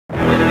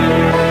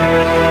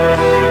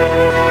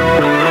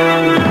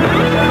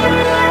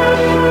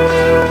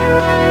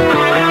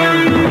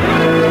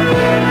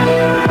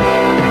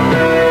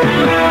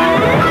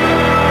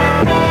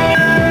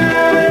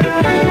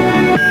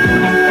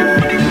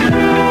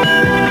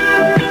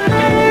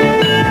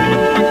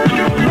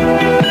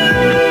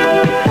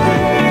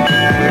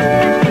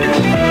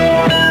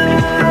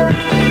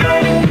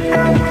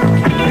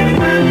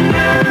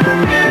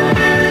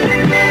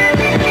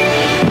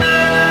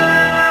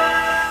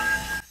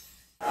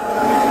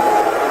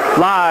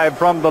Live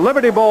from the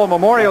Liberty Bowl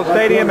Memorial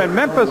Stadium in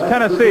Memphis,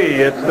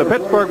 Tennessee, it's the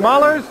Pittsburgh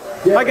Maulers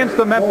against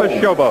the Memphis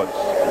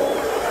Showboats.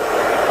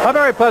 A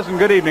very pleasant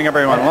good evening,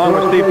 everyone. Along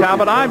with Steve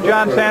Talbot, I'm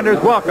John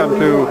Sanders. Welcome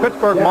to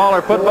Pittsburgh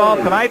Mauler football.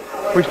 Tonight,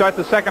 we start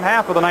the second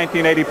half of the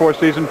 1984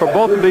 season. For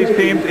both of these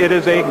teams, it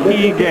is a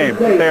key game.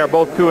 They are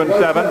both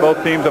 2-7.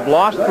 Both teams have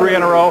lost 3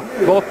 in a row.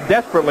 Both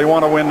desperately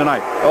want to win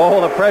tonight.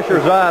 Oh, the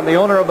pressure's on. The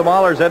owner of the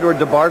Maulers, Edward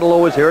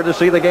DeBartolo, is here to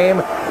see the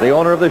game. The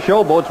owner of the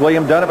Showboats,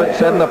 William Donovan,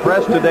 said in the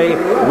press today,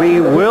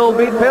 "We will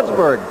beat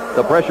Pittsburgh."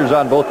 The pressure's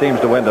on both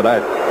teams to win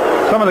tonight.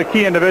 Some of the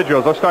key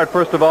individuals. Let's start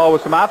first of all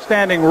with some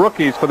outstanding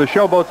rookies for the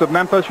Showboats of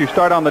Memphis. You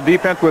start on the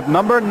defense with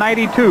number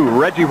 92,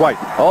 Reggie White.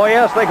 Oh,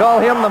 yes, they call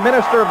him the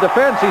Minister of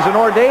Defense. He's an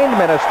ordained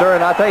minister,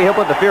 and I'll tell you, he'll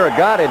put the fear of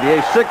God in you.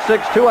 He's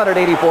 6'6",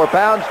 284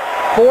 pounds,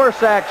 4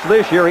 sacks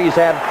this year. He's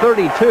had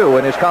 32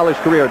 in his college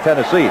career at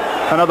Tennessee.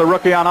 Another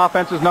rookie on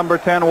offense is number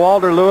 10,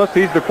 Walter Lewis.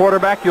 He's the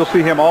quarterback. You'll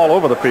see him all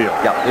over the field.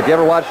 Yeah, if you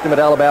ever watched him at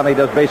Alabama, he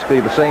does basically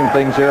the same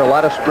things here. A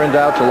lot of sprint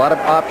outs, a lot of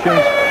options.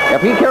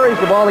 If he carries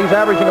the ball, he's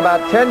averaging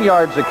about 10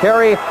 yards a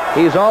carry.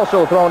 He's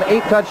also thrown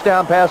 8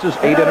 touchdown passes,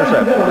 8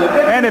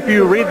 interceptions. And if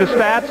you read the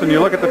stats and you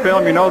look at the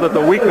film, you know that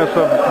the weakness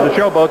of the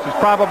Showboats is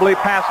probably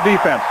pass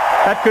defense.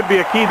 That could be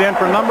a key then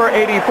for number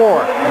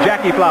 84,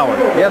 Jackie Flowers.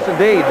 Yes,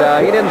 indeed.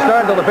 He didn't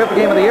start until the 5th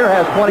game of the year,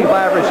 has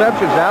 25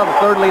 receptions now, the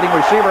 3rd leading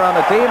receiver on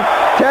the team.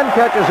 10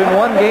 catches in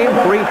one game,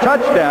 3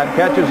 touchdown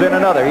catches in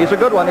another. He's a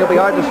good one. He'll be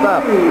hard to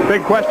stop.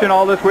 Big question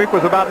all this week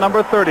was about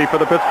number 30 for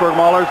the Pittsburgh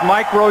Maulers,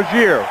 Mike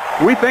Rozier.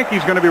 We think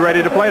he's going to be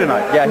ready to play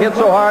tonight. Yeah, hit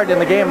so hard in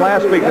the game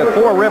last week that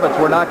 4 rivets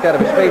were knocked out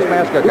of his face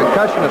mask, a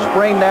concussion, a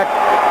sprained neck.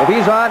 If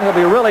he's on, he'll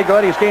be really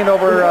good. He's gained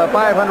over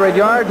 500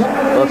 yards.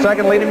 The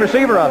 2nd leading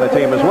receiver on the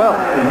team as well.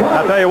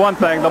 I'll tell you one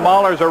thing. The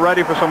Maulers are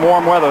ready for some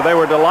warm weather. They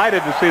were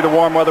delighted to see the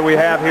warm weather we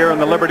have here in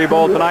the Liberty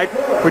Bowl tonight.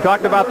 We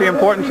talked about the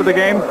importance of the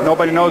game.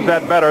 Nobody knows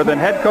that better than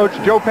head coach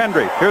Joe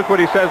Pendry. Here's what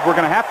he says we're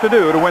going to have to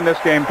do to win this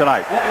game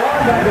tonight.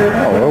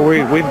 Well,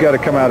 we've got to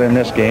come out in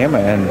this game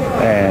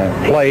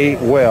and play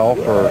well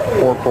for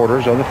 4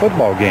 quarters of the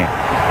football game.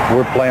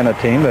 We're playing a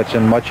team that's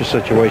in much a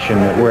situation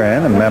that we're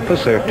in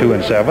Memphis. They're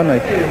 2-7.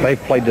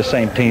 They've played the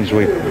same teams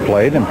we've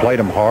played and played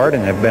them hard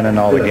and have been in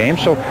all the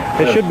games. So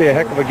it should be a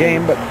heck of a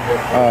game,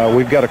 but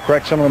we've got to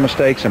correct some of the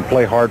mistakes and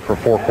play hard for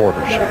 4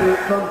 quarters.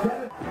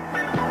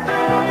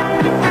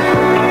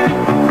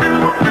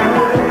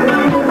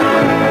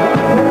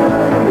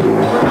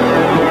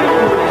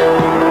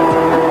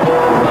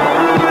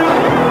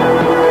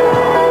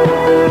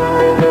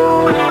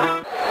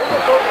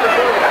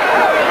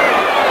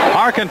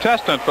 Our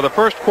contestant for the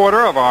first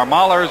quarter of our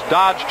Maulers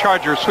Dodge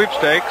Charger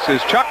sweepstakes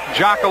is Chuck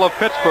Jockel of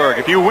Pittsburgh.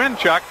 If you win,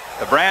 Chuck,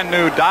 the brand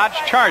new Dodge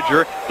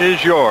Charger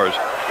is yours.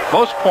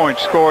 Most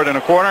points scored in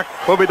a quarter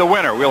will be the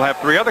winner. We'll have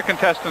 3 other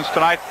contestants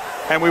tonight,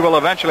 and we will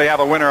eventually have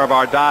a winner of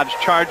our Dodge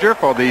Charger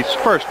for the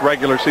first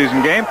regular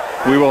season game.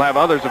 We will have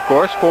others, of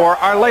course, for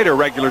our later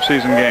regular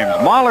season games.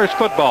 Maulers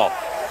football.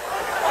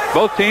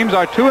 Both teams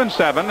are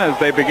 2-7 as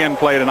they begin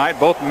play tonight.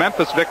 Both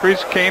Memphis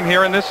victories came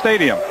here in this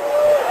stadium.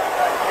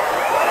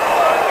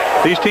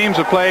 These teams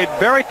have played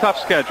very tough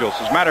schedules.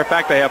 As a matter of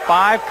fact, they have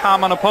 5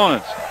 common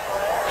opponents.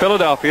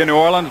 Philadelphia, New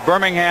Orleans,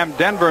 Birmingham,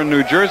 Denver, and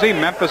New Jersey.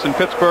 Memphis and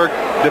Pittsburgh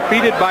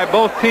defeated by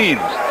both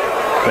teams.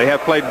 They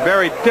have played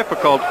very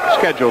difficult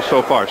schedules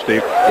so far,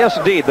 Steve. Yes,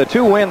 indeed. The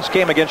 2 wins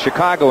came against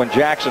Chicago and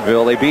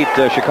Jacksonville. They beat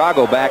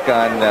Chicago back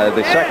on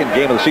the 2nd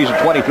game of the season,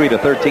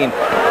 23-13.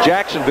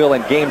 Jacksonville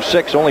in game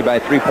 6 only by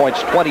 3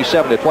 points,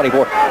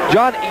 27-24.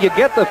 John, you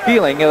get the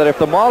feeling that if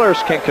the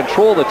Maulers can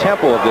control the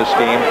tempo of this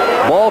game,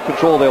 ball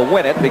control, they'll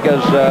win it,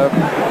 because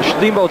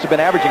Steamboats have been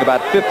averaging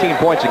about 15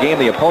 points a game.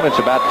 The opponent's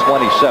about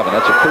 27.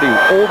 That's a pretty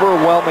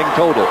overwhelming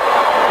total.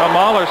 The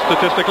Maulers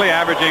statistically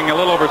averaging a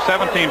little over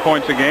 17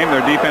 points a game.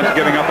 Their defense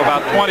giving up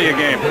about 20 a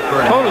game.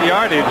 Total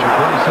yardage,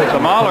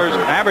 the Maulers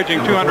averaging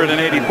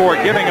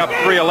 284, giving up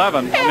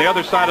 311. On the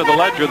other side of the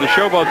ledger, the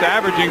Showboats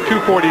averaging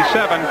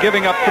 247,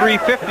 giving up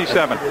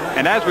 357.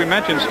 And as we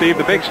mentioned, Steve,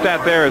 the big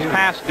stat there is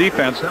pass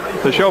defense.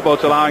 The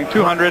Showboats allowing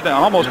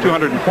almost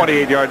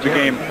 228 yards a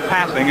game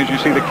passing, as you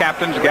see the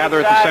captains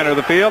gather at the center of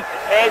the field.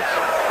 Heads.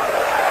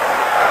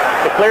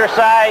 The clear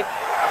side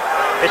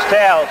is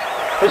tails.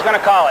 Who's going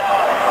to call it?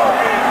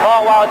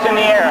 Ball while it's in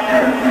the air.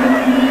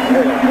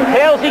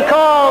 Tails he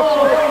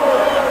calls.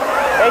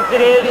 Heads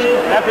it is.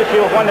 Memphis,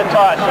 you have won the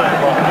toss.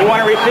 You want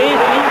to receive?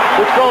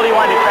 Which goal do you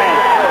want to defend?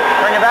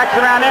 Bring your backs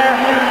around there.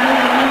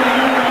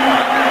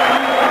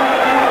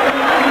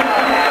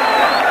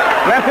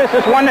 Memphis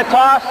has won the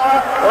toss.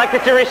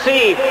 Elected to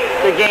receive.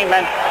 Good game,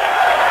 man.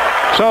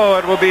 So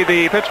it will be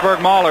the Pittsburgh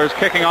Maulers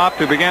kicking off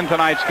to begin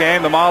tonight's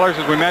game. The Maulers,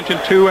 as we mentioned,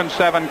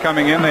 2-7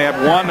 coming in. They have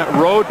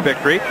 1 road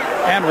victory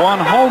and 1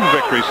 home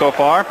victory so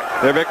far.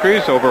 Their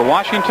victories over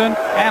Washington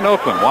and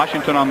Oakland.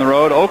 Washington on the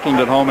road, Oakland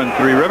at home in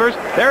 3 Rivers.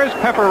 There is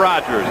Pepper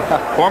Rogers,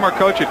 former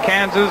coach at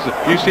Kansas,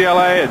 at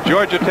UCLA, at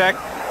Georgia Tech.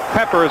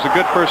 Pepper is a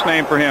good first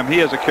name for him. He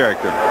is a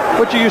character.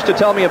 What you used to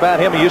tell me about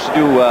him, he used to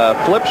do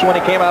flips when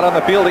he came out on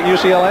the field at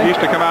UCLA? He used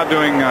to come out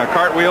doing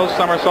cartwheels,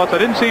 somersaults. I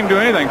didn't see him do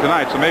anything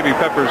tonight, so maybe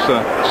Pepper's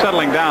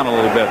settling down a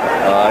little bit.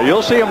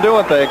 You'll see him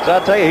doing things.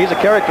 I'll tell you, he's a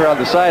character on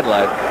the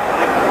sideline.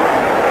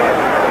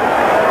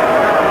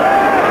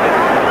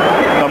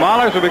 The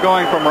Maulers will be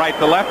going from right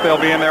to left. They'll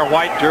be in their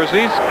white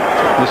jerseys.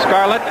 The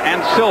scarlet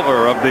and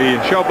silver of the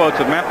Showboats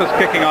of Memphis,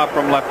 kicking off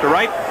from left to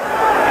right.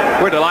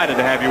 We're delighted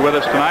to have you with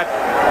us tonight.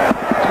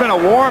 It's been a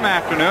warm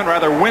afternoon,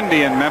 rather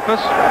windy in Memphis.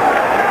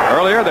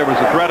 Earlier there was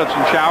a threat of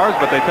some showers,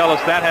 but they tell us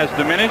that has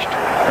diminished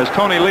as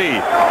Tony Lee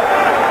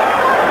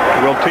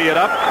will tee it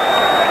up.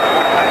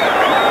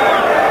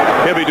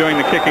 He'll be doing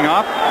the kicking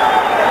off.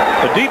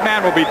 The deep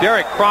man will be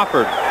Derrick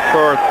Crawford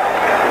for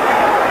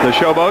the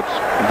Showboats.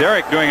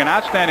 Derrick doing an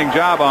outstanding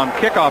job on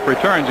kickoff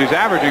returns. He's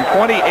averaging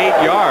 28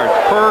 yards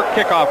per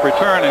kickoff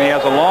return, and he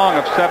has a long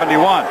of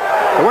 71.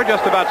 So we're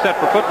just about set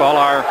for football.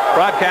 Our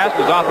broadcast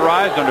is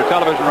authorized under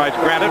television rights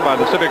granted by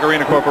the Civic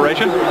Arena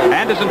Corporation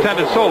and is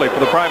intended solely for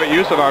the private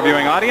use of our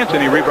viewing audience.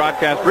 Any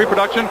rebroadcast,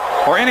 reproduction,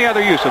 or any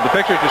other use of the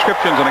pictures,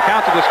 descriptions, and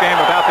accounts of this game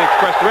without the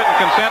express written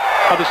consent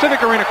of the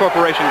Civic Arena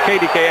Corporation,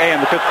 KDKA,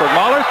 and the Pittsburgh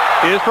Maulers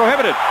is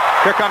prohibited.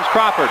 Here comes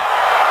Crawford.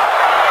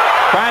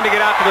 Trying to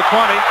get out to the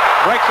 20,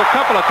 breaks a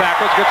couple of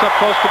tackles, gets up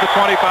close to the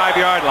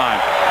 25-yard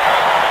line.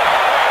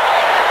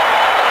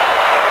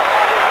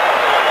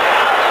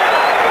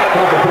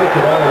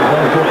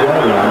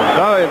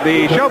 So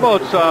the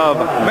Showboats of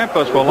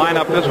Memphis will line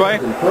up this way.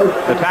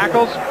 The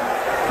tackles,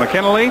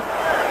 McKinley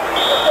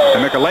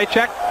and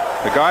Mikulacek.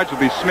 The guards will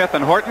be Smith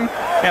and Horton,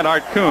 and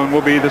Art Kuhn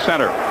will be the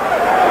center.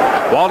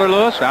 Walter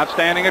Lewis,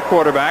 outstanding at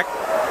quarterback.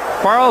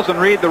 Quarles and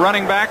Reid, the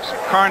running backs.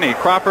 Carney,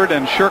 Crawford,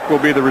 and Shirk will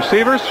be the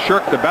receivers.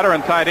 Shirk, the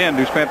veteran tight end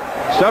who spent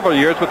several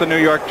years with the New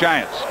York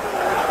Giants.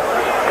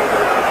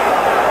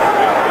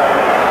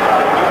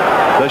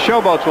 The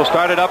Showboats will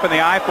start it up in the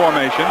I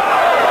formation.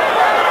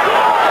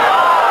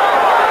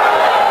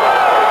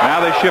 Now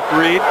they shift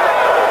Reid.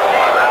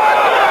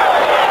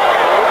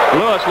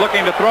 Lewis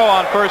looking to throw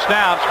on first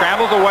down.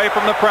 Scrambles away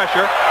from the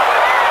pressure.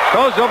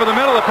 Goes over the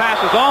middle. The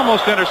pass is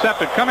almost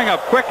intercepted. Coming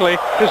up quickly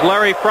is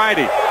Larry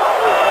Friday.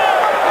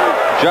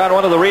 John,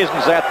 one of the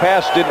reasons that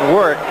pass didn't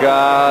work,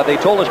 they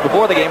told us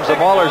before the games, the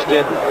Maulers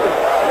did,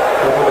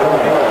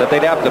 that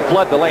they'd have to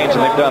flood the lanes, and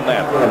they've done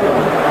that.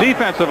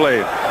 Defensively,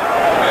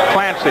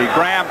 Clancy,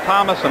 Graham,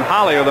 Thomas, and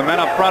Holly are the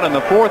men up front in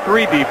the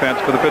 4-3 defense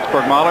for the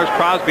Pittsburgh Maulers.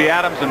 Crosby,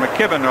 Adams, and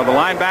McKibben are the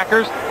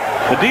linebackers.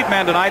 The deep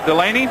man tonight,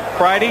 Delaney,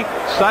 Friday,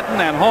 Sutton,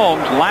 and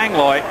Holmes.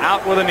 Langlois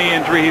out with a knee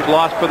injury. He's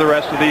lost for the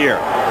rest of the year.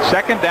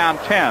 Second down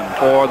 10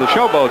 for the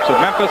Showboats of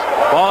Memphis.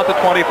 Ball at the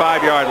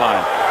 25-yard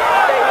line.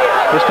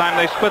 This time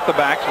they split the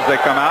backs as they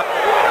come out.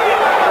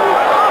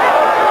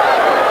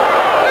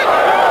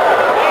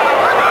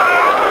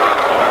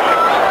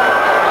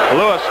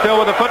 Lewis still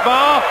with the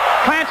football.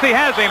 Clancy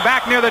has him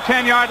back near the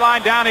 10-yard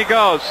line. Down he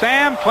goes.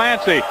 Sam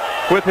Clancy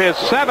with his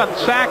 7th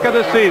sack of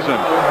the season.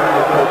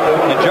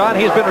 And John,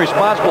 he's been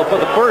responsible for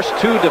the first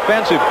 2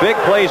 defensive big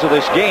plays of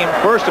this game.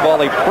 First of all,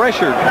 they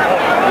pressured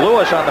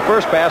Lewis on the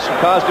first pass and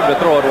caused him to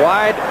throw it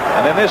wide.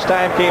 And then this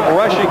time came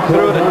rushing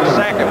through to the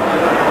second.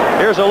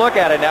 Here's a look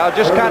at it now.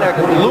 Just kind of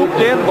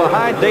looped in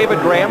behind David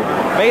Graham.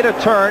 Made a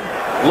turn.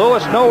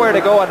 Lewis nowhere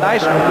to go. A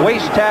nice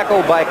waist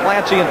tackle by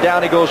Clancy, and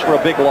down he goes for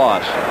a big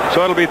loss.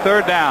 So it'll be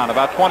third down.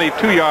 About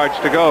 22 yards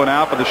to go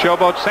now for the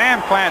Showboat.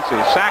 Sam Clancy,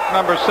 sack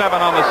number 7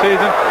 on the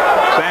season.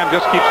 Sam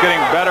just keeps getting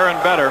better and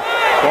better.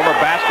 Former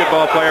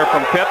basketball player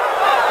from Pitt.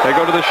 They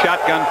go to the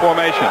shotgun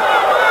formation.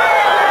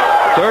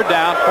 Third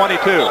down,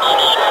 22.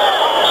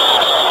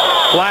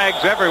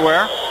 Flags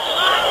everywhere.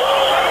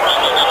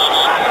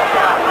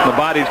 The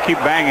bodies keep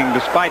banging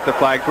despite the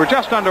flags. We're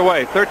just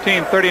underway.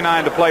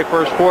 13:39 to play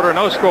first quarter.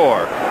 No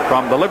score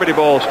from the Liberty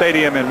Bowl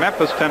Stadium in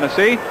Memphis,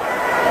 Tennessee.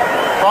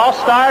 Ball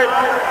start.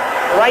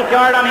 Right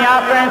guard on the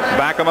offense.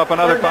 Back them up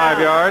another 5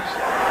 yards.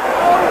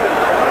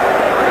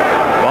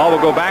 Ball will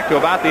go back to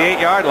about the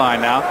 8-yard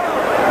line now.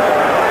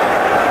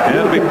 And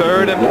it'll be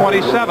 3rd and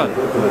 27.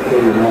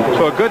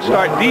 So a good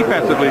start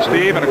defensively,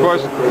 Steve. And, of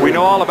course, we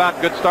know all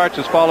about good starts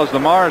as far as the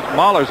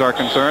Maulers are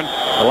concerned.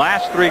 The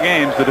last 3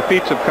 games, the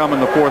defeats have come in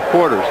the fourth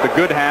quarters. The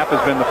good half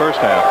has been the first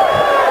half.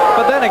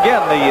 But then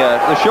again,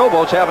 the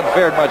Showboats haven't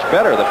fared much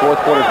better. The fourth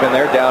quarter's been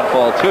their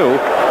downfall, too.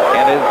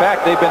 And, in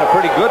fact, they've been a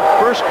pretty good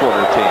first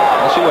quarter team.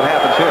 We'll see what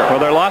happens here.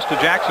 Well, their loss to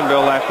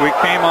Jacksonville last week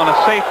came on a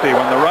safety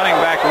when the running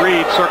back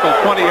Reid circled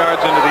 20 yards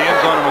into the end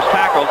zone and was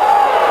tackled.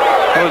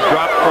 He was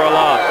dropped for a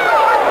loss.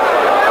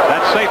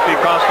 That safety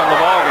cost them the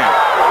ball game.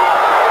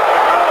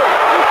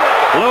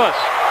 Lewis.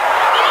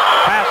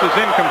 Pass is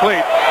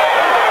incomplete.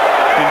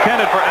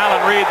 Intended for Alan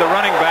Reid, the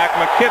running back.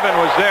 McKibben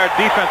was there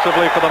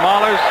defensively for the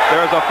Maulers.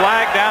 There's a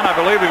flag down. I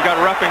believe we've got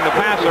roughing the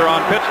passer on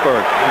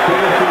Pittsburgh.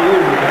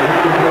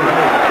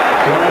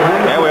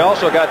 And we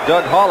also got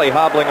Doug Hawley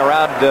hobbling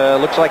around.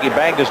 Looks like he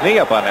banged his knee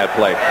up on that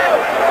play.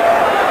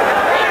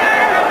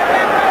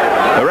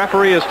 The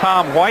referee is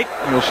Tom White.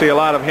 You'll see a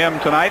lot of him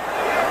tonight.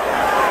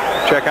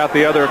 check out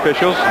the other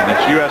officials in this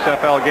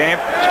USFL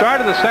game. Start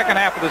of the second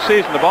half of the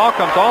season. The ball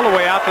comes all the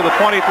way out to the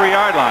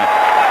 23-yard line.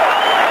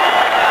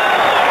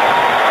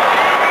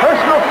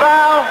 Personal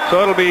foul.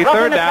 So it'll be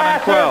third down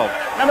and 12.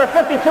 Number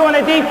 52 on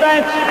the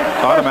defense.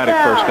 Automatic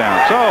first down.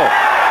 So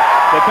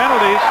the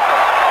penalties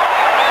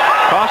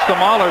cost the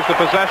Maulers the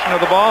possession of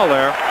the ball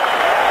there.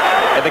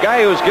 And the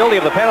guy who is guilty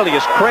of the penalty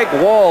is Craig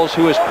Walls,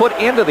 who is put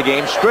into the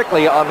game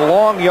strictly on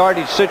long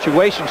yardage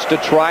situations to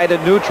try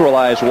to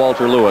neutralize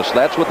Walter Lewis.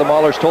 That's what the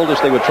Maulers told us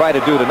they would try to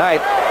do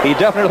tonight. He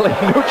definitely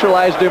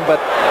neutralized him, but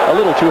a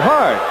little too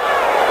hard.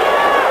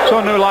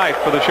 So new life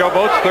for the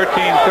Showboats.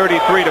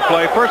 13:33 to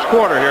play. First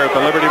quarter here at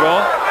the Liberty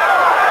Bowl.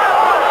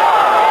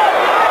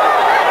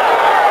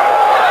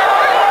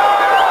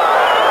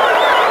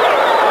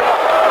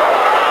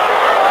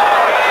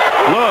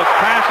 Lewis,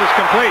 pass is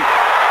complete.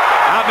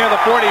 Out near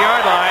the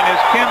 40-yard line is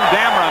Kim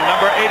Damron,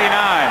 number 89,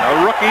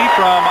 a rookie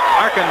from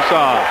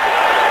Arkansas.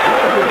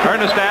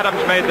 Ernest Adams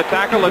made the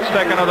tackle. Let's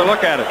take another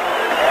look at it.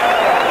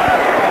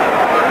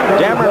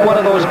 Damron, one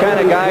of those kind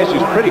of guys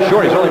who's pretty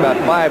short. He's only about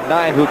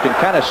 5'9", who can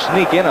kind of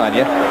sneak in on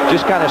you.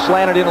 Just kind of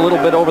slanted in a little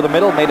bit over the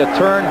middle, made a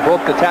turn,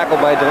 broke the tackle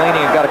by Delaney,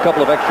 and got a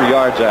couple of extra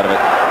yards out of it.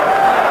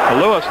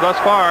 Lewis thus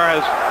far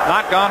has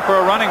not gone for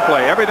a running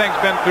play. Everything's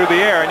been through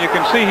the air, and you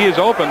can see he is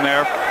open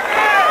there.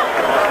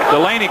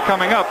 Delaney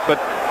coming up, but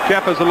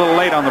Jeff is a little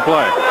late on the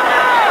play.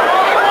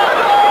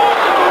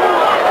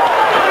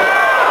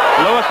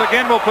 Lewis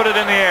again will put it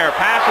in the air.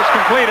 Pass is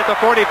complete at the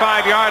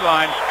 45-yard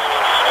line.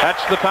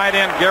 That's the tight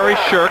end, Gary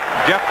Shirk.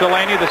 Jeff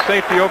Delaney, the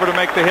safety, over to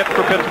make the hit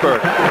for Pittsburgh.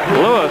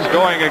 Lewis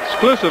going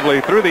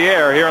exclusively through the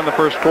air here in the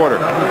first quarter.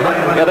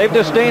 Yeah, they've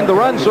disdained the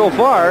run so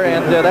far,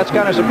 and that's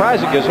kind of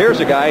surprising because here's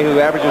a guy who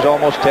averages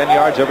almost 10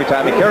 yards every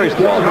time he carries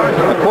the ball.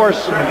 Of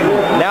course,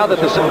 now that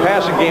the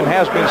passing game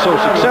has been so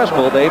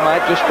successful, they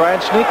might just try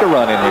and sneak a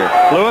run in here.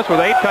 Lewis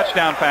with 8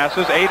 touchdown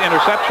passes, 8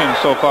 interceptions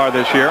so far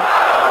this year.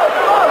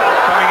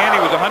 Coming in,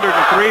 he was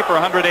 103 for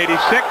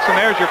 186, and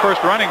there's your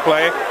first running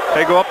play.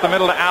 They go up the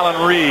middle to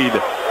Alan Reid,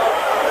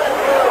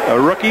 a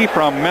rookie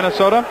from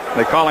Minnesota.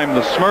 They call him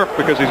the Smurf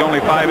because he's only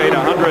 5'8",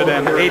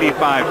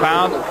 185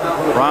 pounds.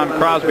 Ron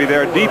Crosby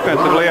there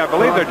defensively. I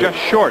believe they're just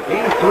short of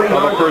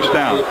a first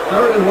down.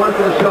 Third and 1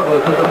 for the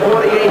Showboats at the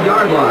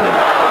 48-yard line.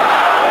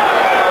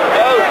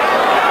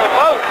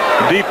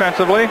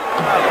 Defensively,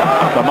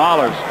 the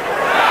Maulers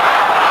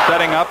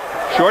setting up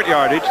short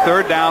yardage,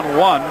 third down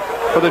 1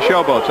 for the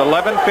Showboats.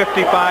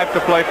 11:55 to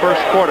play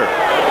first quarter.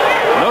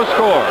 No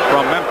score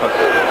from Memphis.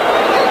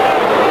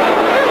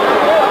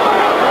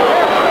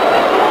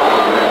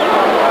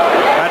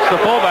 That's the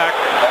fullback,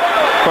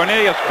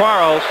 Cornelius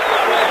Quarles.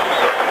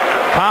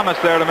 Thomas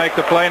there to make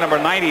the play, number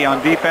 90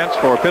 on defense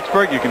for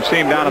Pittsburgh. You can see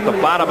him down at the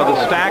bottom of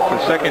the stack, the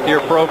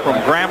second-year pro from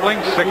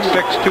Grambling,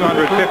 6'6",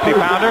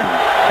 250-pounder.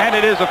 And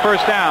it is a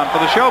first down for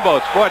the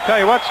Showboats. Boy, I tell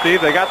you what,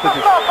 Steve, they got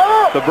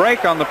the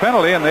break on the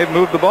penalty, and they've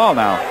moved the ball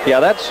now. Yeah,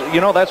 that's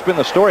been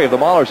the story of the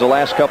Maulers the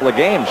last couple of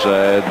games.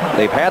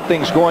 They've had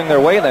things going their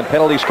way, and then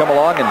penalties come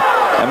along and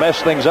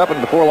mess things up,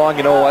 and before long,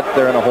 you know what,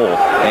 they're in a hole.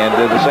 And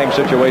they're the same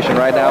situation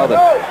right now. The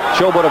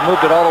Showboat have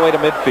moved it all the way to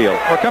midfield.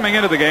 Well, coming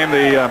into the game,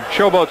 the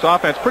Showboats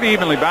offense pretty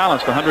evenly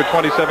balanced.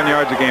 127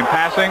 yards a game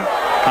passing,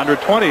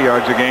 120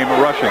 yards a game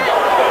rushing.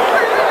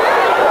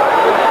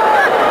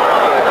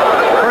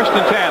 First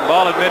and 10,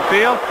 ball at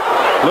midfield.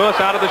 Lewis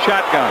out of the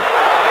shotgun.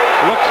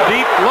 Looks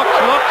deep,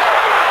 looks.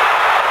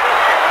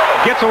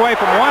 Gets away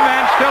from one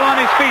man, still on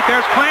his feet.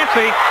 There's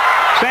Clancy.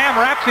 Sam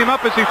wraps him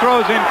up as he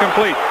throws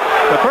incomplete.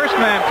 The first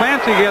man,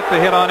 Clancy, gets the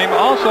hit on him.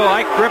 Also,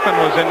 Ike Griffin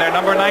was in there,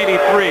 number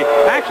 93.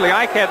 Actually,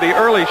 Ike had the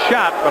early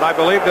shot, but I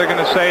believe they're going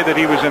to say that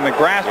he was in the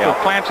grasp of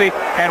Clancy,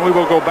 and we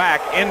will go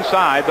back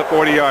inside the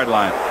 40-yard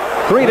line.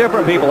 3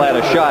 different people had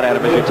a shot at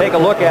him. As you take a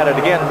look at it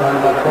again,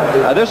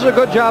 this is a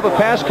good job of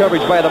pass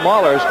coverage by the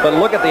Maulers, but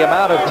look at the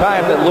amount of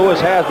time that Lewis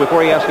has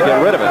before he has to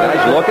get rid of it. And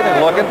he's looking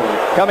and looking.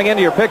 Coming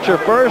into your picture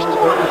first,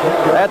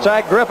 that's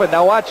Ike Griffin.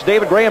 Now watch,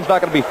 David Graham's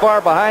not going to be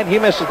far behind. He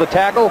misses the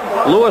tackle.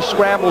 Lewis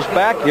scrambles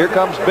back. Here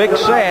comes Big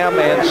Sam,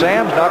 and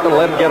Sam's not going to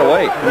let him get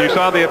away. You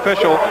saw the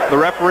official, the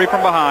referee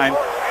from behind.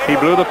 He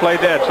blew the play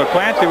dead. So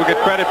Clancy will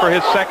get credit for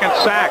his second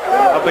sack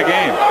of the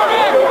game.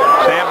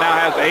 Sam now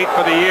has 8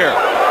 for the year.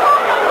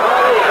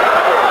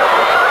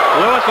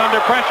 Lewis under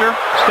pressure,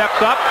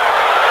 steps up,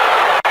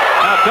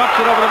 now dumps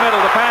it over the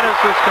middle. The pass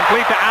is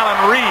complete to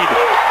Alan Reid.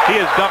 He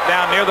is dumped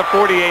down near the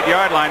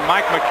 48-yard line.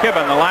 Mike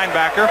McKibben, the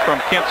linebacker from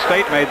Kent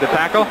State, made the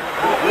tackle.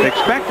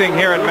 Expecting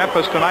here in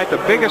Memphis tonight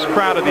the biggest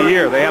crowd of the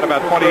year. They had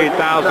about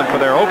 28,000 for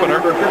their opener,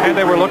 and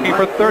they were looking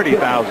for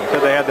 30,000. So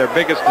they had their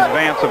biggest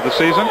advance of the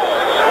season.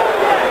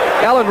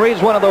 Alan Reid's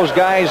one of those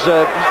guys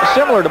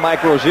similar to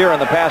Mike Rozier in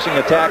the passing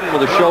attack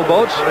for the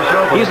Showboats.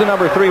 He's the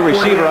number 3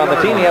 receiver on the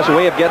team. He has a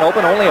way of getting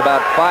open, only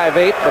about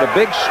 5'8", but a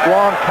big,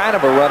 strong kind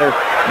of a runner,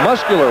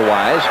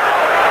 muscular-wise.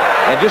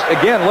 And just,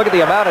 again, look at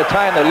the amount of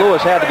time that Lewis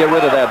had to get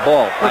rid of that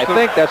ball. I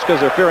think that's because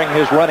they're fearing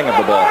his running of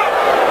the ball.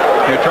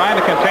 They're trying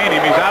to contain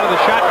him. He's out of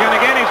the shotgun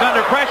again. He's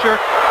under pressure.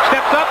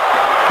 Steps up.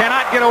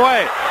 Cannot get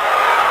away.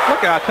 Look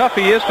how tough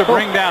he is to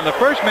bring down. The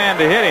first man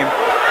to hit him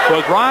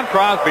was Ron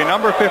Crosby,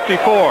 number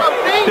 54.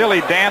 Still,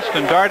 he danced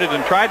and darted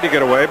and tried to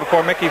get away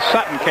before Mickey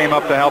Sutton came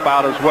up to help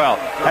out as well.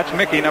 That's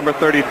Mickey, number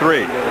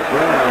 33.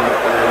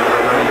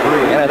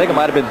 And I think it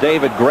might have been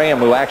David Graham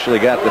who actually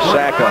got the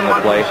sack on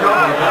the play.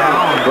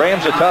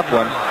 Graham's a tough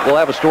one. We'll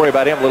have a story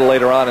about him a little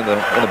later on in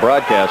the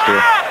broadcast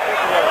here.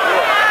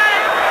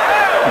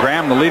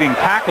 Graham, the leading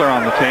tackler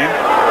on the team.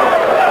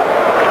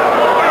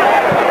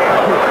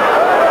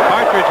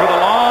 Partridge with a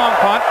long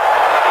punt.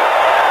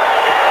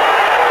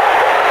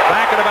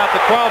 Back at about the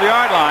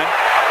 12-yard line.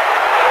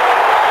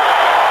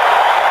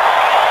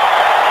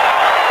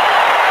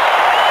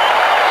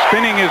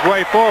 Spinning his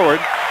way forward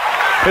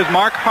is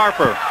Mark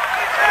Harper,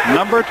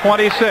 number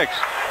 26.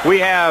 We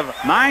have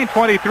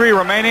 9:23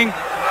 remaining.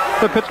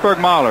 The Pittsburgh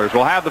Maulers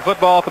will have the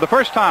football for the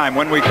first time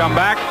when we come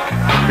back.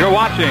 You're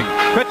watching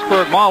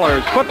Pittsburgh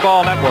Maulers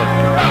Football Network.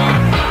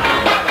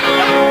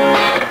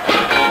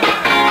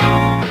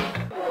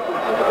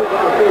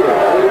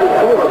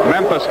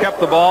 Memphis kept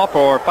the ball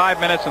for 5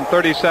 minutes and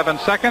 37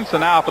 seconds,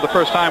 and now for the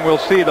first time we'll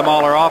see the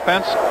Mauler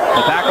offense.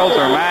 The tackles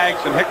are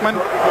Maggs and Hickman,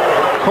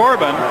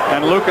 Corbin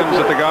and Lukens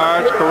at the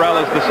guards,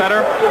 Carell is the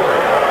center.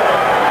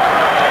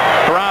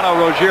 Carano,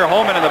 Rozier,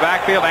 Holman in the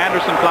backfield,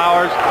 Anderson,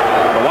 Flowers.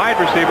 The wide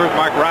receivers,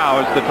 Mark Rao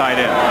is the tight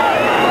end.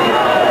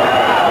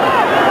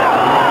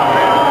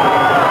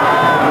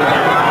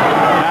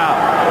 Now,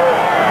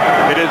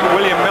 it is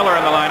William Miller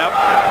in the lineup,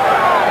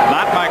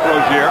 not Mike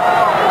Rozier.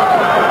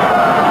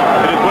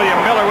 It is William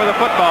Miller with a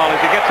football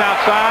as he gets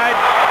outside,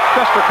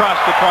 just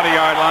across the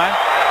 20-yard line.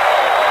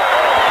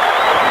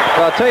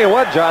 Well, I'll tell you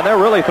what, John, they're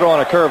really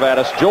throwing a curve at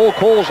us. Joel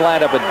Coles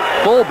lined up at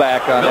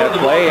fullback on that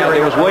play, and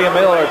it was William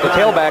Miller at the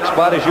tailback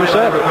spot, as you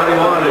said.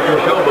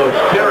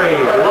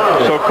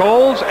 So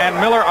Coles and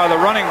Miller are the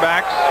running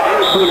backs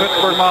for the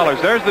Pittsburgh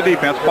Maulers. There's the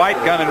defense, White,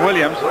 Gunn, and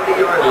Williams.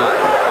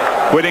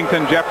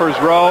 Whittington, Jeffers,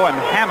 Rowe, and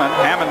Hammond.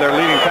 Hammond, their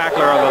leading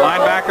tackler, are the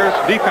linebackers.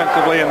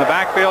 Defensively in the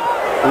backfield,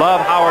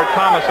 Love, Howard,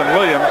 Thomas, and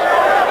Williams.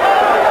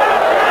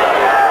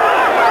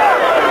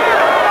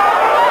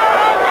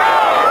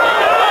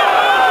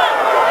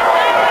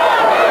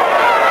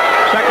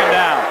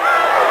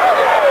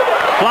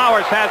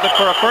 Flowers has it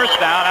for a first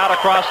down out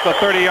across the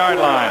 30-yard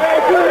line.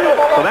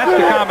 So that's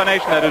the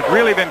combination that has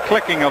really been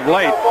clicking of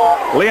late.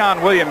 Leon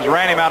Williams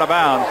ran him out of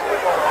bounds.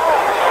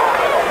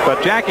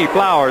 But Jackie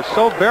Flowers,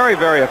 so very,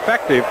 very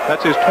effective.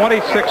 That's his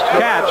 26th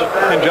catch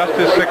in just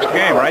his 6th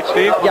game, right,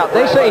 Steve? Yeah,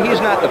 they say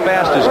he's not the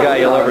fastest guy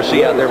you'll ever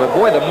see out there, but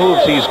boy, the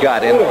moves he's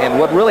got. And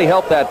what really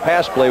helped that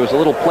pass play was a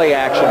little play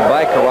action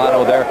by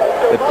Carano there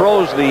that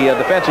froze the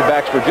defensive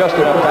backs for just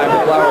enough time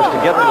for Flowers to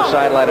get to the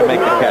sideline and make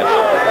the catch.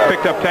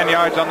 Picked up 10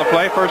 yards on the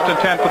play, 1st and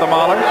 10 for the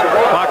Maulers.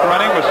 Clock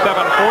running with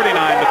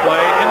 7:49 to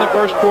play in the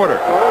first quarter.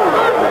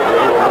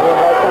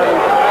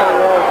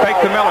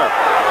 Fake to Miller.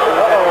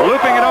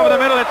 Looping it over the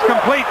middle, it's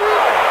complete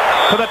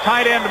to the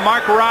tight end,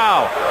 Mark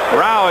Rao.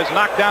 Rao is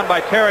knocked down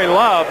by Terry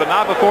Love, but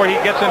not before he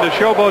gets into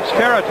Showboats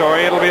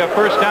territory. It'll be a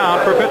first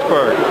down for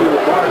Pittsburgh.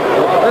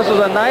 This is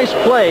a nice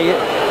play.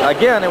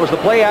 Again, it was the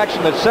play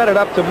action that set it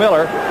up to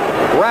Miller.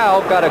 Rao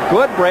got a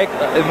good break.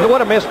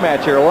 What a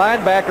mismatch here.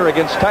 Linebacker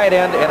against tight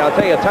end, and I'll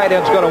tell you, tight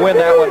end's going to win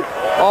that one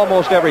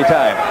almost every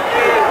time.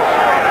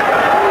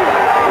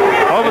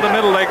 Over the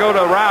middle they go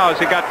to Rao as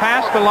he got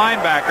past the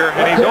linebacker,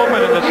 and he's open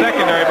in the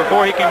secondary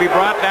before he can be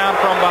brought down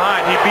from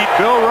behind. He beat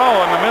Bill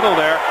Rowe in the middle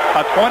there.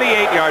 A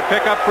 28-yard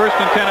pickup, 1st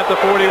and 10 at the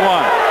 41.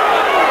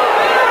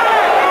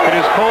 It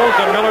is Coles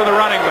and Miller the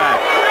running back.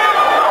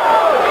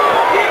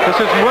 This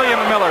is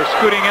William Miller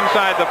scooting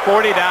inside the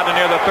 40 down to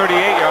near the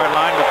 38-yard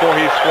line before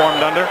he's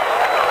swarmed under.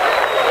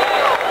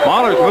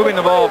 Maulers moving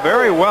the ball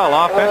very well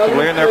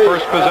offensively in their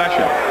first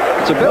possession.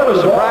 It's a bit of a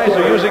surprise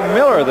they're using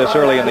Miller this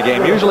early in the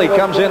game. Usually he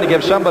comes in to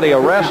give somebody a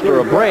rest or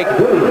a break.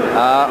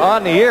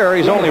 On the year,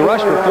 he's only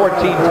rushed for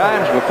 14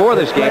 times before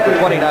this game for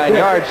 29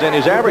 yards, and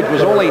his average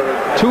was only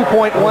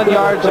 2.1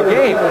 yards a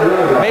game.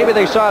 Maybe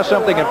they saw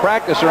something in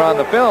practice or on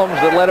the films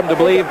that led them to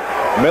believe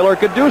Miller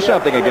could do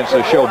something against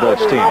the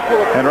Showboats team.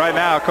 And right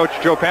now, Coach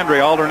Joe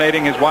Pendry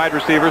alternating his wide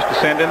receivers to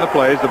send in the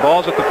plays. The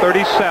ball's at the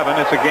 37.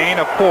 It's a gain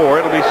of 4.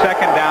 It'll be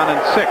 2nd down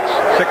and 6.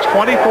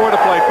 6:24 to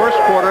play first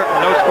quarter,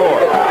 no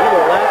score.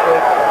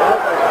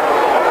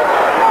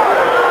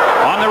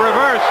 On the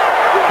reverse,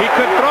 he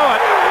could throw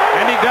it,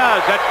 and he does.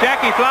 That's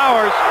Jackie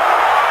Flowers.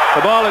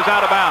 The ball is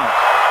out of bounds.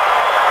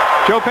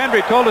 Joe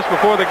Pendry told us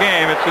before the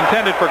game, it's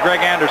intended for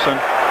Greg Anderson,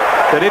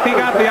 that if he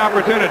got the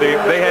opportunity,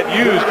 they had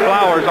used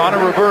Flowers on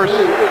a reverse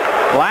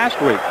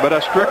last week, but a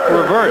strict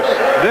reverse.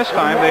 This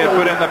time they had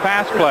put in the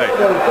pass play.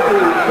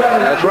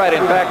 That's right.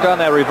 In fact, on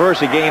that reverse,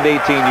 he gained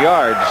 18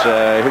 yards.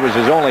 It was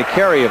his only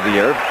carry of the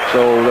year,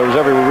 so there was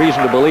every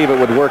reason to believe it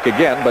would work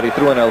again, but he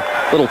threw in a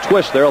little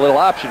twist there, a little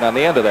option on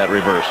the end of that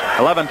reverse.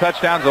 11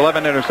 touchdowns,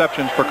 11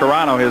 interceptions for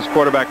Carano. His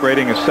quarterback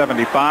rating is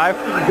 75.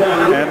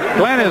 And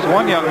Glenn is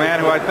one young man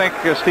who I think,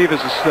 Steve,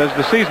 as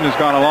the season has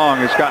gone along,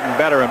 has gotten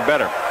better and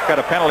better. Got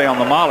a penalty on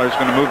the Maulers,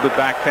 going to move it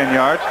back 10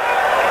 yards.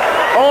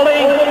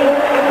 Holding,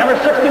 number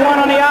 61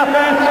 on the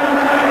offense.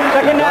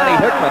 2nd down. Donnie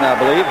Hickman, I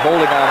believe,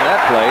 holding on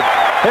that play.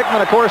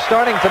 Hickman, of course,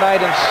 starting tonight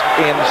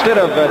instead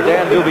of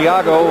Dan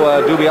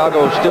Dubiago.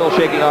 Dubiago still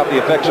shaking off the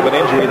effects of an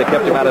injury that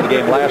kept him out of the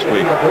game last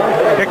week.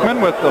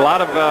 Hickman with a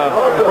lot of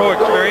pro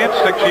experience,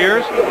 6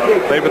 years.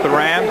 Played with the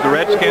Rams, the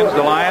Redskins,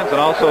 the Lions, and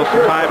also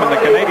some time in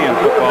the Canadian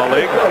Football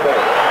League.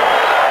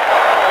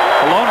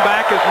 The lone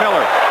back is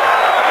Miller.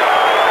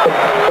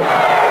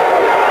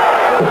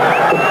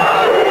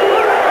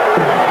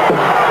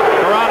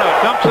 Carano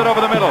dumps it over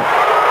the middle.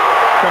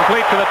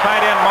 Complete to the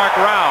tight end, Mark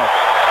Rao.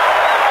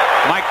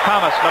 Mike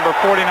Thomas, number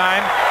 49,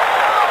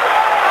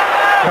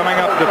 coming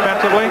up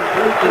defensively.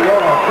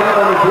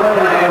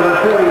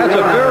 That's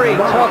a very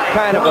tough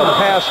kind of a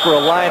pass for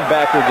a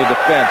linebacker to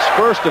defense.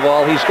 First of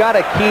all, he's got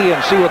to key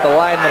and see what the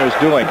lineman is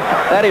doing.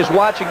 That is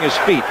watching his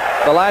feet.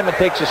 The lineman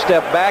takes a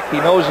step back. He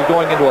knows he's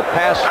going into a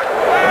pass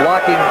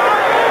blocking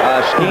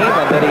scheme,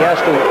 and then he has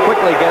to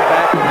quickly get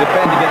back and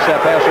defend against that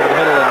pass over the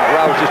middle, and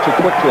Rao's just too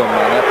quick to him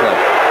on that play.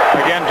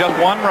 Again, just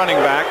one running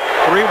back.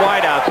 3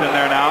 wideouts in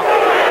there now.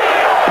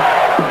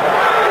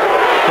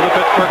 For the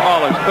Pittsburgh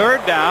Maulers. 3rd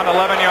down,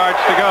 11 yards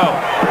to go.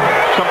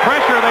 Some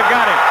pressure, they've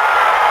got him.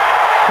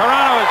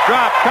 Carano is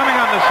dropped. Coming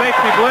on the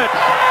safety blitz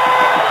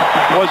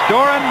was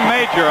Doran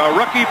Major, a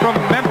rookie from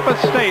Memphis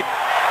State.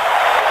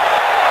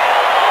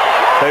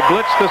 They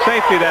blitzed the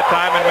safety that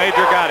time, and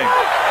Major got him.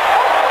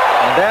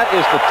 And that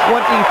is the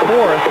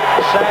 24th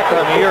sack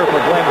on the year for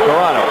Glenn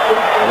Carano.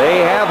 They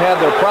have had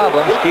their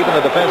problems keeping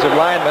the defensive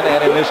linemen,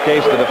 and in this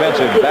case, the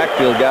defensive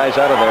backfield guys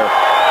out of there.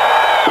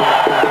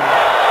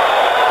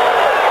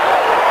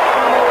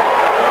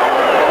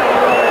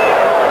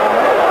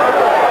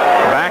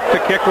 Back to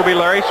kick will be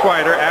Larry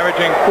Swider,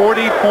 averaging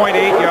 40.8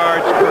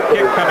 yards per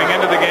kick coming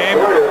into the game.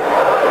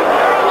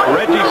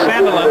 Reggie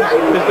Sandilands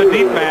is the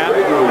deep man,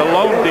 the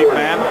lone deep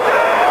man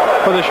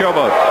for the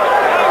Showboats.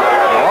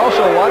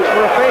 Also watch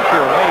for a fake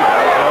here, maybe.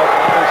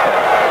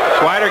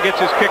 Swider gets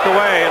his kick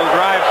away. It'll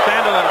drive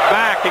Sandilands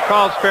back. He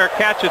calls fair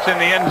catch. It's in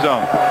the end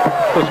zone.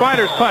 So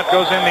Swider's punt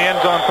goes in the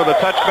end zone for the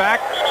touchback.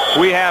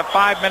 We have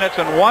 5 minutes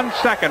and 1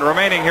 second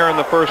remaining here in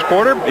the first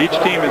quarter. Each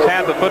team has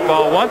had the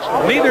football once.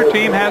 Neither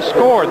team has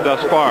scored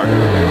thus far.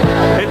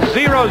 It's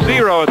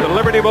 0-0 at the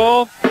Liberty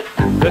Bowl.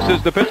 This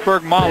is the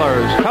Pittsburgh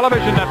Maulers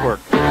Television Network.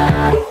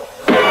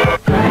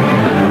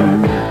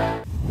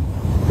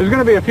 There's going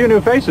to be a few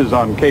new faces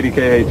on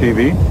KDKA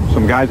TV,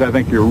 some guys I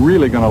think you're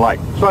really going to like.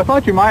 So I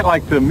thought you might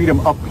like to meet them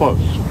up close,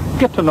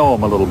 get to know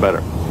them a little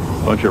better.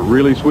 Bunch of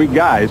really sweet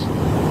guys,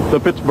 the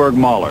Pittsburgh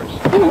Maulers.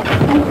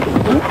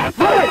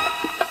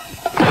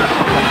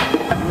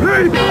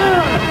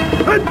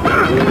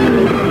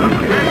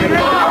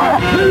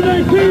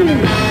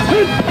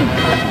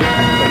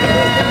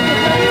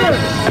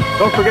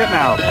 Don't forget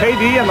now,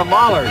 KD and the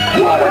Maulers.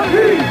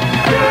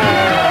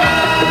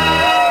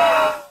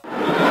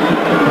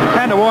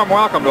 And a warm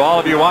welcome to all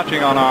of you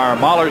watching on our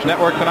Maulers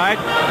Network tonight.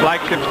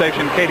 Flagship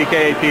station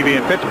KDKA TV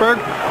in Pittsburgh,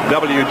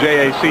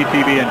 WJAC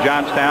TV in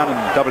Johnstown, and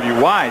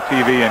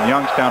WY-TV in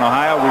Youngstown,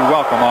 Ohio. We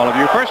welcome all of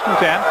you. 1st and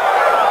 10.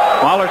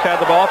 Maulers had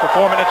the ball for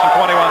 4 minutes and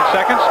 21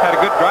 seconds. Had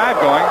a good drive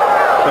going.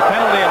 The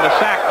penalty and the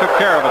sack took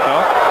care of it,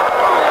 though.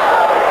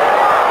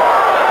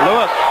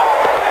 Lewis.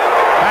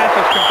 Pass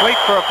is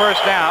complete for a 1st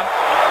down.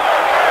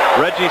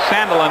 Reggie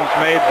Sandilands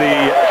made the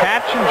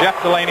catch, and Jeff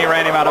Delaney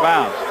ran him out of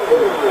bounds.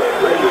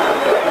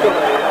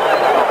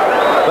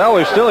 Well,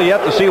 we've still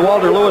yet to see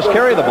Walter Lewis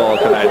carry the ball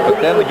tonight,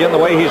 but then again, the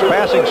way he's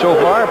passing so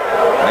far,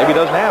 maybe he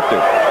doesn't have to.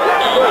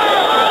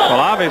 Well,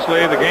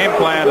 obviously, the game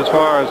plan as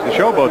far as the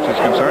Showboats is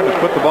concerned is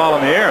put the ball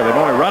in the air. They've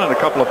only run it a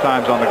couple of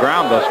times on the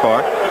ground thus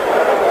far.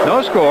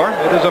 No score.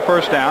 It is a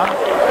 1st down.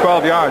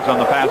 12 yards on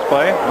the pass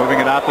play, moving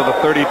it out to the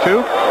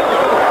 32.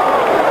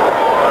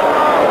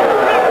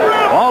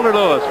 Walter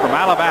Lewis from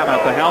Alabama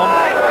at the helm.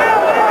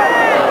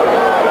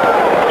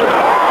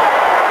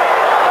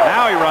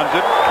 Now he runs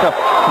it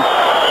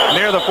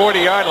near the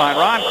 40-yard line.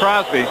 Ron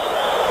Crosby,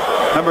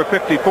 number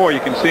 54, you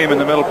can see him in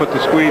the middle, put the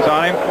squeeze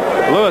on him.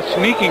 Lewis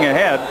sneaking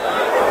ahead.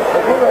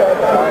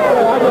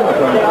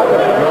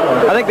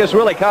 I think this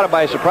really caught him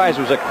by surprise.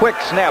 It was a quick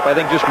snap. I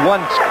think just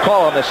one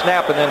call on the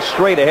snap and then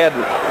straight ahead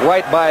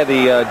right by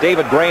the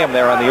David Graham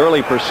there on the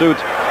early pursuit.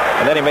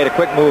 And then he made a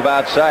quick move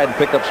outside and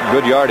picked up some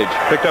good yardage.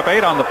 Picked up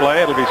 8 on the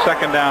play. It'll be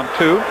 2nd down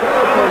 2.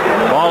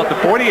 Ball at the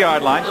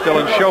 40-yard line, still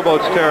in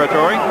Showboats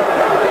territory.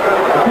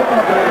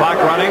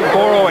 Clock running,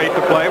 4:08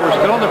 to play. We're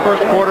still in the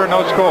first quarter,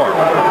 no score.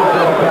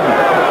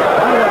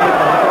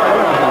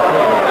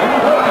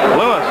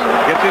 Lewis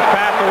gets his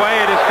pass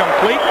away. It is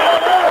complete.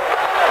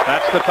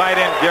 That's the tight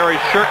end, Gary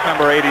Shirk,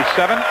 number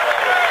 87.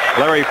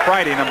 Larry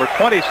Friday, number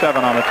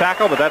 27 on the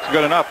tackle, but that's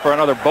good enough for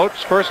another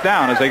Boats 1st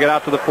down as they get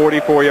out to the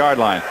 44-yard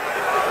line.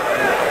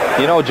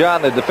 You know,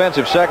 John, the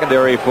defensive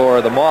secondary for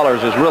the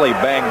Maulers is really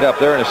banged up.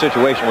 They're in a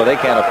situation where they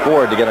can't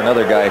afford to get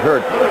another guy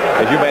hurt.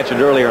 As you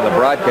mentioned earlier in the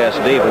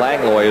broadcast, Dave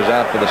Langlois is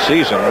out for the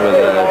season with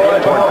a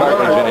torn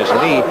cartilage in his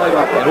knee.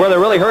 And where they're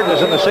really hurting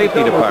is in the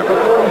safety department.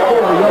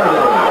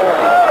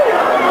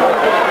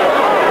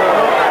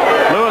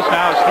 Lewis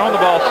now has thrown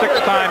the ball 6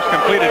 times,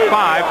 completed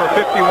 5 for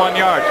 51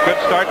 yards. Good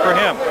start for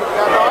him.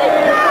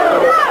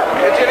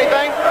 Catch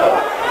anything?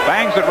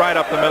 Banged swings it right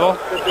up the middle.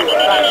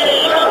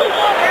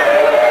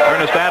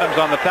 Ernest Adams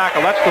on the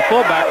tackle. That's the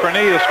fullback,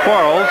 Cornelius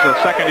Quarles, a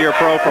second-year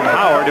pro from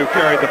Howard who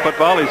carried the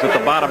football. He's at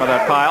the bottom of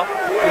that pile.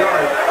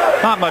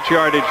 Not much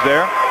yardage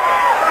there.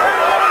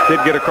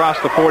 Did get across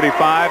the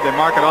 45. They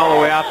mark it all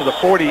the way out to the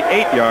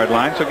 48-yard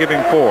line, so give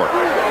him 4.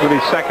 With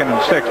the 2nd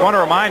and 6. I want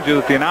to remind you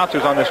that the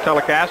announcers on this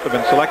telecast have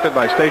been selected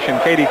by station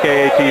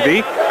KDKA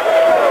TV,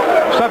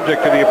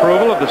 subject to the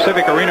approval of the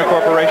Civic Arena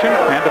Corporation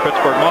and the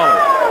Pittsburgh Maulers.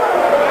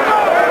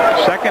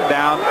 2nd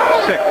down,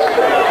 6.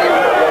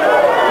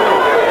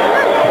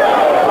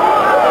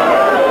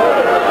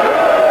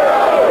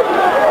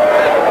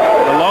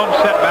 The lone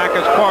setback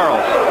is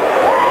Quarles.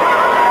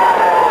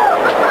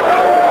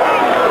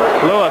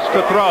 Lewis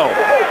to throw.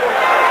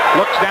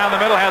 Looks down the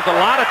middle, has a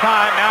lot of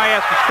time. Now he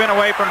has to spin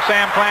away from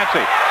Sam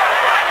Clancy.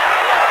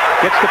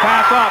 Gets the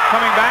pass off,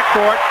 coming back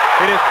for it.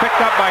 It is picked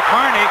up by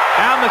Carney.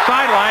 Down the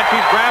sidelines,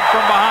 he's grabbed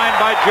from behind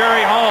by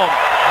Jerry Holmes.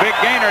 Big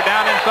gainer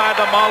down inside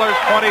the Maulers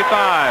 25.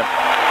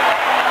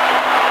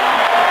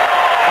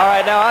 All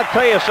right, now I'll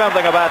tell you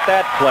something about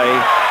that play.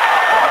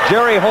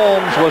 Jerry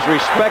Holmes was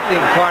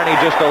respecting Carney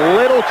just a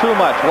little too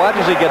much. Watch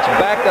as he gets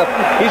backed up.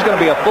 He's going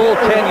to be a full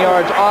 10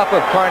 yards off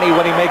of Carney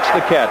when he makes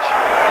the catch.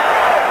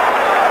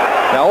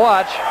 Now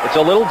watch, it's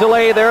a little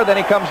delay there, then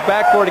he comes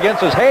back for it again,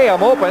 says, hey,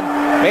 I'm open.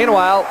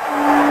 Meanwhile,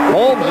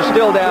 Holmes is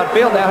still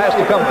downfield, now has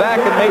to come back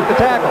and make the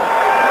tackle.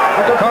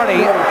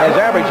 Carney has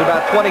averaged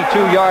about 22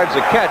 yards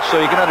a catch, so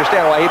you can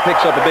understand why he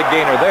picks up a big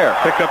gainer there.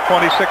 Picked up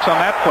 26 on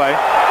that play.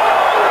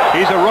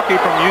 He's a rookie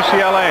from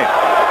UCLA.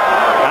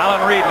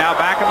 Alan Reid now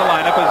back in the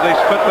lineup as they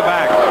split the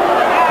backs.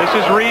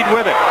 This is Reid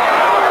with it.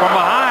 From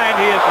behind,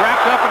 he is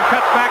wrapped up and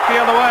cuts back the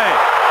other way.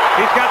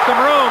 He's got some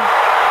room.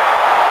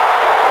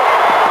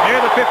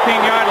 Near the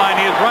 15-yard line,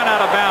 he has run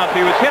out of bounds.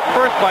 He was hit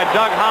first by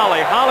Doug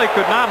Holly. Holly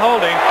could not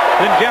hold him.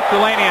 Then Jeff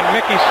Delaney and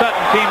Mickey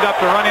Sutton teamed up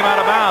to run him out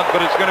of bounds,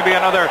 but it's going to be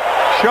another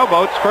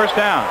Showboats first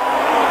down.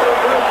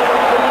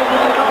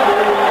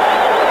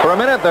 For a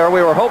minute there,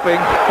 we were hoping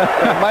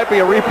it might be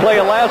a replay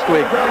of last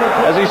week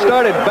as he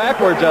started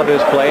backwards on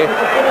this play.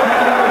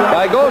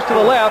 He goes to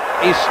the left.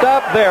 He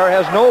stopped there,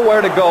 has nowhere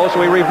to go,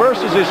 so he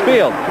reverses his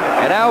field.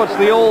 And now it's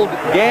the old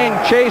gang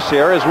chase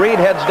here as Reid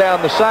heads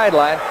down the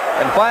sideline.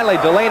 And finally,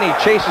 Delaney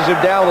chases him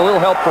down with a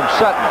little help from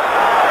Sutton.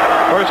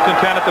 1st and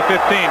 10 at the 15,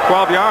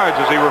 12 yards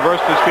as he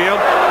reversed his field.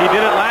 He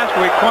did it last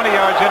week, 20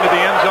 yards into the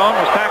end zone,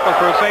 was tackled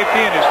for a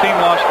safety, and his team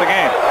lost the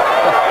game.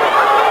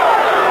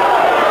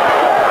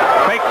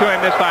 Fake to him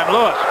this time.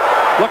 Lewis,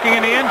 looking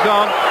in the end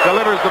zone,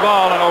 delivers the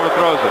ball and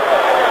overthrows it.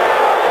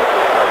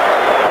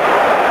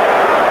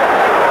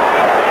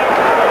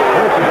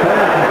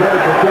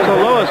 So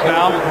Lewis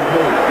now,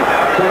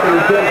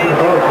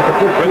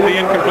 with the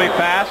incomplete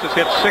pass, has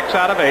hit 6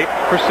 out of 8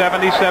 for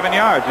 77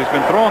 yards. He's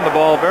been throwing the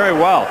ball very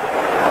well.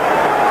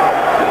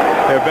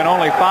 There have been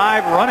only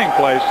 5 running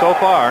plays so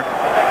far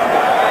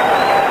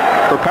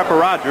for Pepper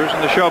Rogers and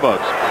the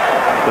Showboats.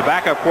 The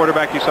backup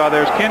quarterback you saw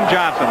there is Ken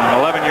Johnson, an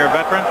 11-year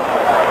veteran.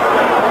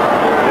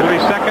 It'll be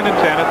 2nd and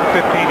 10 at the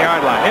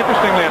 15-yard line.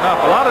 Interestingly enough,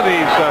 a lot of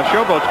these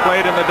Showboats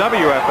played in the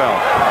WFL.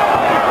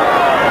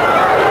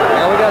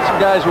 Yeah, we got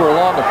some guys who are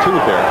long of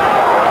tooth there.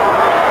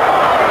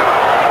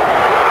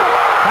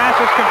 Pass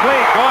is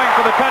complete. Going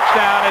for the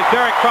touchdown is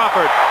Derrick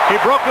Crawford. He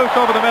broke loose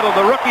over the middle.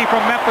 The rookie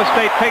from Memphis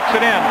State takes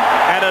it in.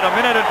 And at 1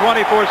 minute and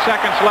 24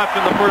 seconds left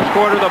in the first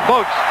quarter, the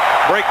Boats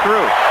break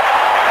through.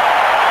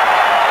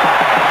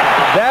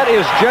 That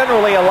is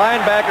generally a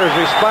linebacker's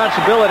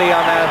responsibility on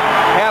that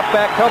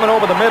halfback coming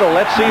over the middle.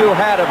 Let's see who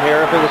had him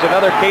here. If it was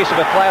another case of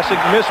a classic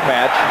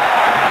mismatch.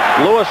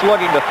 Lewis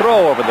looking to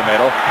throw over the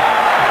middle.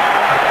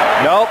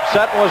 Nope,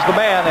 Sutton was the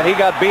man, and he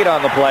got beat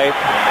on the play.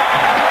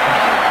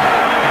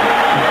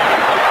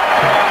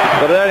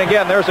 But then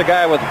again, there's a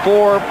guy with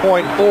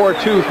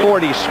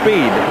 4.4240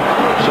 speed.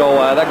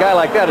 So that guy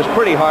like that is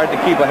pretty hard to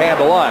keep a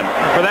handle on.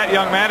 For that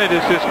young man, it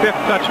is his 5th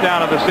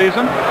touchdown of the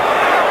season.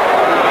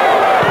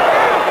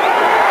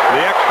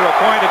 The extra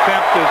point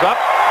attempt is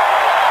up,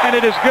 and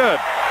it is good.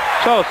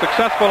 So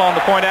successful on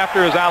the point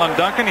after is Alan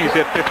Duncan. He's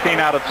hit 15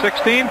 out of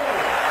 16.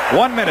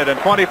 1 minute and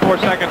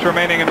 24 seconds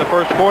remaining in the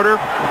first quarter.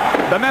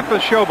 The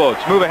Memphis Showboats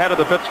move ahead of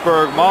the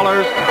Pittsburgh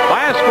Maulers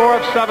by a score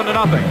of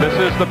 7-0. This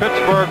is the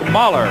Pittsburgh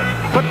Mauler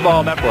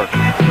Football Network.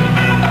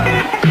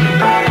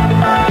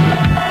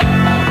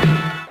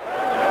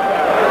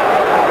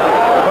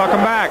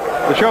 Welcome back.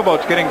 The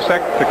Showboats getting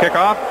set to kick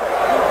off.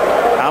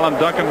 Alan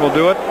Duncan will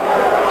do it.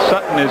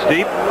 Sutton is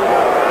deep,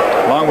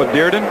 along with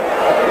Dearden.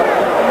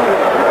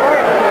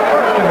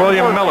 And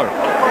William Miller.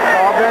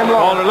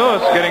 Walter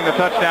Lewis getting the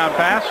touchdown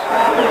pass.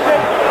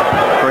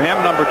 For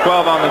him, number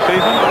 12 on the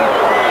season.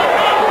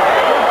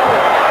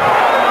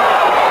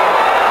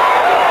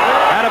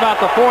 At about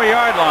the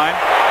 4-yard line,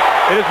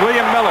 it is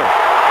William Miller.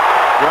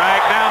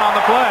 Dragged down on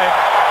the play.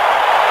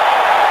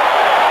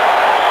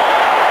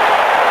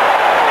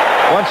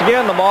 Once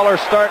again, the Maulers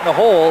starting a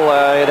hole.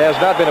 It has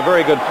not been a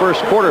very good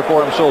first quarter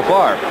for them so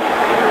far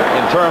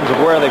in terms of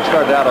where they've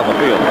started out on the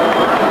field.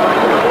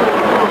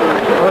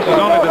 Well, this is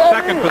only the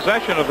second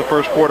possession of the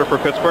first quarter for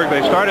Pittsburgh.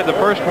 They started the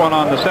first one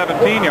on the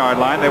 17-yard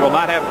line. They will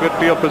not have good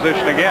field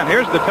position again.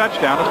 Here's the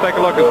touchdown. Let's take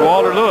a look as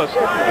Walter Lewis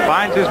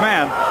finds his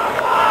man.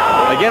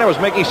 Again, it was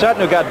Mickey Sutton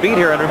who got beat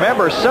here. And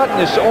remember, Sutton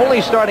is only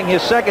starting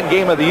his second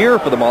game of the year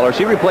for the Maulers.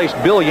 He replaced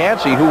Bill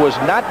Yancey, who was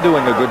not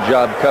doing a good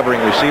job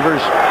covering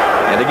receivers.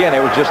 And again,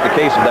 it was just the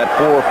case of that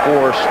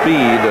 4.4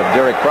 speed of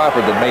Derrick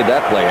Crawford that made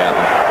that play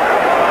happen.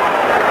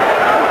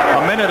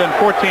 A minute and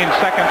 14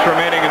 seconds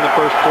remaining in the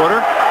first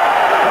quarter.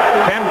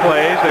 10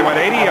 plays. They went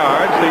 80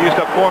 yards. They used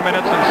up 4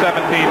 minutes and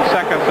 17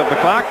 seconds of the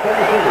clock.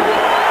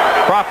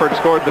 Crawford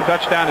scored the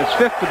touchdown, his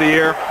 5th of the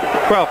year,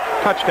 12th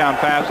touchdown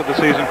pass of the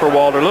season for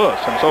Walter Lewis.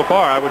 And so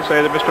far, I would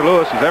say that Mr.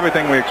 Lewis is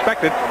everything we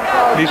expected.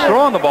 He's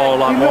throwing the ball a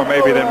lot more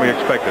maybe than we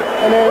expected.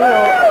 And then,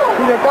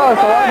 he didn't call,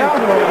 so I have to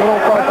go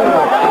across the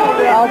line.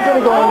 I was going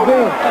to go on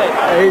Zing.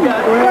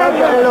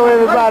 Hello,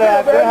 everybody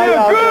out there. How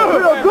y'all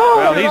doing?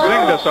 Well, he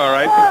zinged us all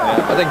right.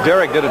 I think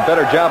Derrick did a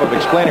better job of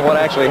explaining what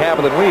actually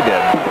happened than we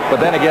did.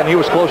 But then again, he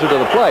was closer to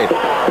the play.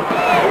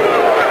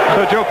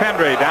 So Joe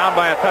Pendray down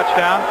by a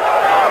touchdown.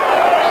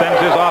 Sends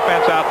his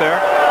offense out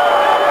there.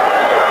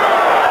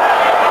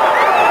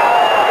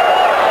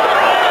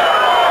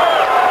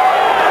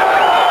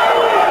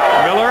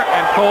 Miller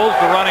and Coles,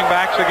 the running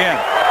backs again.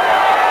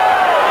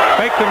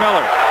 Fake to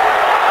Miller.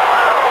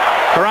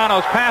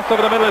 Carano's pass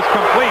over the middle is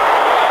complete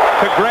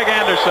to Greg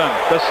Anderson,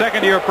 the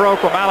second-year pro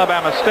from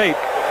Alabama State,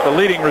 the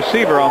leading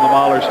receiver on the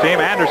Maulers team.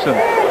 Anderson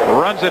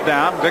runs it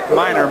down. Vic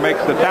Miner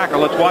makes the tackle.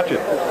 Let's watch it.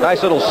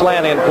 Nice little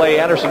slant in play.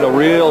 Anderson, a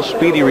real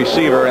speedy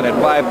receiver, and at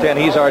 5'10",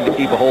 he's hard to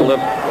keep a hold of.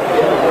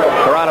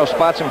 Carano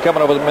spots him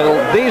coming over the middle.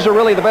 These are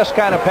really the best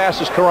kind of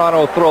passes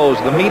Carano throws,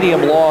 the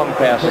medium-long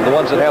passes, the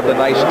ones that have the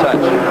nice touch.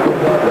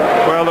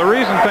 Well, the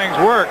reason things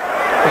work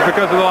is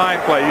because of the line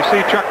play. You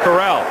see Chuck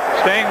Correll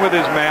staying with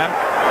his man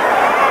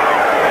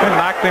and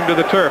knocked him to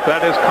the turf.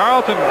 That is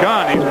Carlton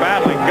Gunn. He's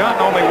battling. Gunn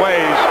only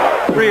weighs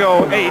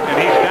 308, and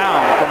he's down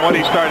from what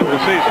he started the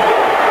season.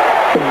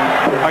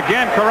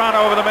 Again,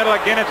 Carano over the middle.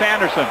 Again, it's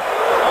Anderson.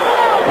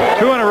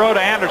 2 in a row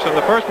to Anderson.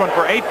 The first one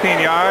for 18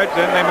 yards.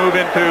 Then they move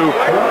into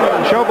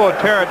Showboat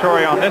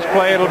territory on this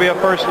play. It'll be a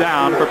first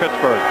down for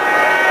Pittsburgh.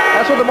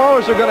 That's what the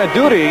Maulers are going to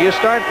do to you. You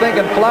start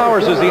thinking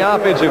Flowers is the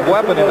offensive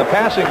weapon in the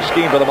passing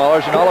scheme for the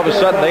Maulers, and all of a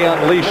sudden they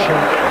unleash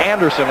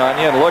Anderson on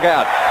you, and look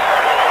out.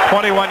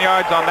 21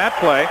 yards on that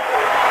play.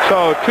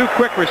 So 2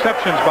 quick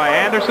receptions by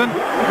Anderson.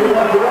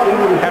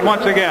 And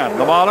once again,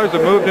 the Maulers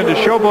have moved into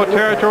Showboat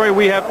territory.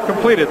 We have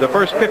completed the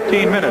first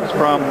 15 minutes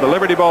from the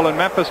Liberty Bowl in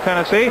Memphis,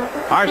 Tennessee.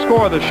 Our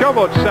score, the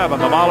Showboat 7,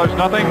 the Maulers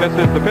nothing. This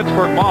is the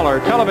Pittsburgh Mauler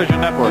Television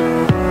Network.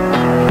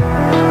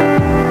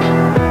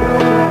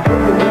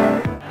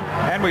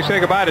 We say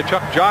goodbye to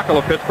Chuck Jockel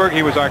of Pittsburgh.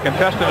 He was our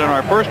contestant in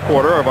our first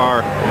quarter of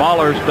our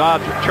Maulers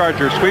Dodge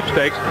Charger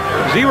sweepstakes.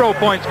 0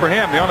 points for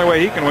him. The only way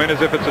he can win is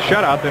if it's a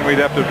shutout, then we'd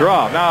have to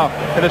draw. Now,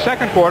 in the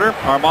second quarter,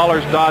 our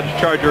Maulers Dodge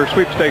Charger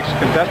sweepstakes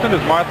contestant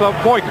is Martha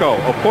Boyko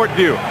of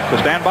Portview. So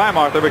stand by,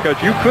 Martha,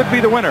 because you could be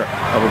the winner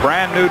of a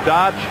brand new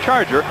Dodge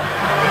Charger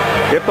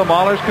if the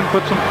Maulers can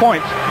put some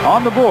points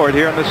on the board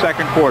here in the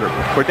second quarter.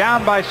 We're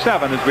down by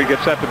 7 as we get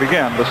set to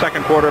begin the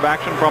second quarter of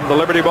action from the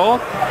Liberty Bowl.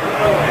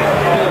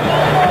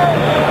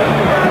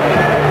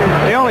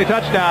 The only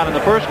touchdown in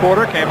the first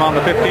quarter came on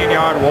the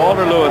 15-yard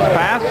Walter Lewis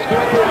pass.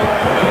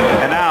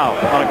 And now,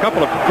 on a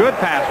couple of good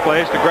pass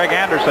plays to Greg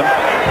Anderson,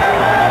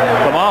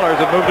 the Maulers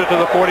have moved it to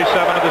the 47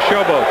 of the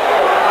Showboats.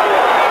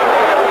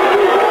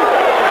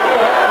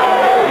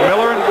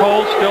 Miller and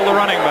Cole still the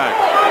running backs.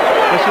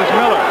 This is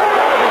Miller.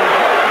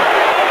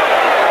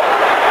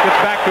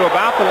 Gets back to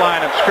about the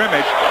line of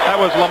scrimmage. That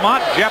was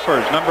Lamont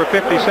Jeffers, number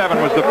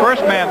 57, was the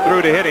first man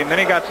through to hit him. Then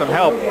he got some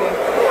help.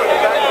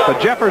 But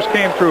Jeffers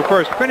came through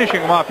first, finishing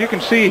him off. You can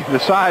see the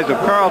size of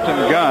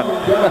Carlton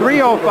Gunn.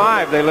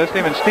 305 they list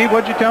him. And Steve,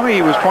 what'd you tell me?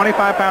 He was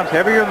 25 pounds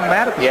heavier than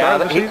that at the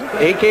start of the season?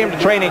 He came to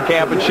training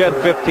camp and shed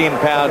 15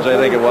 pounds, I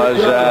think it was.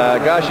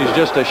 Gosh, he's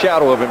just a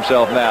shadow of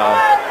himself now.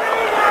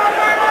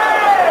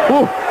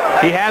 Whew.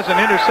 He has an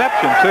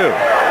interception, too.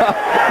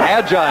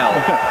 Agile.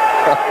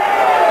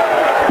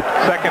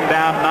 Second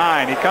down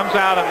 9. He comes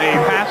out in the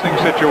passing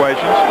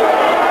situations.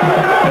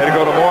 They had to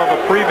go to more of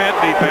a prevent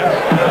defense.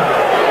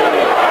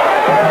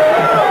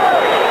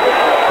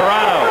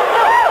 Carano.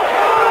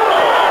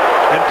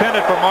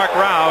 Intended for Mark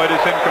Rao. It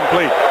is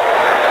incomplete.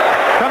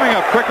 Coming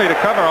up quickly to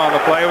cover on the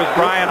play was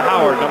Brian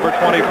Howard, number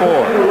 24.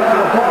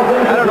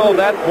 I don't know if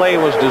that play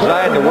was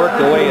designed to work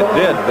the way it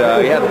did.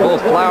 He had both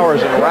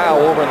Flowers and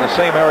Rao over in the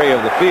same area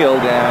of the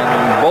field,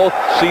 and both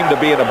seemed to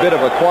be in a bit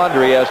of a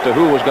quandary as to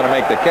who was going to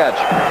make the catch.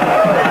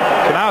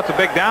 So now it's a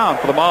big down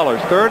for the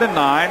Maulers. 3rd and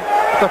 9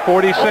 at the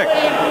 46.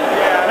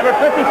 Number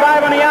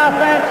 55 on the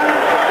offense.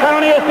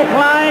 Penalty is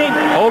declined.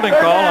 Holding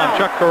call on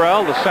Chuck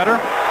Correll, the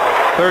center.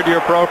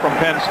 3rd-year pro from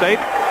Penn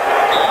State.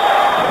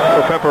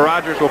 So Pepper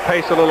Rogers will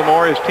pace a little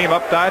more. His team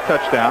up die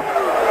touchdown.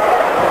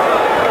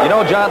 You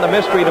know, John, the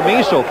mystery to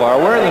me so far,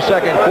 we're in the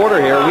second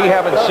quarter here. We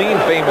haven't seen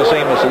famous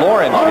Amos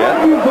Lawrence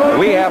yet.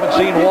 We haven't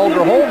seen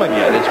Walter Holman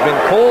yet. It's been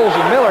Coles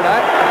and Miller. And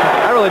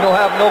I really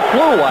have no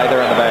clue why they're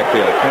in the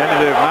backfield. And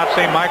they've not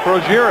seen Mike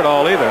Rozier at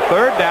all either.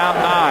 Third down,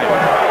 9.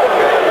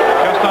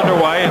 Just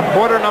underway in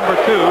quarter number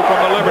 2 from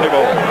the Liberty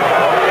Bowl.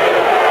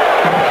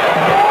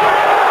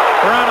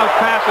 Carano's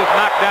pass is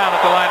knocked down at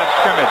the line of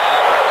scrimmage.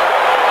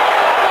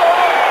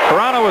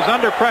 Carano was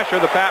under pressure.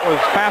 The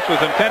pass was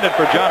intended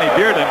for Johnny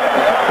Dearden,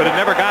 but it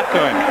never got to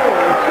him.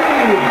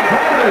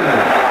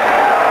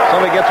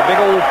 Somebody gets a big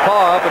old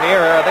paw up in the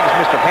air. I think it's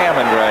Mr.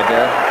 Hammond right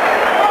there.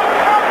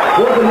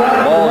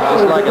 The ball's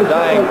just like a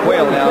dying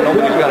quail now.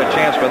 Nobody's got a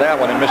chance for that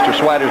one, and Mr.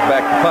 Swider's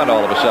back to punt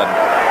all of a sudden.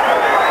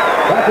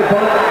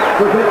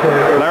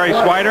 Larry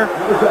Swider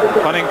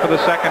punting for the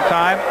second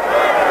time.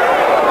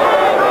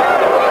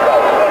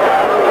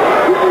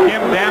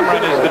 Kim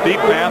Damron is the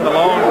deep man, the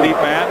lone deep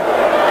man.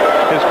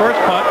 His first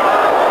punt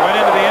went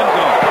into the end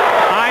zone.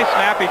 High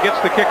snap, he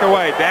gets the kick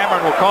away.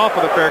 Damron will call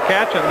for the fair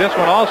catch, and this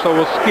one also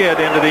will skid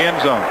into the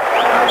end zone.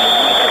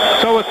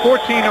 So with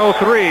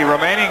 14:03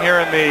 remaining here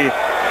in the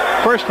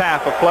first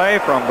half of play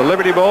from the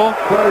Liberty Bowl,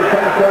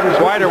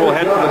 Swider will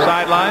head to the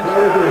sidelines.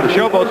 The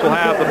Showboats will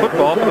have the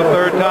football for the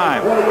third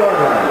time.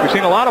 We've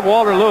seen a lot of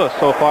Walter Lewis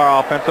so far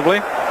offensively.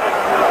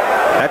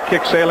 That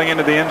kick sailing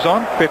into the end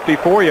zone,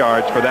 54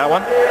 yards for that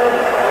one.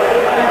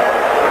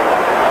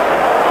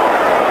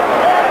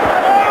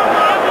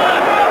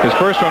 His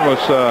first one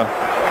was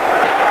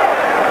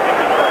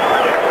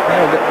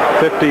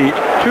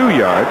 52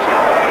 yards.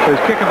 So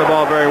he's kicking the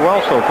ball very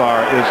well so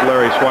far is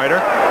Larry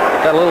Swider.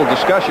 Got a little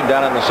discussion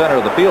down in the center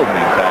of the field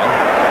meantime.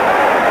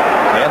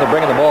 And they're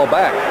bringing the ball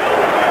back.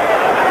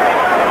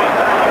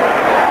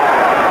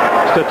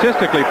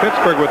 Statistically,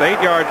 Pittsburgh with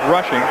 8 yards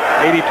rushing,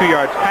 82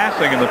 yards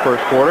passing in the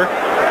first quarter.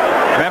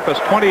 Memphis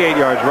 28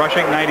 yards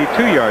rushing,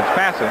 92 yards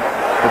passing.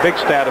 The big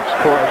stat, of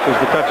course, is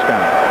the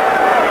touchdown.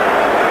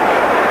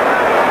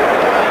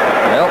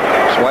 Well,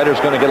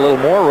 Swider's going to get a little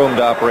more room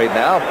to operate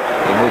now.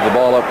 He moved the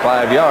ball up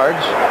 5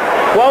 yards.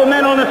 12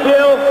 men on the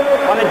field.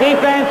 On the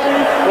defense,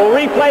 we'll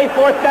replay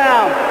fourth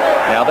down.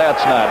 Now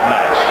that's not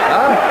nice.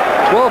 Huh?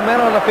 12 men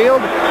on the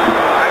field?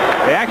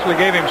 They actually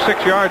gave him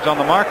 6 yards on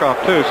the mark-off,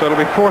 too, so it'll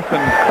be fourth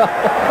and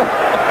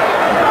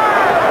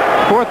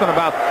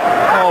about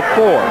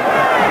 4.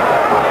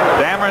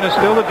 Damron is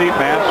still the deep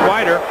man.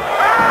 Swider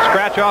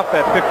scratch off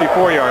that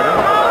 54-yarder.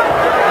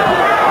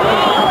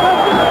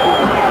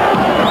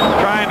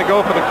 Trying to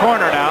go for the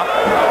corner now.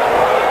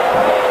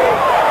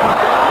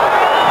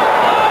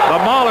 The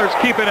Maulers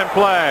keep it in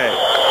play.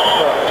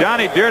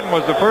 Johnny Dearden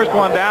was the first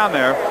one down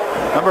there,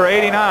 number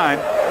 89.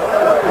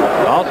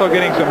 Also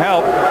getting some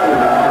help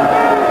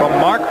from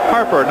Mark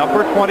Harper,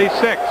 number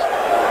 26.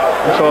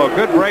 So a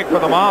good break for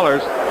the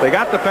Maulers. They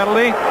got the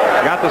penalty,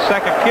 got the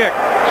second kick.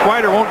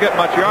 Swider won't get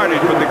much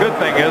yardage, but the good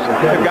thing is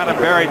they've got him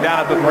buried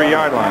down at the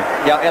 3-yard line.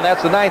 Yeah, and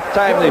that's the 9th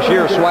time this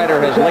year Swider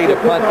has laid a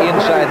punt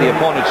inside the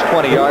opponent's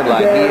 20-yard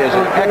line. He is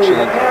an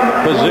excellent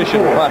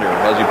position punter,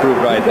 as he proved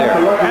right there.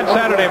 And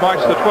Saturday,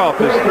 March the 12th,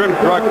 is Thrift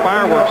Drug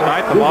Fireworks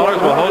Night. The Maulers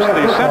will host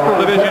the Central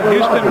Division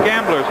Houston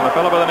Gamblers and a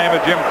fellow by the name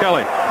of Jim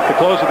Kelly. At the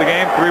close of the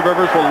game, Three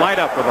Rivers will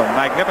light up with a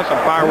magnificent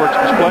fireworks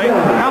display.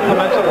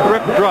 Compliments of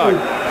Thrift Drug.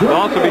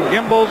 There'll also be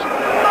Gimbals,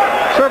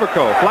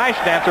 Cervico, Flash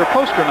Dancer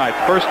poster night.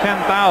 First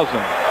 10,000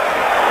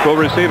 will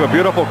receive a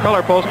beautiful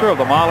color poster of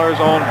the Maulers'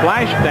 own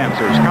Flash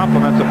Dancers.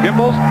 Compliments of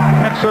Gimbals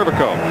and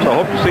Cervico. So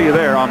hope to see you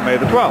there on May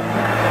the 12th.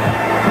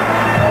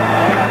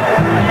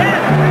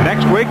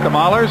 Next week, the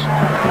Maulers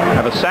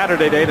have a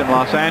Saturday date in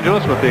Los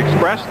Angeles with the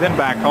Express, then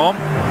back home.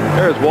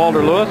 There's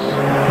Walter Lewis.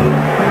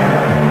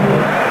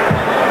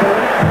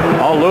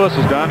 All Lewis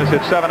has done is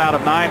hit 7 out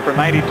of 9 for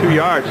 92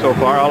 yards so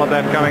far. All of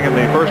that coming in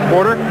the first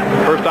quarter.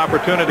 First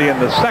opportunity in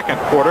the second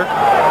quarter.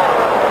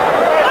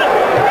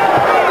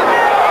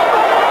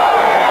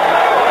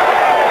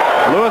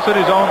 Lewis at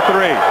his own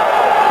 3.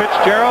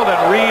 Fitzgerald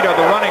and Reid are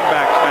the running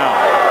backs now.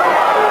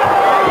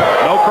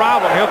 No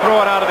problem. He'll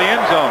throw it out of the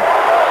end zone.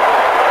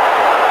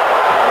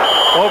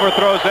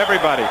 Overthrows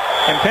everybody.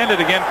 Intended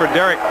again for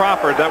Derrick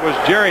Crawford. That was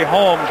Jerry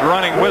Holmes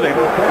running with him.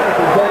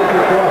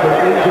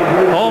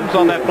 Holmes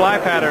on that fly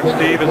pattern,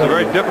 Steve, is a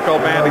very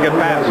difficult man to get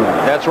past.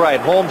 That's right.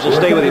 Holmes will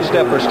stay with you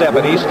step for step,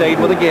 and he stayed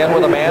with a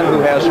man who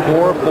has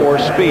 4.4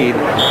 speed.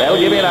 That'll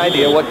give you an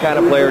idea what kind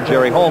of player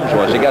Jerry Holmes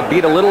was. He got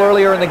beat a little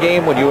earlier in the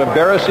game. When you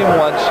embarrass him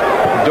once,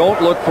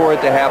 don't look for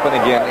it to happen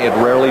again. It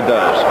rarely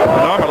does.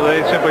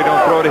 Normally, they simply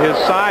don't throw to his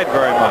side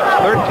very much.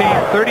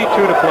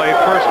 13:32 to play,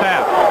 first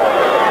half.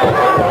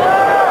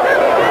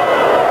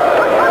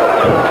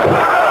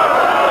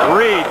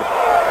 Reid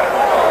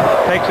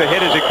takes a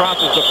hit as he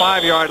crosses the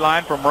 5-yard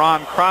line from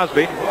Ron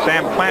Crosby.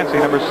 Sam Clancy,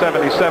 number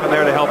 77,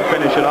 there to help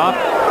finish it off.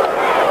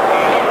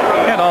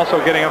 And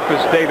also getting up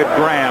is David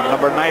Graham,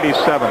 number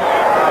 97.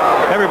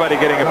 Everybody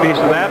getting a piece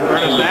of that.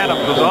 Ernest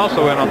Adams was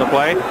also in on the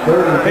play.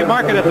 They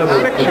mark it at the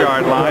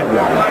 6-yard line,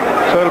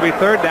 so it'll be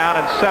 3rd down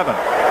and 7.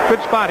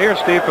 Good spot here,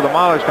 Steve, for the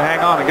Maulers to hang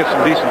on and get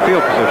some decent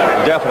field position.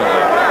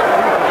 Definitely.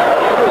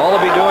 All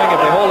they'll be doing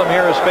if they hold him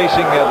here is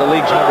facing the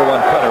league's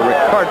 #1 punter, Rick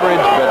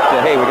Partridge, but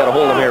hey, we got to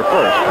hold him here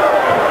first.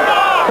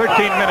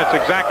 13 minutes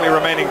exactly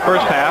remaining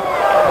first half.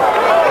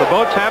 The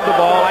Boats have the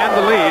ball and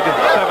the lead,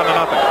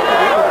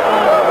 7-0.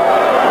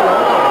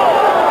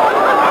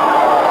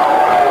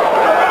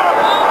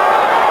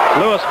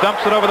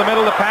 dumps it over the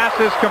middle. The pass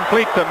is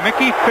complete to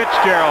Mickey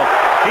Fitzgerald.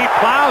 He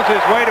plows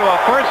his way to a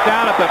first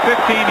down at the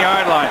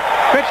 15-yard line.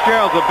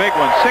 Fitzgerald's a big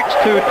one,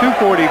 6'2",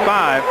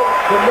 245.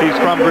 He's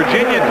from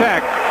Virginia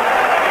Tech.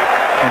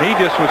 And he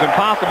just was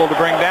impossible to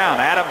bring down.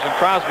 Adams and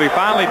Crosby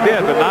finally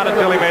did, but not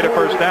until he made a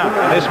first down.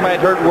 And this might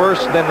hurt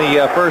worse than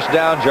the first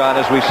down, John,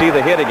 as we see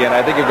the hit again.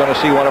 I think you're going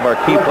to see one of our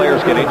key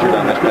players get injured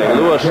on this play.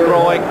 Lewis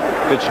throwing,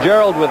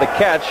 Fitzgerald with a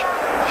catch,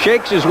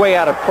 shakes his way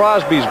out of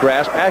Crosby's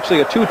grasp.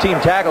 Actually, a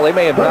two-team tackle. They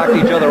may have knocked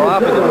each other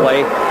off in the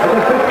play.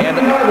 And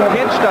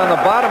pinched on the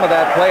bottom of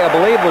that play, I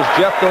believe, was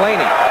Jeff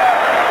Delaney.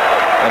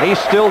 And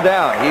he's still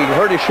down. He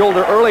hurt his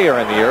shoulder earlier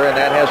in the year, and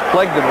that has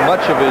plagued him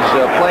much of his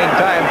playing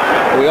time.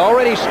 We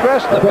already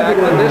stressed the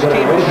fact that this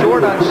team is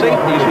short on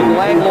safeties with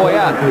Langlois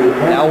out.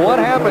 Now, what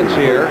happens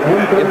here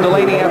if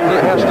Delaney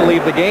has to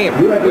leave the game?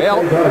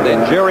 Well,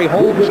 then Jerry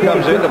Holmes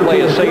comes in to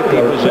play a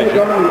safety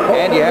position,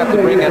 and you have to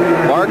bring in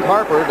Mark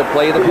Harper to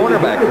play the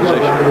cornerback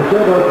position.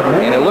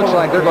 And it looks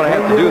like they're going to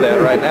have to do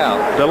that right now.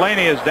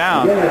 Delaney is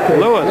down.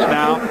 Lewis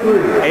now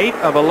 8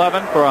 of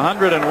 11 for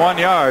 101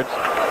 yards.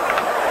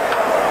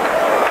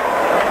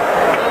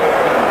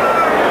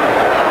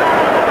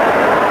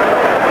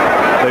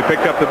 They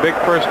picked up the big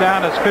first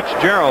down as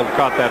Fitzgerald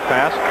caught that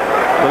pass.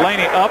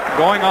 Delaney up,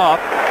 going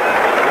off.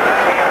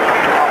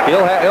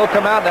 He'll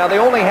come out now. They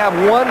only have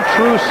one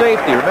true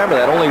safety. Remember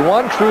that. Only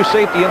one true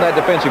safety in that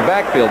defensive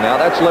backfield now.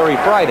 That's Larry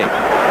Friday.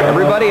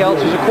 Everybody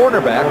else is a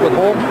cornerback with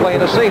Holmes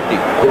playing a safety.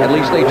 At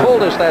least they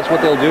told us that's what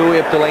they'll do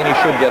if Delaney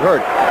should get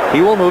hurt.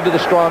 He will move to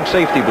the strong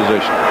safety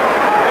position.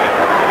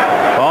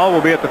 Ball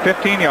will be at the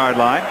 15-yard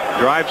line.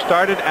 Drive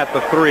started at the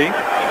 3.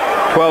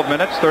 12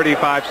 minutes,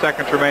 35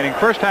 seconds remaining.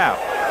 First half.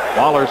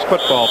 Maulers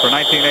football for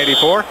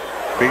 1984,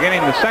 beginning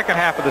the second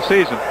half of the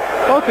season.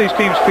 Both these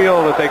teams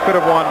feel that they could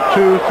have won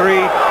 2, 3,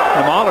 in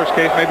the Maulers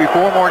case, maybe 4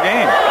 more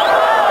games.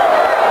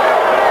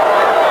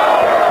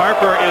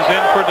 Harper is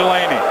in for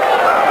Delaney.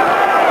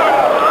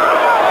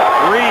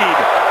 Reid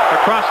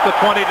across the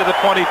 20 to the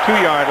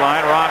 22-yard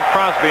line. Ron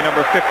Crosby,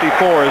 number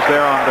 54, is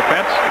there on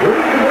defense,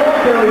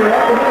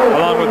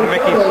 along with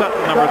Mickey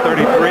Sutton, number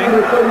 33.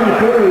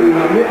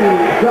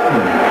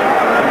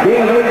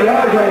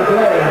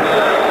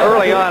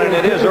 Early on, and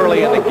it is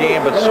early in the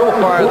game, but so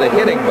far the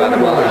hitting by the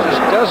Maulers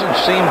just doesn't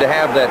seem to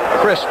have that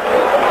crisp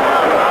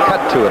cut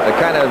to it, the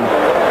kind of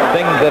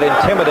thing that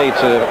intimidates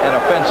an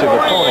offensive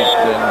opponent.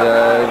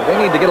 And they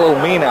need to get a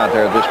little mean out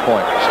there at this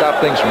point.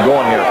 Stop things from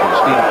going here for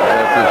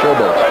the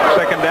Showboats.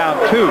 Second down,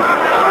 2.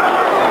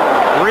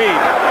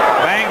 Reid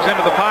bangs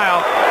into the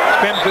pile,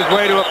 spins his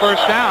way to a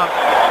first down.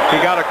 He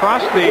got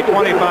across the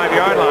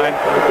 25-yard line.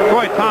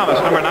 Troy Thomas,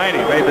 number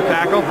 90, made the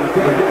tackle.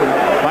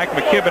 Mike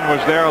McKibben was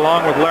there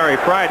along with Larry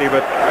Friday,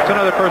 but it's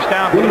another first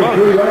down for the Boats.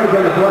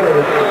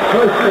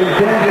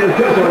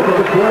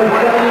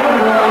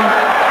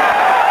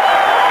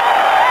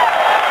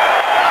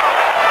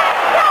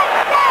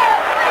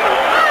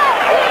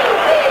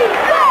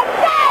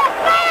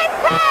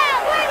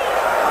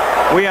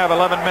 We have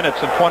 11 minutes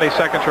and 20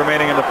 seconds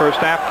remaining in the first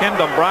half. Ken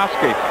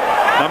Dombrowski,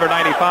 number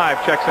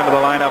 95, checks into the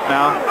lineup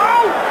now.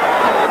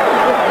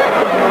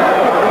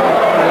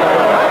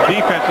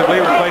 Defensively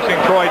replacing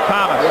Troy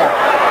Thomas.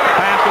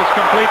 Pass is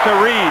complete to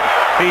Reid.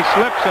 He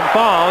slips and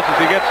falls as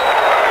he gets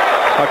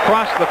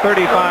across the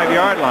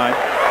 35-yard line.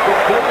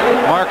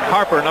 Mark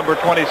Harper, number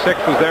 26,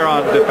 was there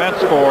on defense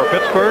for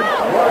Pittsburgh.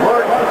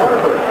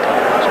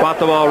 Spot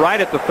the ball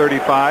right at the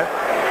 35.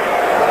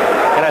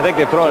 And I think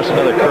they've thrown us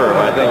another curve.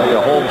 I think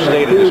Holmes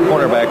stayed in his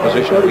cornerback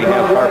position. We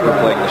have Harper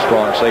playing the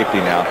strong safety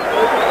now.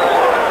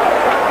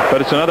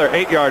 But it's another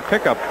 8-yard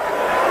pickup,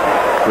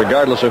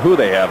 regardless of who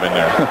they have in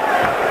there.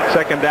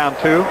 Second down,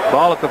 2.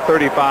 Ball at the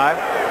 35.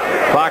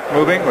 Clock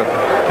moving with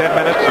 10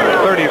 minutes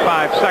and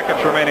 35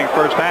 seconds remaining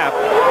first half.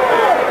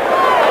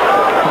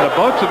 And the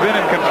Boats have been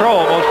in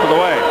control most of the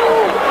way.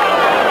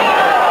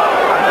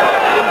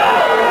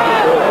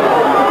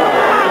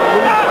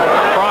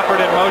 Crawford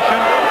in motion.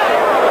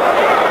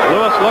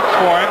 Lewis looks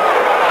for him.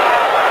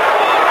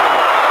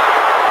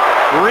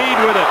 Reid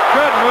with it.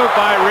 Good move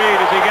by Reid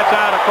as he gets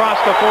out across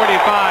the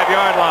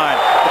 45-yard line.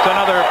 It's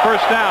another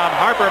first down.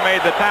 Harper made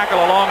the tackle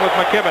along with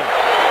McKibben.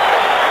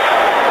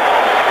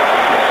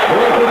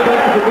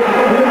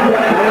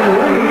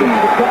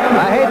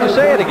 I hate to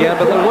say it again,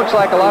 but there looks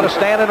like a lot of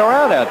standing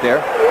around out there.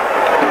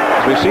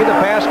 As we see the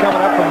pass coming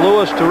up from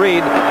Lewis to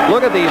Reid,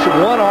 look at these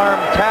one-arm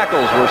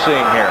tackles we're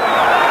seeing here.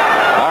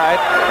 All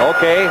right,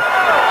 okay.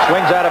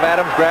 Swings out of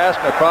Adams'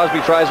 grasp. Crosby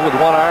tries it with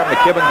one arm.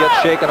 McKibben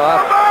gets shaken off,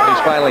 and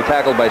he's finally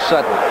tackled by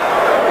Sutton.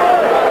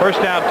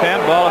 First down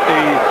 10. Ball at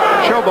the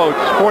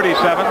Showboats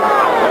 47.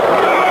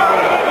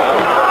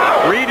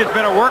 Reid has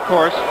been a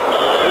workhorse.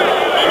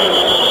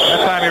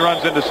 That time he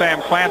runs into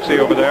Sam Clancy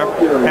over there.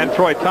 And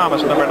Troy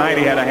Thomas, number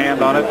 90, had a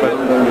hand on it. But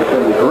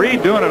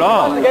Reid doing it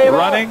all,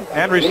 running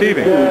and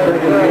receiving.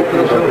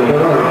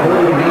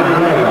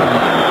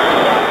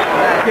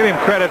 Give him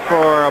credit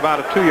for about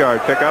a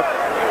 2-yard pickup.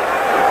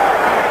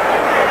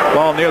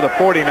 Ball near the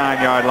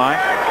 49-yard line.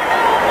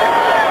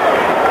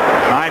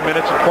 9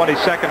 minutes and 20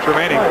 seconds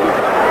remaining.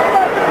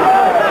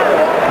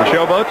 The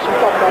Showboats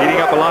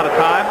eating up a lot of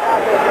time.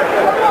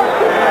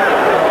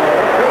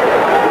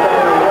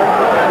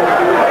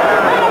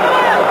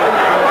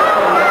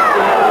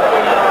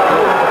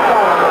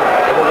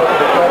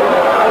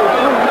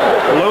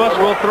 Lewis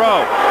will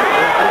throw.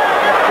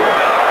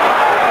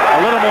 A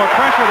little more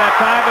pressure that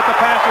time, but the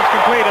pass is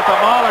complete at the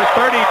Mauler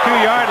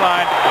 32-yard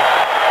line.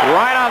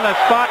 Right on the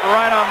spot,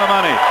 right on the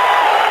money.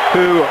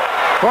 To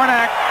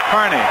Cormac,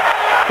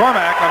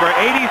 number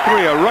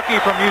 83, a rookie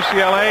from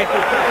UCLA.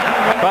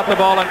 Caught the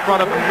ball in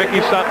front of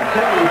Mickey Sutton.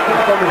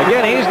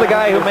 Again, he's the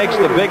guy who makes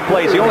the big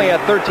plays. He only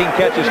had 13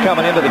 catches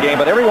coming into the game,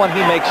 but everyone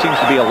he makes seems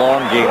to be a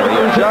long gainer. He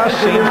just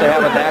seems to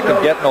have a knack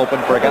of getting open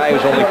for a guy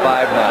who's only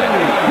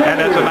 5'9". And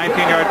that's a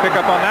 19-yard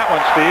pickup on that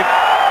one, Steve.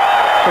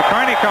 So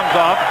Carney comes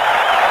off.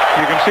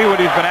 You can see what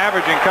he's been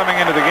averaging coming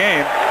into the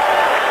game.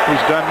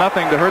 He's done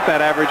nothing to hurt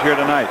that average here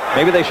tonight.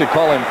 Maybe they should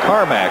call him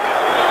Carmack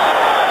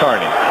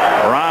Carney.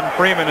 Ron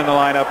Freeman in the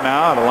lineup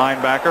now, the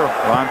linebacker.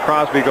 Ron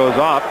Crosby goes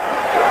off.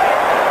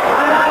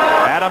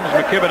 Adams,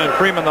 McKibben, and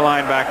Freeman the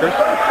linebackers.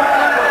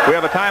 We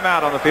have a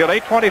timeout on the field.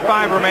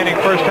 8:25 remaining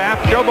first half.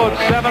 Showboats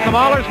 7, the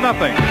Maulers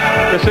nothing.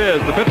 This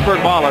is the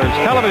Pittsburgh Maulers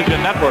Television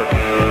Network.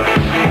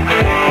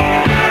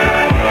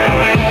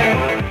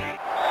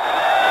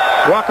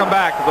 Welcome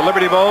back to the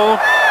Liberty Bowl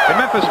in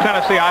Memphis,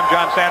 Tennessee. I'm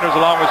John Sanders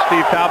along with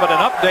Steve Talbot. An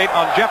update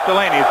on Jeff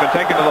Delaney. He's been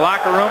taken to the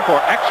locker room for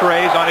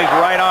x-rays on his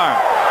right arm.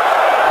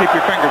 Keep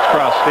your fingers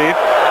crossed, Steve.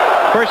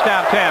 First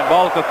down 10,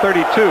 ball at the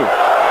 32.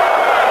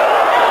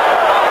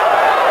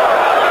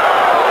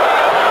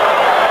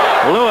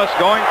 Lewis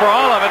going for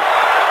all of it.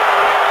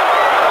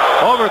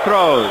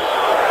 Overthrows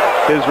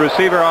his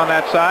receiver on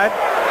that side.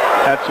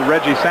 That's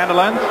Reggie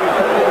Sandilands,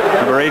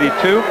 number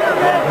 82.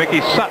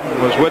 Mickey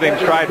Sutton was with him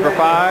stride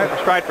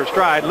for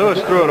stride. Lewis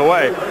threw it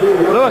away.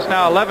 Lewis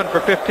now 11 for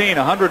 15,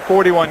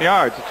 141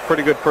 yards. It's a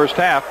pretty good first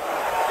half.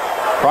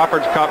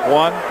 Crawford's caught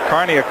one,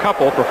 Carney a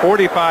couple for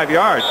 45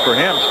 yards for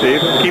him,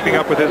 Steve, keeping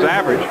up with his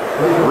average.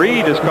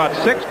 Reid has caught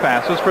 6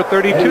 passes for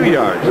 32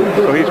 yards.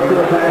 So he's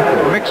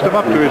mixed them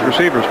up to his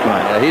receivers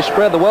tonight. Yeah, he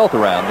spread the wealth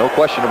around, no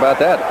question about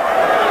that.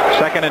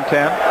 Second and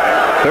 10,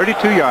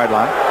 32-yard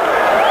line.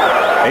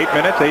 8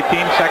 minutes, 18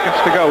 seconds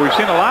to go. We've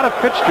seen a lot of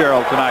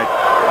Fitzgerald tonight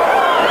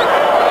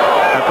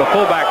at the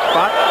fullback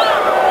spot.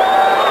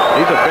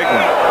 He's a big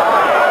one.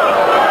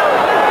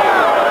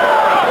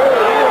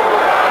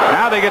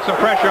 Now they get some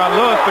pressure on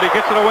Lewis, but he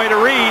gets it away to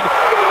Reid.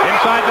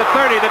 Inside the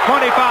 30, the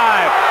 25,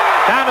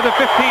 down to the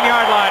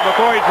 15-yard line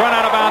before he's run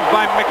out of bounds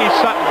by Mickey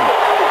Sutton.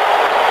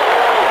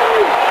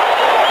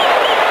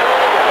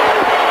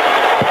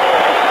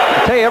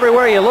 I tell you,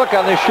 everywhere you look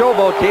on this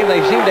Showboat team,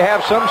 they seem to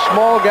have some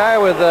small guy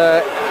with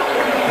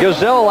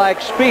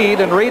gazelle-like speed,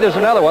 and Reid is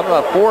another one,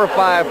 a 4 or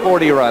 5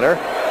 40 runner.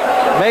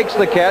 Makes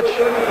the catch,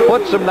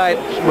 puts some nice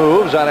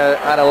moves on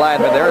a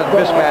lineman there.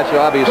 Mismatch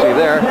obviously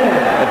there.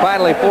 And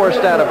finally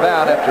forced out of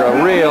bounds after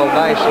a real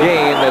nice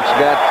gain that's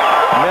got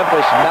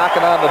Memphis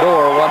knocking on the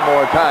door one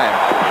more time.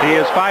 He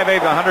is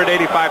 5'8",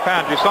 185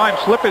 pounds. You saw him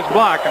slip his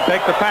block and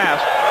take the pass.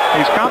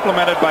 He's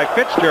complimented by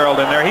Fitzgerald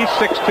in there. He's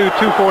 6'2",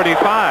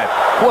 245.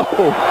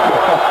 Whoa.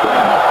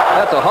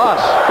 That's a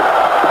hoss.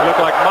 He looked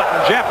like Mutt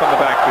and Jeff in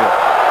the backfield.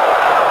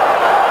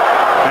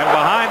 And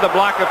behind the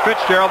block of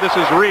Fitzgerald, this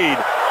is Reid.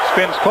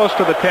 Spins close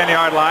to the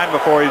 10-yard line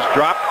before he's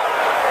dropped.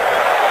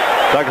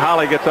 Doug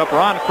Holly gets up.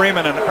 Ron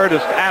Freeman and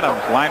Ernest Adams,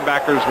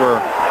 linebackers,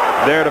 were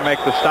there to make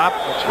the stop.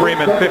 It's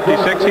Freeman,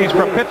 56. He's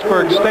from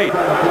Pittsburgh State.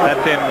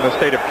 That's in the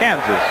state of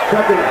Kansas.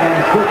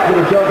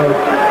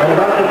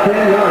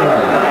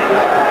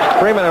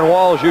 Freeman and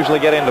Walls usually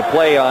get into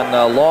play on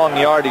long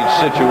yardage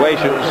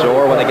situations,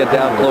 or when they get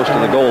down close to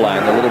the goal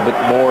line. They're a little bit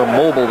more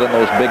mobile than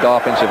those big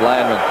offensive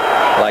linemen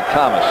like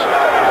Thomas.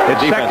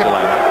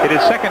 It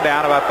is second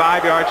down, about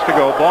 5 yards to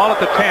go. Ball at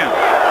the 10.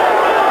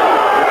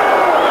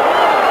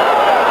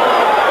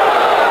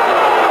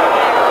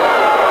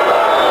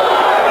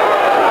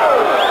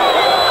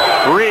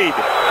 Reid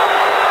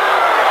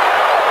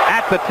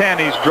at the 10.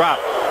 He's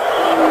dropped.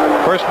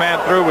 First man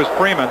through was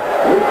Freeman.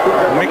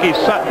 Mickey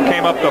Sutton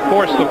came up to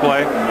force the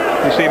play.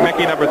 You see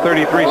Mickey, number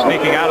 33,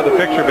 sneaking out of the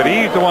picture, but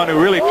he's the one who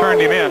really turned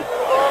him in.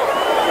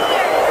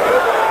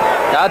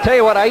 I'll tell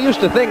you what, I used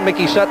to think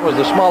Mickey Sutton was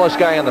the smallest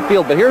guy on the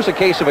field, but here's a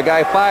case of a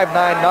guy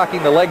 5'9",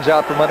 knocking the legs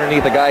out from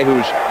underneath a guy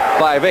who's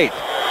 5'8".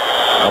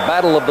 A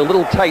battle of the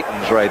little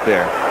titans right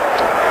there.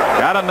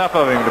 Got enough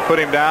of him to put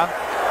him down.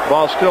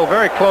 Ball still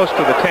very close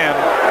to the 10.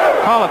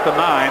 Call it the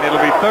 9. It'll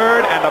be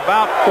third and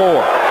about 4.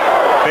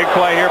 Big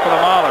play here for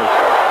the Maulers.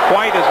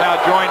 White has now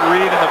joined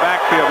Reid in the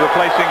backfield,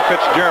 replacing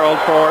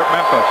Fitzgerald for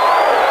Memphis.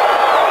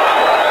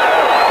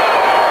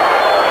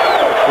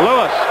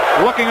 Lewis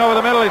looking over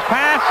the middle. His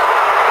pass.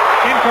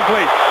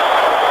 Incomplete.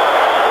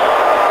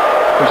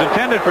 It was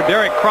intended for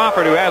Derrick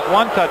Crawford, who has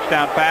one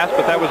touchdown pass,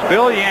 but that was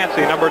Bill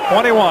Yancey, number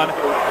 21,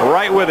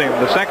 right with him,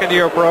 the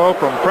second-year pro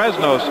from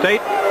Fresno State.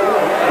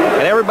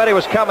 And everybody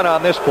was coming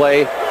on this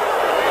play.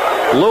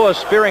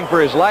 Lewis fearing for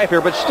his life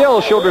here, but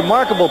still showed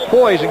remarkable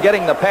poise in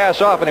getting the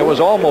pass off, and it was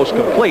almost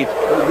complete.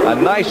 A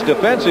nice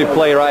defensive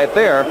play right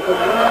there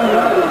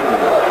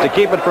to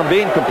keep it from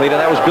being complete,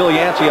 and that was Bill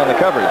Yancey on the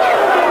coverage.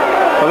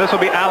 Well, this will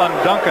be Alan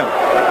Duncan,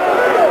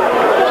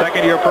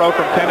 second-year pro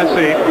from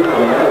Tennessee.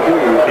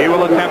 He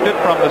will attempt it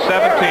from the 17,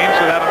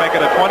 so that'll make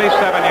it a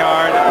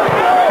 27-yard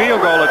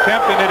field goal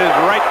attempt, and it is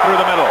right through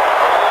the middle.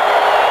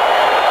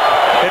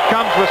 It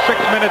comes with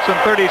 6 minutes and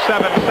 37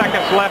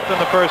 seconds left in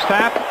the first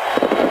half.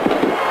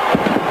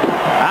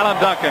 Alan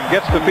Duncan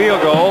gets the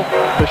field goal.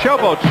 The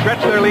Showboats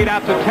stretch their lead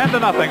out to 10-0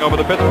 over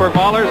the Pittsburgh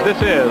Maulers. This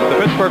is the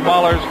Pittsburgh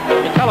Maulers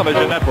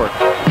Television Network.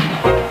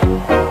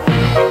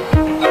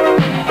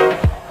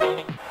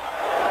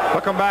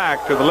 Welcome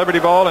back to the Liberty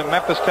Bowl in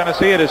Memphis,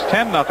 Tennessee. It is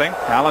 10-0.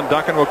 Alan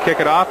Duncan will kick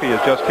it off. He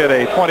has just hit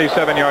a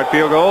 27-yard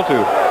field goal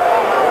to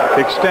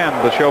extend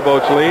the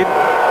Showboats' lead.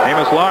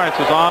 Amos Lawrence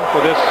is on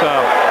for this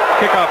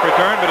kickoff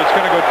return, but it's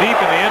going to go deep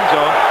in the end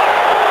zone.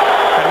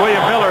 And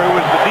William Miller, who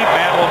is the deep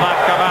man, will not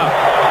come out.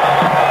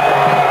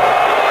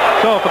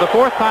 So for the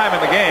fourth time in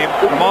the game,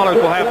 the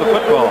Maulers will have the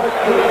football.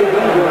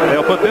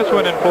 They'll put this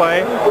one in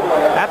play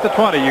at the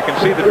 20. You can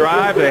see the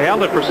drive. They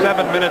held it for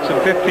 7 minutes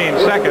and 15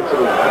 seconds.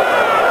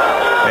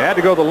 They had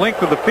to go the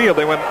length of the field.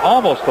 They went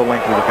almost the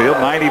length of the field,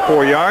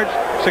 94 yards,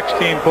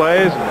 16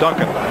 plays.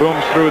 Duncan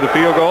booms through the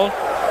field goal.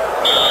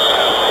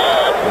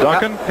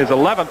 Duncan, his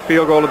 11th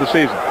field goal of the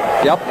season.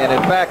 Yep, and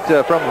in fact,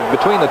 from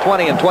between the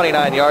 20 and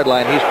 29-yard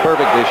line, he's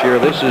perfect this year.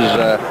 This is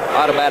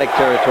automatic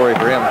territory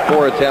for him.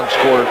 4 attempts,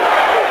 4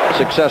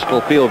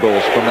 successful field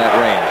goals from that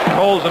range.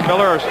 Coles and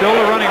Miller are still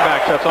the running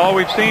backs. That's all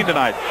we've seen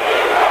tonight.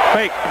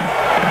 Fake.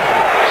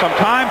 Some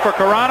time for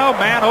Carano.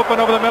 Man open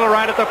over the middle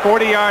right at the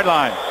 40-yard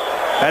line.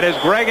 That is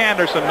Greg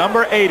Anderson,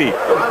 number 80.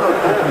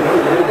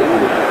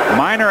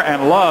 Miner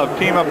and Love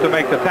team up to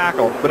make the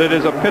tackle, but it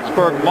is a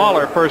Pittsburgh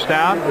Mauler first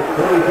down.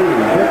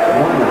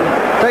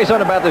 Tell you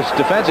something about this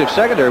defensive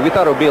secondary. We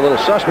thought it would be a little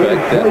suspect,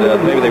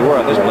 and maybe they were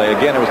on this play.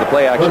 Again, it was the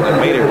play action that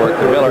made it work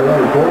for Miller.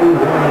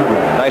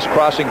 Nice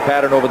crossing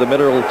pattern over the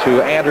middle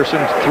to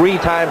Anderson. 3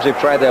 times they've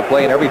tried that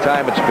play, and every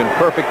time it's been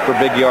perfect for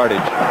big yardage.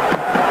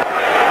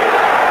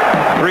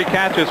 3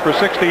 catches for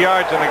 60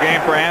 yards in the game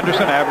for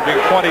Anderson, averaging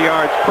 20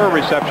 yards per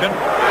reception.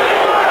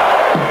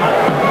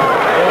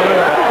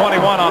 At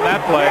 21 on that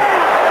play.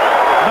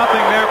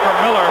 Nothing there for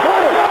Miller.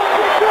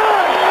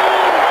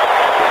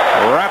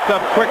 Wrapped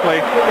up quickly.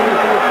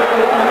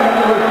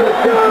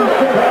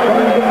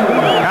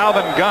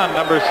 Calvin Gunn,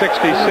 number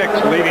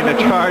 66, leading the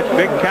charge.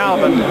 Big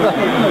Calvin.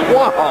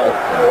 Wow.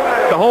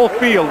 The whole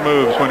field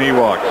moves when he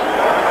walks.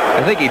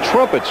 I think he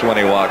trumpets when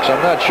he walks.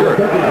 I'm not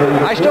sure.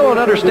 I still don't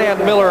understand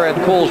Miller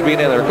and Coles being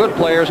in there. Good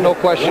players, no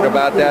question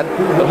about that.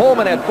 But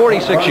Holman had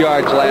 46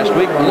 yards last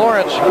week.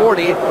 Lawrence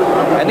 40.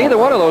 And neither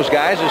one of those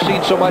guys has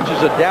seen so much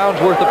as a down's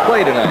worth of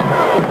play tonight.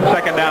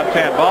 Second down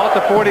 10. Ball at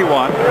the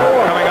 41.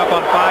 Coming up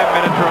on 5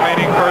 minutes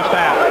remaining first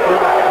half.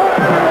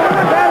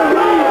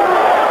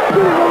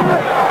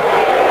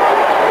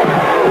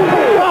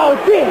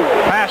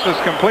 Pass is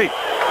complete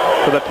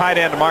to the tight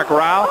end, Mark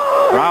Rao.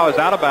 Rao is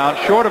out of bounds,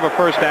 short of a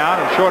first down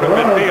and short of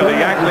midfield. He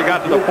actually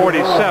got to the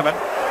 47,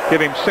 give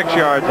him 6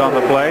 yards on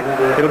the play.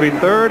 It'll be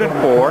 3rd and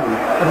 4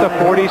 at the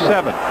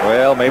 47.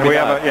 Well, maybe we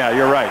not. have a, yeah,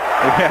 you're right.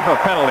 We have a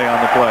penalty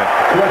on the play.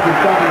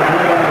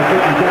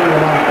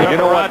 You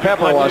know what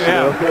Pepper wants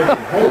to do.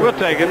 We'll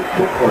take it.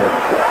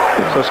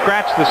 So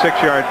scratch the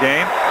 6-yard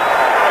gain.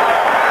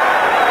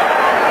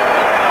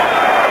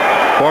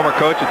 Former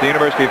coach at the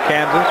University of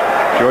Kansas,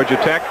 Georgia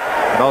Tech,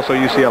 and also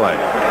UCLA.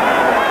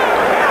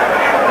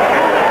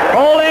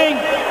 Holding.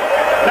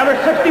 Number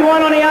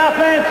 61 on the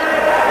offense.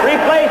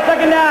 Replay,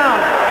 second down.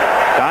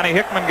 Donnie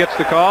Hickman gets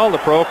the call, the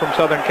pro from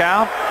Southern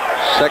Cal.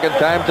 Second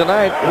time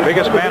tonight.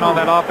 Biggest man on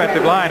that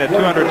offensive line at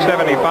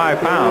 275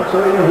 pounds.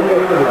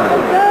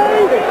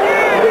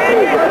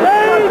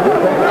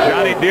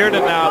 Johnny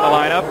Dearden now in the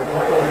lineup.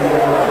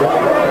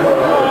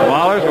 The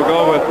Maulers will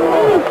go with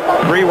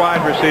 3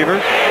 wide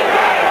receivers.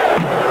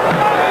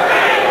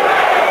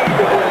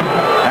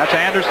 That's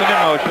Anderson in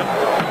motion.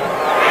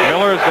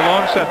 Miller is the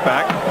lone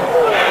setback.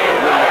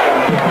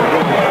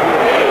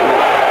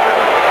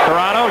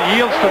 Carano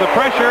yields to the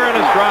pressure and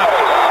is dropped.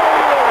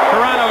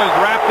 Carano is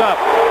wrapped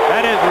up.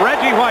 That is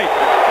Reggie White,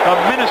 the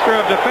Minister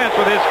of Defense,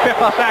 with his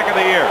 5th sack of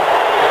the year.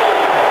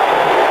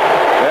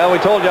 Well, we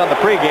told you on the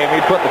pregame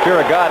he'd put the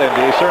fear of God into.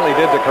 He certainly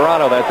did to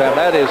Carano that time.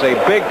 That is a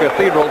big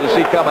cathedral to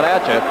see coming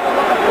at you.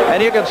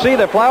 And you can see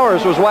that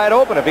Flowers was wide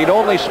open if he'd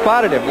only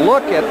spotted him.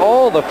 Look at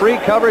all the free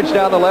coverage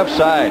down the left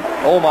side.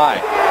 Oh, my.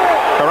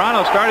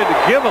 Carano started to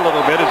give a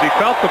little bit as he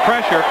felt the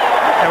pressure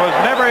and was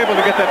never able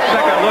to get that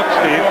second look,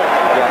 Steve.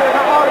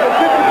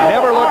 Yeah.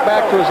 Never looked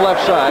back to his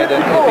left side,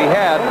 and if he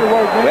had,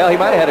 well, he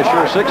might have had a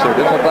sure 6 there.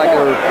 Didn't look like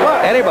there was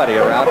anybody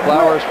around.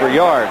 Flowers for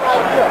yards.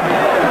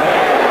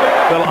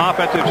 Little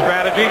offensive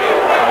strategy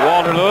by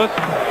Walter Lewis.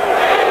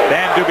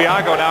 Dan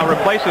Dubiago now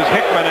replaces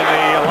Hickman in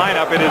the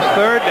lineup. It is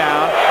 3rd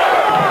down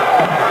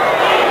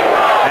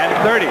and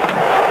 30.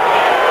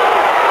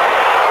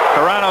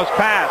 Carano's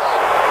pass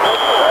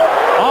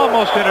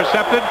almost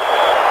intercepted.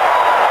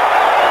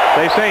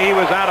 They say he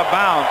was out of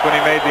bounds when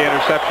he made the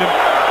interception.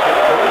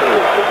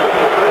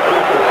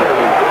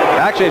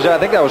 Actually, I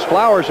think that was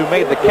Flowers who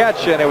made the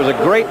catch, and it was a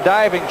great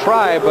diving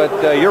try, but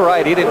you're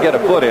right, he didn't get a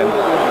foot in.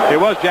 It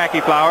was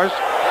Jackie Flowers.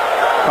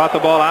 Caught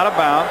the ball out of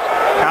bounds.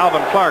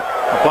 Calvin Clark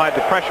applied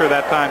the pressure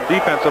that time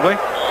defensively.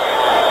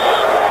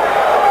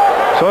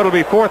 So it'll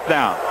be 4th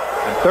down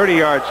and 30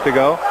 yards to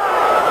go.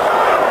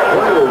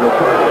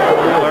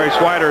 Larry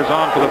Swider is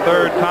on for the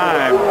 3rd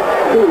time.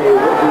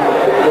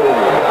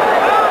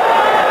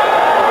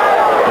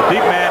 The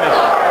deep man is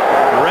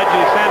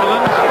Reggie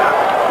Sandilands.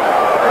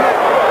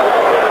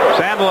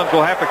 Sandilands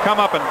will have to come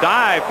up and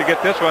dive to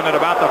get this one at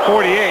about the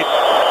 48.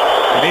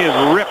 And he is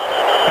ripped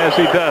as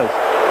he does.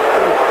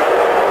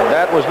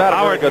 That was not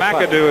Howard a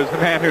very good McAdoo is the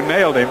man who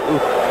nailed him.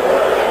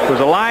 It was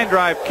a line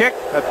drive kick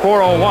at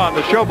 4:01.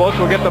 The Showboats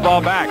will get the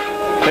ball back.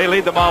 They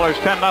lead the Maulers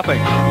 10-0.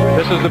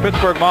 This is the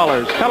Pittsburgh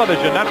Maulers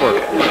Television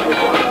Network.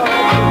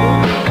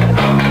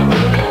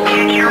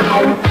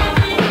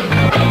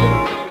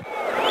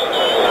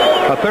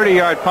 A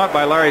 30-yard punt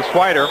by Larry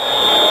Swider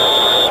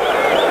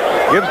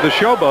gives the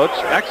Showboats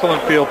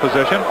excellent field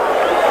position,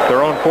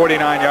 their own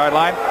 49-yard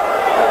line.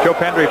 Joe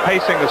Pendry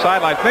pacing the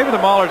sidelines. Maybe the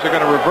Maulers are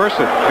going to reverse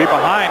it, be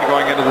behind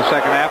going into the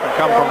second half and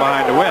come from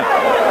behind to win.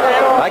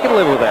 I can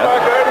live with that.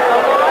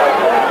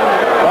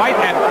 White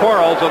and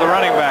Quarles are the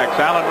running backs.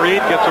 Alan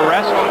Reid gets a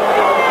rest.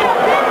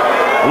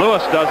 Lewis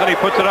does it. He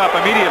puts it up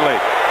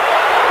immediately.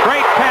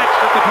 Great catch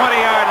at the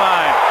 20-yard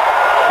line.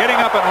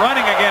 Getting up and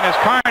running again is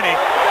Carney,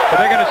 but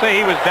they're going to say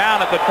he was down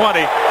at the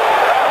 20.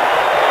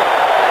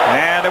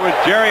 And it was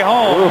Jerry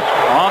Holmes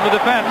on the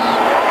defense.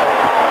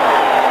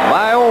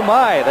 My, oh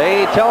my,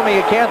 they tell me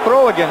you can't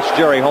throw against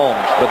Jerry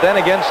Holmes, but then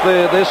against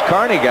this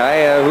Carney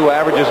guy who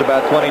averages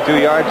about 22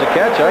 yards a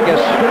catch, I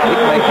guess he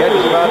can make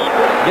catches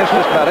against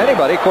just about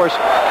anybody. Of course,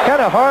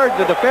 kind of hard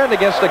to defend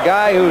against a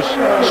guy who's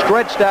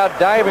stretched out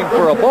diving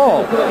for a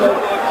ball.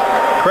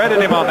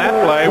 Credit him on that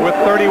play with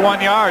 31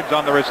 yards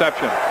on the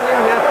reception.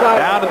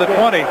 Down to the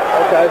 20.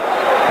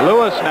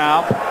 Lewis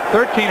now,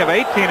 13 of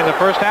 18 in the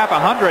first half,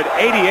 188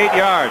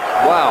 yards.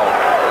 Wow.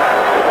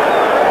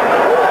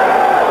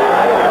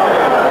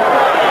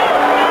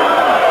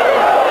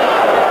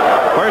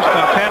 First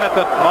and 10 at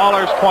the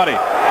Maulers 20.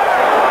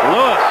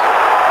 Lewis.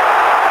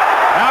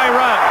 Now he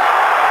runs.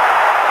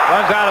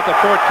 Runs out at the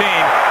 14.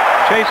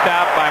 Chased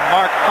out by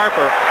Mark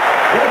Harper.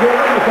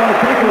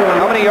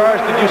 How many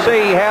yards did you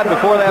say he had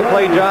before that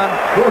play, John?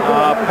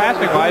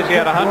 Passing-wise, he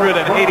had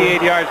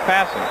 188 yards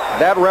passing.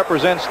 That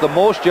represents the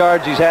most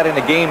yards he's had in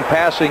a game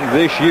passing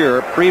this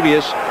year.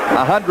 Previous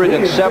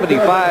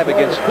 175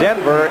 against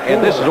Denver,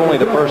 and this is only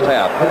the first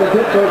half.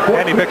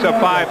 And he picks up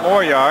 5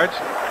 more yards.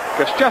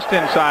 Gets just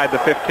inside the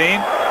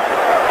 15.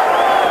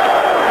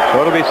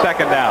 So it'll be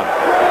second down.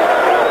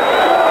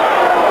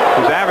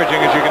 He's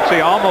averaging, as you can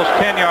see, almost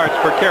 10 yards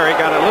per carry.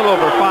 Got a little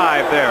over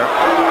 5 there.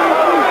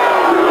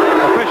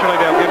 Officially,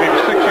 they'll give him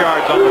 6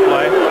 yards on the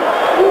play.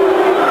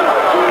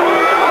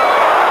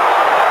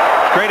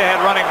 Straight ahead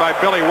running by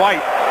Billy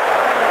White.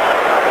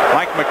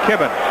 Mike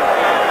McKibben,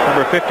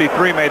 number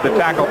 53, made the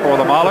tackle for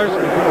the Maulers.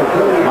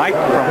 Mike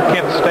from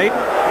Kent State.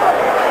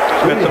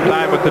 Spent some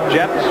time with the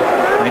Jets.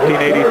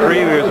 1983,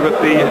 he was with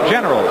the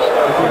Generals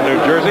in New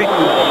Jersey.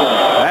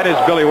 That is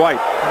Billy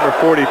White, number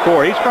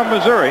 44. He's from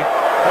Missouri.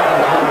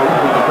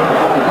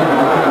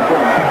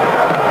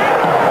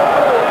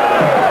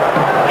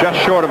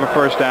 Just short of a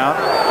first down.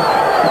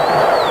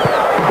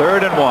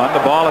 3rd and 1.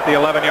 The ball at the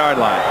 11-yard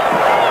line.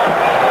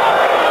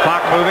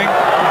 Clock moving.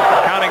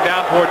 Counting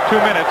down toward 2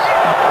 minutes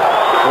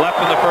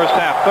left in the first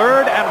half.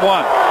 3rd and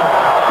 1.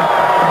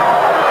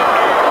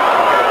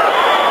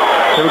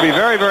 It'll be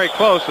very, very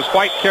close as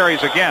White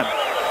carries again.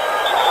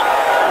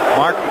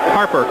 Mark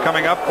Harper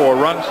coming up for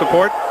run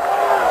support.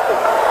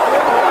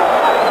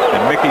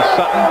 And Mickey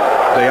Sutton,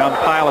 the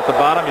umpile at the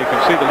bottom. You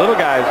can see the little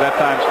guys that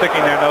time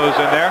sticking their nose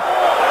in there.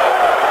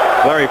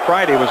 Larry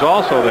Friday was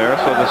also there,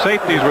 so the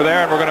safeties were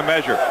there, and we're going to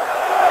measure.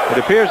 It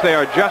appears they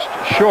are just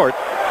short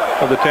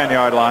of the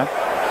 10-yard line.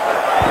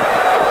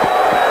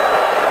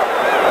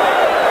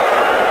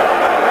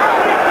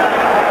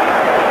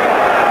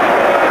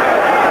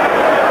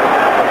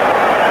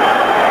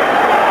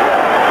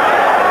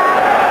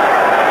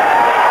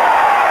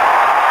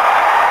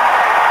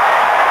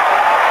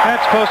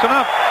 That's close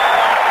enough.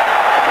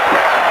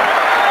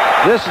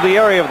 This is the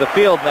area of the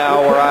field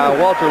now where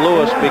Walter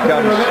Lewis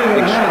becomes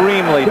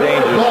extremely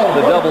dangerous.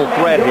 The double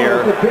threat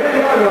here.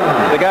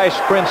 The guy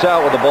sprints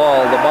out with the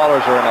ball. The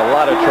Maulers are in a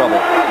lot of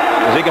trouble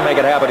because he can make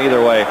it happen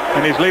either way.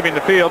 And he's leaving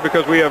the field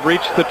because we have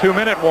reached the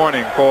 2-minute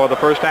warning for the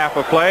first half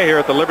of play here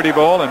at the Liberty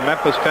Bowl in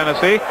Memphis,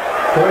 Tennessee.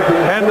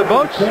 And the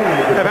Boats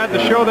have had to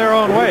show their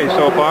own way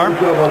so far,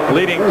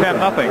 leading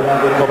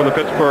 10-0 over the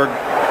Pittsburgh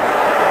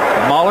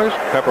Maulers.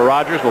 Pepper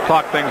Rogers will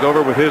talk things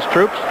over with his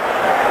troops.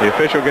 The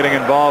official getting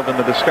involved in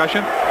the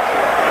discussion.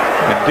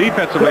 And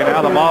defensively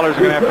now, the Maulers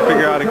are going to have to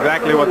figure out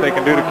exactly what they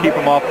can do to keep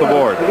them off the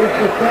board.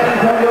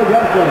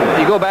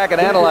 You go back and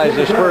analyze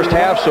this first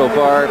half so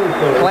far.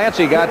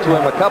 Clancy got to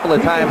him a couple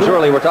of times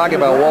early. We're talking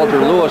about Walter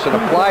Lewis, and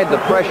applied the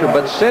pressure.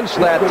 But since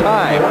that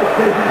time,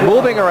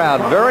 moving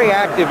around, very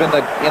active in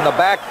the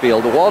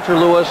backfield, Walter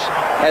Lewis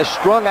has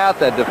strung out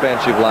that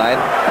defensive line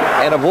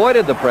and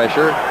avoided the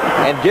pressure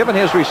and given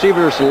his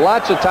receivers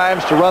lots of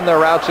times to run their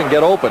routes and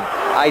get open.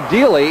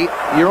 Ideally,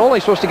 you're only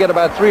supposed to get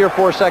about 3 or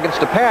 4 seconds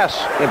to pass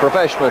in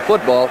professional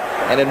football,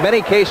 and in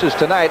many cases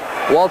tonight,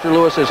 Walter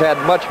Lewis has had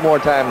much more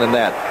time than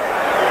that.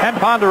 And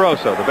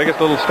Ponderosa, the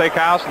biggest little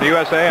steakhouse in the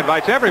USA,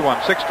 invites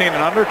everyone 16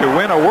 and under to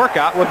win a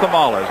workout with the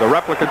Maulers, a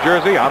replica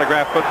jersey,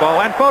 autographed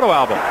football, and photo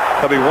album.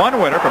 There'll be one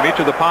winner from each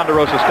of the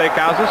Ponderosa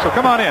steakhouses, so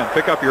come on in,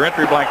 pick up your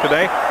entry blank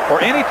today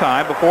or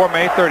anytime before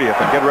May 30th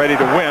and get ready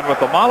to win with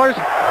the Maulers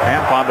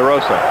and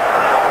Ponderosa.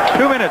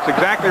 2 minutes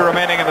exactly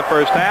remaining in the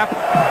first half.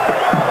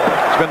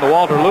 It's been the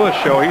Walter Lewis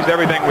show. He's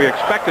everything we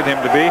expected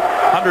him to be.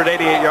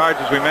 188 yards,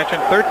 as we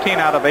mentioned, 13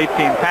 out of 18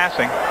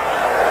 passing.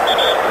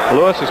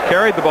 Lewis has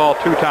carried the ball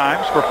 2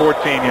 times for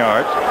 14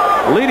 yards.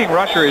 Leading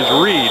rusher is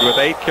Reid with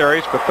 8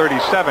 carries for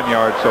 37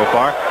 yards so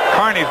far.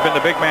 Carney's been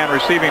the big man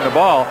receiving the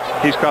ball.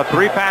 He's caught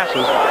 3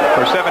 passes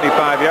for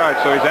 75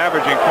 yards, so he's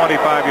averaging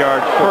 25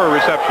 yards per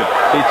reception.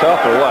 He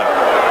tough or what?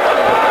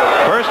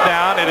 First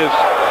down, it is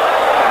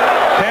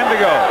 10 to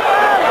go.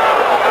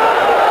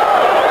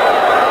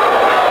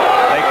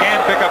 They can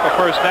pick up a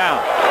first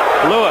down.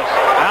 Lewis,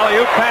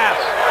 alley-oop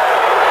pass.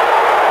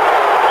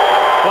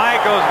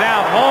 Flag goes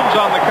down. Holmes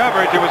on the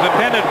coverage. It was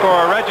intended for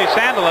Reggie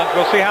Sandilands.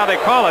 We'll see how they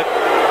call it.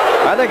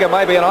 I think it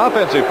might be an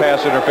offensive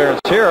pass interference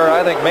here.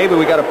 I think maybe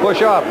we got to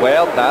push off.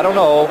 Well, I don't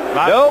know.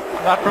 Nope.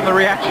 Not from the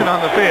reaction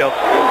on the field.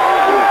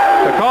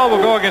 The call will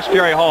go against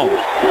Jerry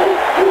Holmes.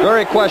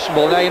 Very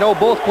questionable. Now, you know,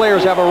 both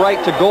players have a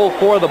right to go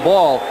for the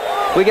ball.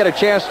 If we get a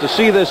chance to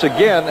see this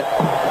again,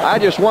 I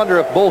just wonder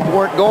if both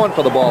weren't going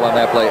for the ball on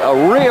that play.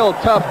 A real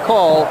tough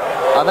call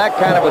on that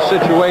kind of a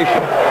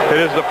situation. It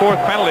is the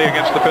 4th penalty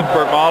against the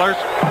Pittsburgh Maulers.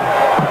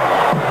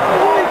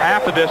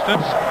 Half the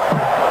distance.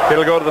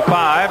 It'll go to the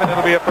 5, and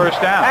it'll be a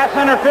first down. Pass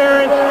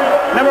interference,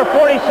 number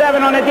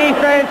 47 on the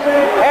defense.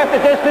 Half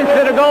the distance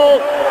to the goal.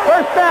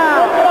 First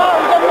down.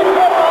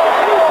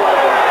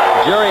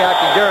 Jerry, I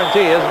can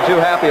guarantee, isn't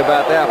too happy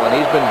about that one.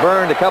 He's been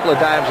burned a couple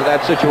of times in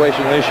that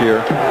situation this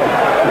year.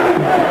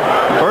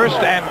 First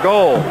and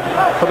goal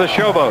for the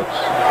Showboats.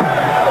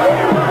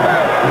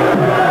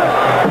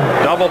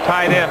 Double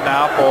tight end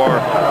now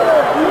for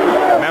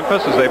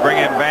Memphis as they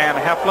bring in Van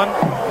Heflin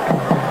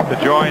to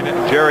join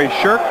Jerry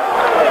Shirk.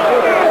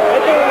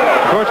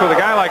 Of course, with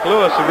a guy like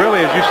Lewis, it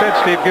really, as you said,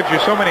 Steve, gives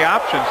you so many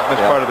options in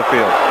this part of the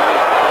field.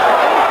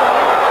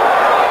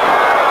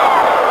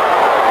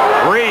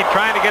 Reid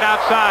trying to get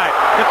outside.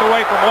 Gets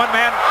away from one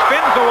man,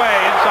 spins away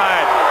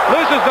inside.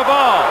 Loses the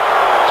ball.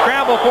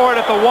 Scramble for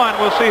it at the 1.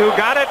 We'll see who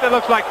got it. It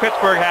looks like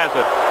Pittsburgh has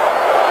it.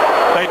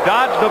 They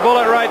dodged the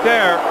bullet right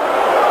there.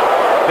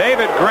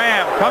 David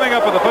Graham coming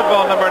up with the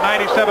football, number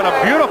 97. A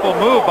beautiful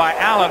move by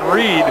Alan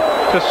Reid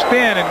to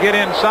spin and get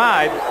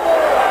inside.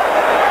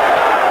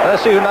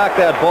 Let's see who knocked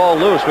that ball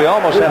loose. We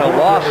almost had a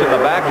loss in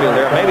the backfield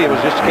there. Maybe it was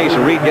just a case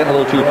of Reid getting a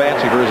little too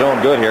fancy for his own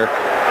good here.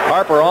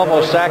 Harper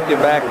almost sacked him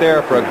back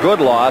there for a good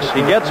loss.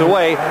 He gets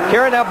away,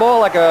 carrying that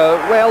ball like a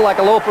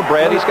loaf of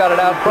bread. He's got it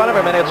out in front of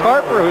him, and it's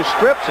Harper who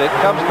strips it,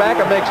 comes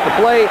back and makes the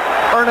play.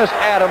 Ernest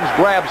Adams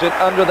grabs it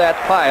under that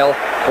pile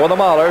for the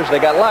Maulers. They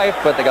got life,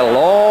 but they got a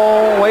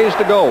long ways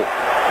to go.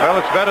 Well,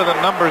 it's better than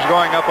numbers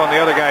going up on the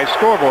other guy's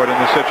scoreboard in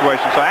this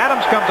situation. So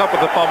Adams comes up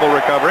with the fumble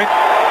recovery.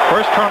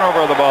 First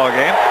turnover of the ball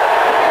game.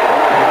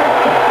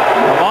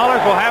 The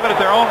Maulers will have it at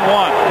their own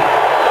 1.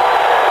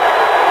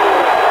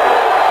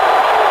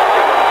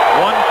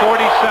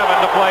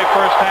 1:47 to play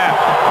first half.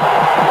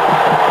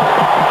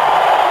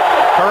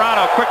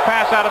 Carano, quick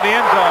pass out of the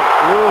end zone.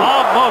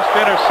 Almost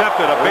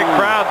intercepted. A big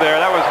crowd there.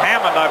 That was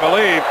Hammond, I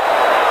believe.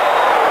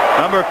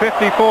 Number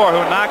 54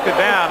 who knocked it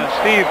down, and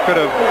Steve could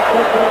have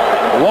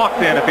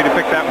walked in if he'd have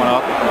picked that one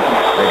up.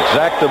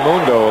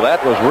 Exactamundo.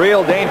 That was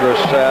real dangerous.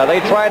 They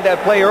tried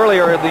that play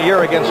earlier in the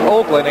year against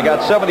Oakland and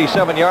got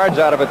 77 yards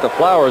out of it to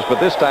Flowers, but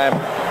this time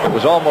it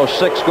was almost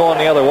 6 going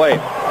the other way.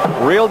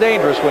 Real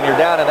dangerous when you're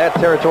down in that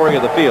territory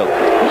of the field.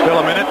 Still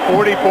a minute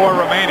 44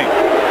 remaining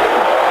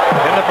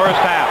in the first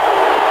half.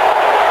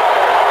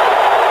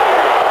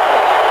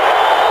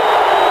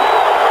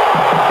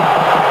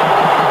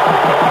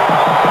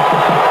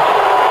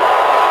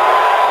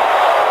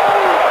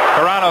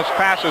 Carano's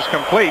pass is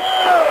complete.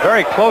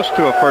 Very close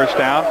to a first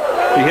down.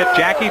 He hit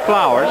Jackie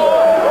Flowers.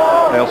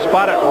 They'll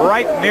spot it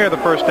right near the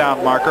first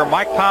down marker.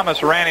 Mike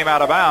Thomas ran him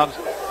out of bounds.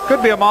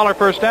 Could be a Mauler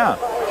first down.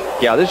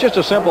 Yeah, this is just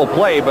a simple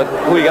play, but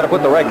you got to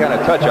put the right kind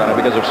of touch on it,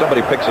 because if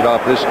somebody picks it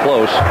off this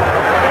close,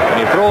 when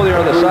you throw it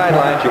near the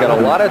sidelines, you got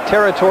a lot of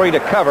territory to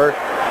cover.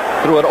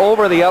 Threw it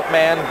over the up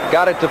man,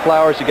 got it to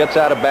Flowers, he gets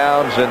out of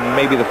bounds, and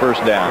maybe the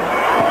first down.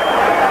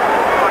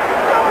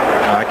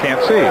 I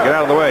can't see. Get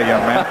out of the way,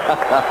 young man.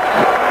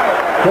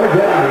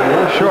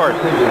 Short.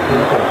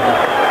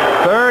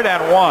 3rd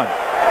and 1.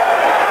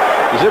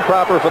 Is it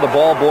proper for the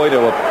ball boy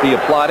to be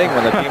applauding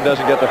when the team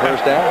doesn't get the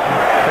first down?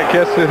 I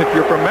guess if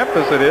you're from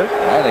Memphis, it is.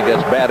 I think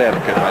that's bad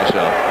etiquette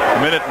myself. A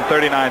minute and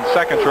 39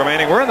 seconds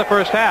remaining. We're in the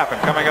first half,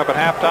 and coming up at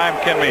halftime,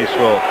 Ken Meese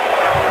will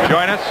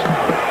join us.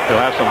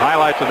 He'll have some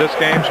highlights of this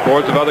game,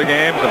 scores of other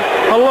games, and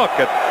a look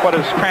at what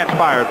has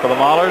transpired for the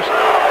Maulers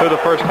through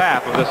the first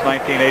half of this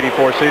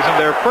 1984 season,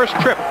 their first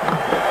trip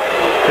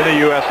to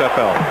the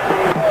USFL.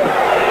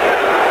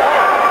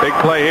 Big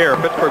play here.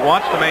 Pittsburgh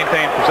wants to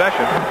maintain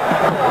possession.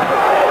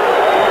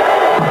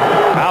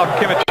 Al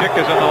Kimichik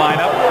is in the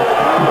lineup.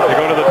 They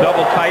go to the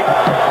double tight.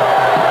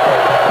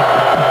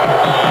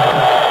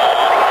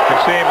 You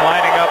see him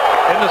lining up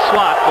in the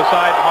slot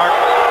beside Mark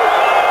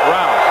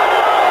Brown.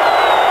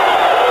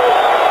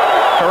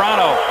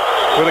 Carano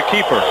with a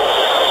keeper.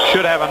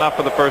 Should have enough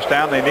for the first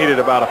down. They needed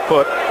about a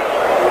foot.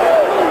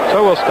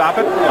 So we'll stop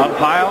it on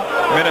pile.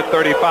 Minute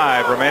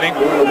 35 remaining.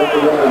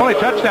 Only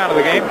touchdown of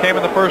the game came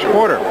in the first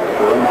quarter.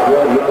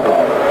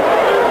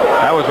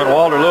 That was when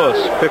Walter Lewis,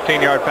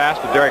 15-yard pass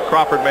to Derrick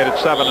Crawford, made it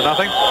 7-0.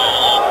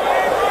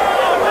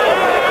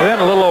 And then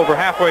a little over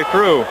halfway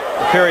through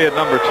period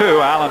number 2,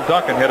 Alan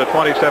Duncan hit a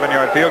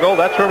 27-yard field goal.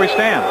 That's where we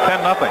stand,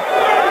 10-0.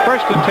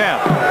 First and 10.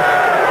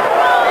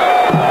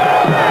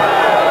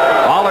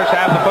 Maulers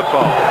have the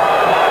football.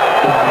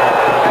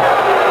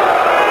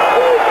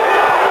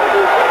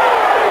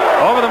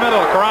 Over the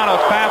middle,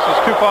 Carano's pass is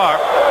too far.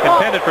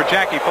 Intended for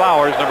Jackie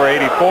Flowers, number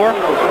 84.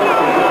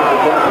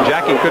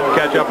 Jackie couldn't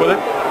catch up with it.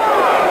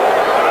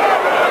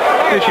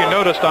 As you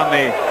noticed on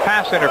the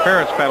pass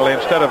interference penalty,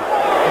 instead of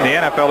in the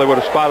NFL, they would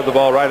have spotted the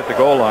ball right at the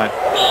goal line.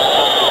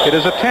 It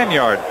is a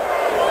 10-yard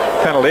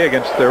penalty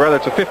against the, rather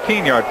it's a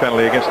 15-yard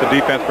penalty against the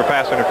defense for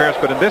pass interference,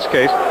 but in this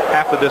case,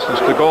 half the distance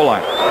to the goal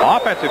line.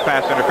 Offensive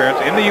pass interference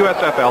in the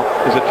USFL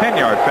is a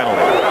 10-yard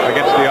penalty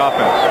against the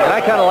offense. And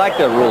I kind of like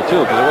that rule,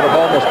 too, because it would have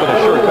almost been a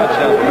sure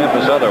touchdown for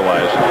Memphis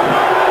otherwise.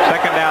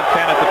 Second down,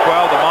 10 at the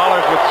 12. The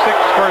Maulers with 6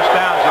 first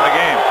downs in the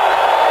game.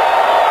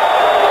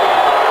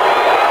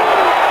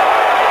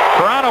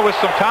 Carano with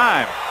some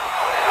time.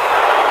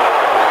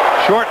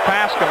 Short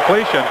pass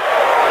completion.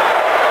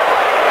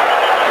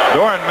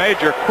 Doran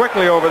Major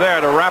quickly over there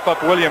to wrap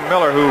up William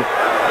Miller, who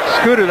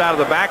scooted out of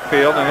the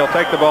backfield, and he'll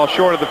take the ball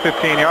short of the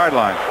 15-yard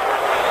line.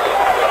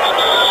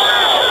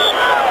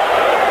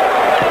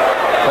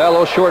 Well,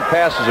 those short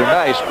passes are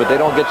nice, but they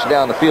don't get you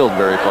down the field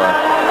very far.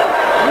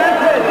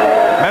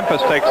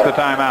 Memphis takes the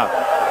timeout.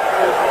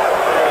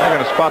 They're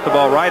going to spot the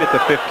ball right at the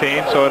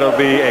 15, so it'll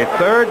be a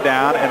 3rd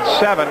down and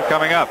 7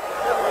 coming up.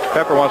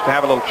 Pepper wants to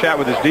have a little chat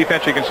with his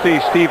defense. You can see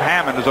Steve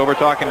Hammond is over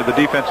talking to the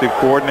defensive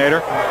coordinator,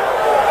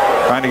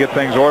 trying to get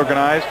things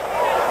organized.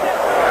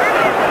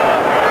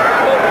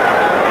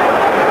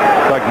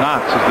 Doug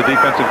Knotts is the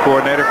defensive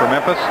coordinator for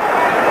Memphis.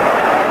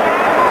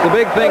 The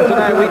big thing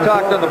tonight, we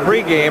talked on the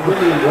pregame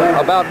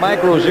about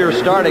Mike Rozier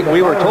starting.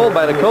 We were told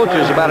by the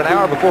coaches about an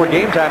hour before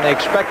game time they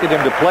expected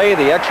him to play.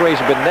 The x-rays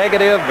have been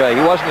negative.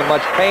 He wasn't in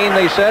much pain,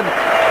 they said,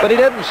 but he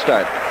didn't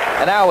start.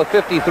 And now with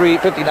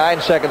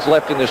 59 seconds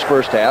left in this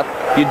first half,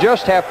 you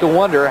just have to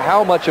wonder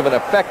how much of an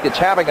effect it's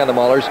having on the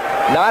Maulers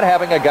not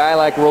having a guy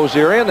like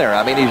Rozier in there.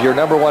 I mean, he's your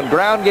number 1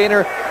 ground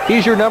gainer.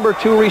 He's your number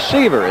 2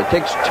 receiver. It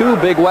takes 2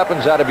 big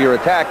weapons out of your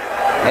attack.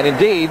 And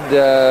indeed,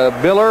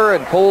 Miller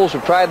and Coles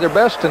have tried their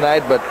best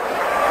tonight, but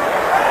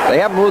they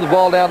haven't moved the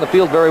ball down the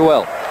field very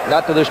well.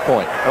 Not to this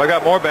point. Well, I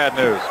got more bad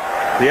news.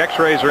 The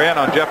x-rays are in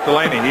on Jeff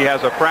Delaney. He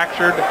has a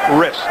fractured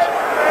wrist.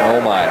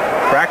 Oh, my.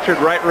 Fractured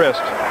right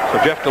wrist. So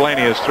Jeff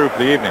Delaney is through for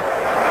the evening.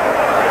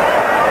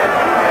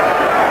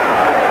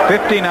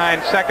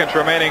 59 seconds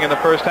remaining in the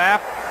first half.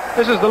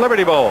 This is the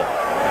Liberty Bowl,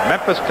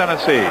 Memphis,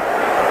 Tennessee.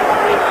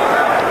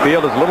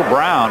 Field is a little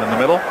brown in the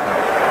middle.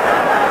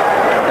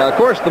 Now, of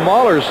course, the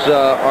Maulers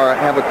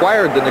have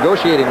acquired the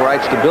negotiating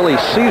rights to Billy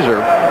Caesar.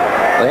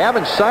 They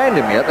haven't signed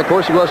him yet. Of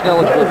course, he wasn't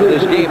eligible for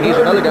this game. He's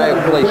another guy who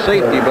plays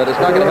safety, but it's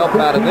not going to help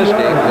him out in this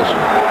game because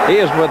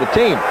he isn't with the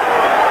team.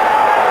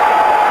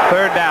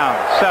 3rd down,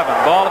 7.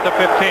 Ball at the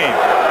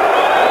 15.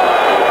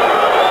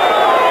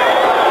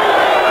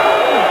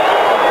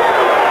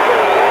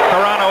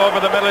 Over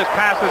the middle, his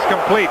pass is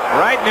complete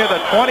right near the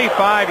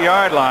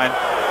 25-yard line.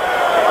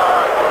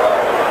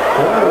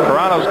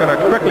 Carano's going to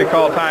quickly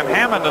call time.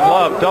 Hammond and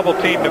Love double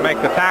team to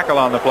make the tackle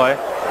on the play.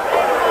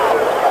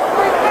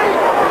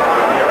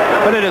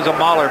 But it is a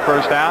Mauler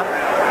first down.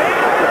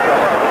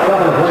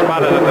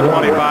 Spotted at the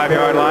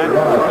 25-yard line.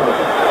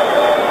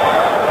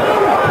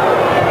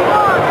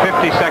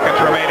 50 seconds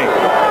remaining.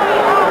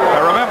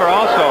 Now remember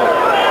also,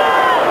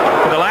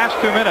 for the last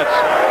 2 minutes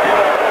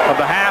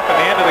of the half and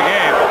the end of the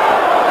game,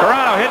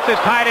 Carano hits his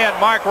tight end,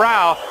 Mark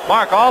Rao.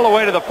 Mark all the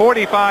way to the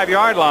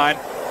 45-yard line.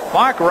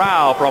 Mark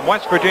Rao from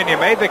West Virginia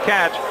made the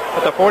catch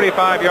at the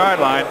 45-yard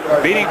line,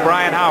 beating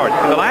Brian Howard.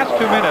 In the last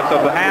 2 minutes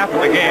of the half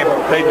of the game,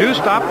 they do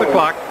stop the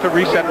clock to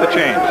reset the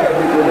change.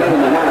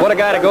 What a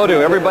guy to go to.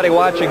 Everybody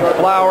watching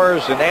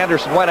Flowers and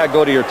Anderson. Why not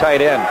go to your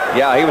tight end?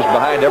 Yeah, he was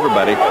behind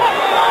everybody.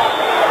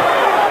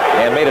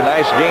 And made a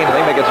nice gain. I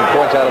think they get some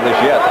points out of this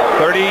yet.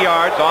 30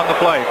 yards on the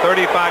play.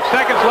 35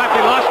 seconds left.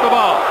 He lost the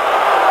ball.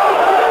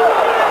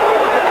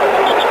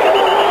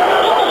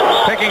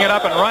 picking it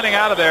up and running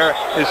out of there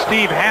is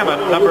Steve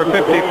Hammond, number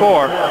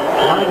 54.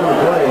 Let's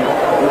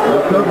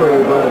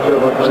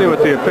see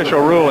what the official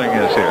ruling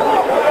is here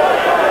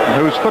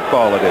and whose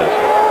football it is.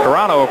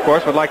 Carano, of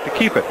course, would like to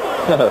keep it.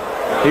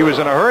 He was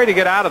in a hurry to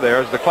get out of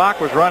there as the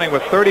clock was running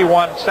with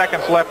 31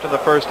 seconds left in the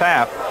first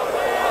half.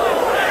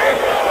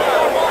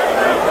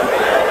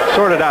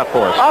 Sort it out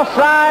for us.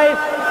 Offside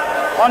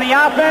on the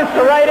offense,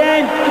 the right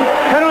end.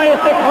 Penalty is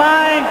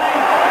declined.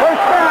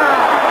 First down.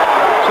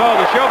 So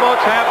the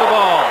Showboats have the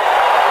ball.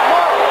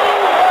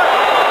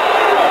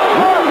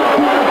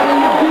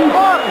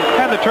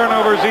 And the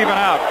turnovers even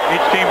out.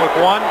 Each team with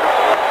one.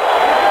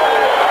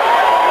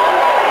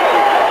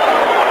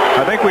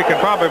 I think we can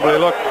probably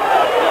look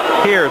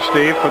here,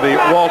 Steve, for the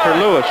Walter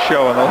Lewis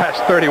show in the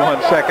last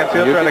 31 seconds.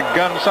 He'll try to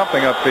gun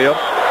something upfield.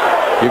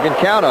 You can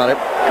count on it.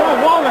 Go,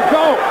 Mauler,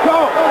 go,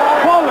 go,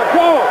 Mauler,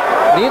 go.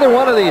 Neither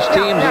one of these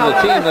teams is a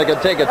team that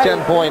could take a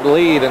 10-point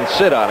lead and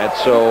sit on it,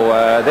 so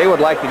they would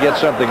like to get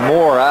something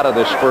more out of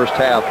this first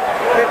half.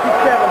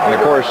 And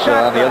of course,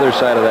 on the other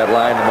side of that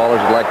line, the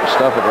Maulers would like to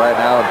stuff it right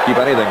now and keep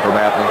anything from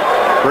happening.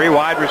 3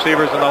 wide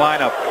receivers in the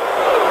lineup.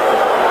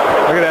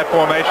 Look at that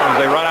formation as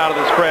they run out of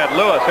the spread.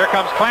 Lewis, here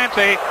comes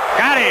Clancy.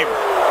 Got him.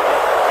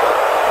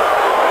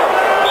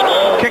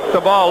 Kicked the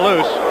ball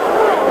loose.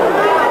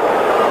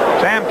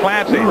 Sam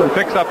Clancy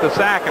picks up the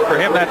sack, and for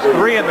him that's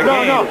 3 in the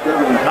game.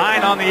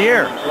 9 on the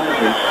year. 12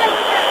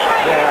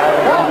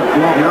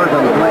 yards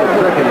on the play,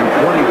 second and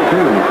 22.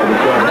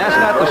 And that's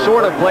not the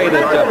sort of play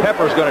that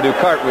Pepper's going to do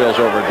cartwheels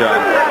over, John.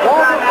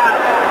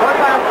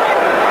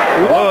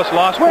 Lewis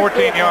lost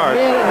 14 yards.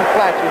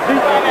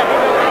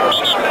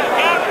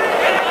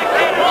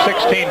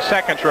 16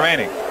 seconds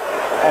remaining.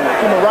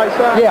 On the right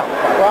side? Yeah.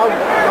 Well,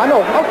 I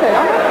know. Okay,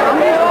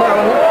 I'm just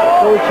telling you.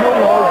 So you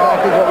know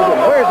exactly what we're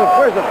doing.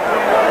 Where's the?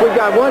 We've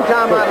got one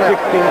timeout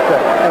left. 16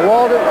 seconds. And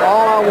Walter,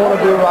 all I want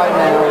to do right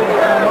now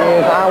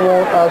is I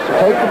want us to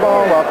take the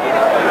ball up.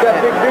 You got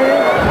Big Ben?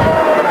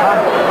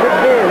 Big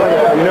Ben.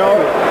 You know,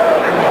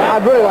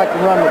 I'd really like to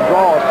run the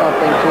draw or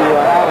something to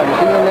Alan. Is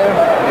he in there?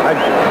 Hey,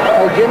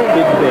 Jimmy?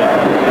 Big Ben.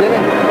 Jimmy?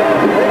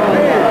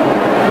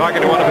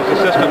 Talking to one of his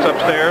assistants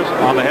upstairs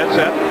on the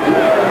headset.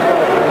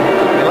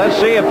 And let's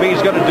see if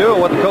he's going to do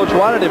what the coach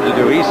wanted him to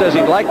do. He says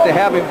he'd like to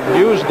have him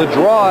use the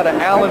draw to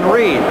Alan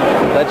Reid.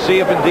 Let's see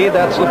if indeed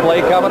that's the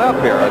play coming up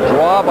here. A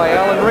draw by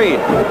Alan Reid.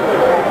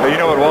 Well, you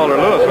know what Walter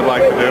Lewis would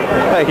like to do?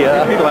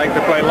 Yeah. He'd like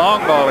to play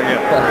long ball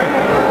again.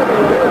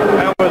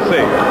 And we'll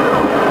see.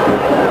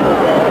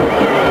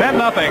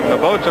 10-0. The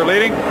Boats are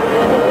leading.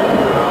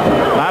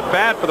 Not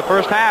bad for the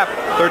first half.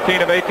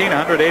 13 of 18,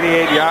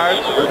 188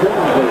 yards.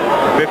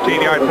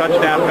 15-yard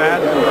touchdown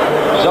pass.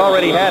 He's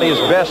already had his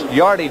best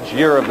yardage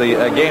year of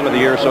the game of the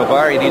year so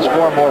far. He needs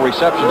 4 more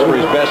receptions for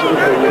his best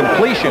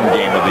completion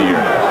game of the year.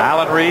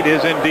 Alan Reid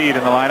is indeed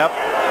in the lineup.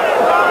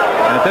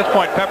 And at this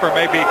point, Pepper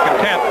may be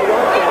content.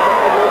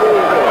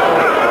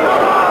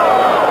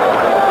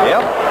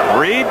 Yep.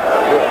 Reid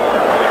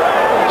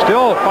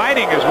still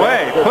fighting his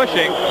way,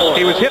 pushing.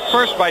 He was hit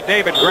first by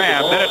David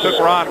Graham. Then it took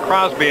Ron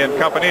Crosby and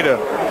company to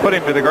put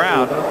him to the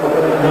ground.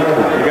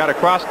 He got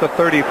across the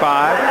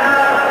 35.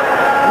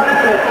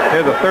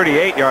 Here's the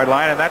 38-yard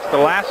line, and that's the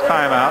last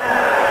timeout.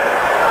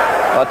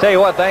 I'll tell you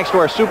what, thanks to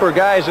our super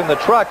guys in the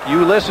truck,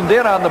 you listened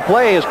in on the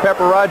play as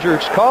Pepper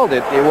Rogers called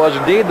it. It was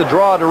indeed the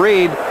draw to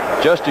Reid,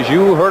 just as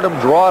you heard him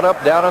draw it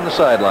up down on the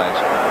sidelines.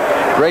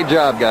 Great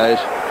job, guys.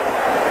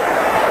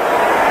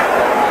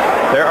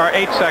 There are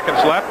 8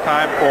 seconds left.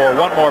 Time for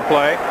one more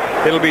play.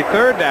 It'll be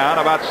third down,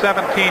 about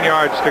 17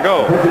 yards to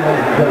go.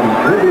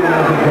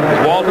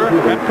 As Walter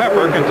and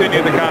Pepper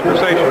continue the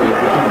conversation.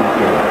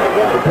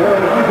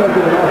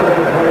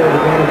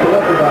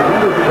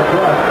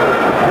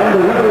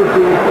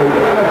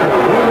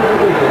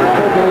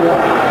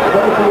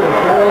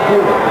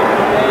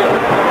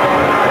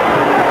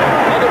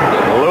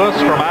 Lewis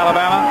from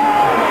Alabama.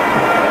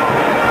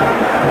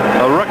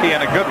 A rookie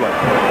and a good one.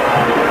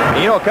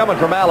 You know, coming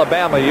from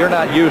Alabama, you're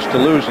not used to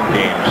losing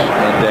games.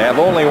 And to have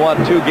only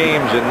won 2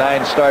 games in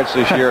 9 starts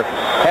this year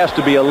has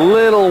to be a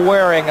little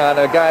wearing on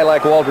a guy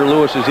like Walter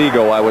Lewis's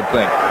ego, I would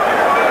think.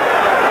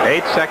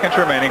 8 seconds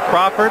remaining.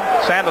 Crawford,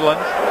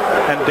 Sandilands,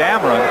 and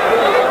Damron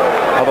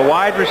are the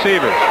wide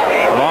receivers,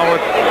 along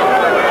with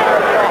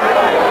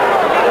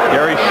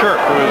Gary Shirk,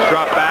 who has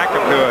dropped back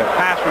into a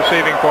pass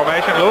receiving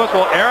formation. Lewis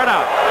will air it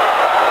out.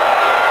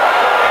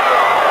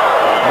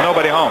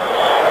 Nobody home.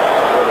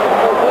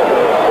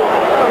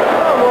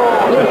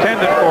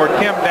 Intended for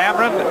Kim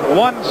Damron.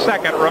 1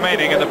 second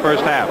remaining in the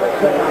first half.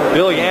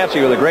 Bill Yancey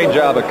with a great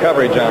job of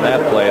coverage on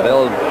that play.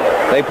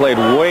 They played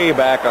way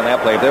back on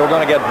that play. If they were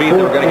going to get beat,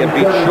 they were going to get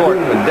beat short,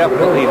 but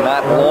definitely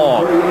not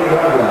long.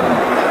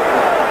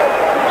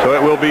 So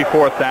it will be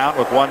 4th down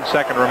with 1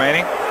 second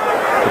remaining.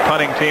 The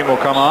punting team will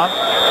come on.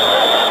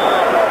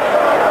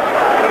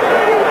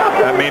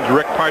 That means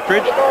Rick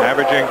Partridge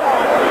averaging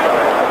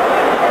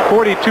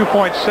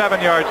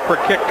 42.7 yards per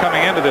kick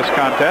coming into this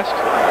contest.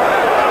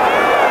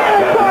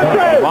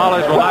 The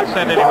Maulers will not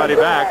send anybody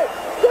back.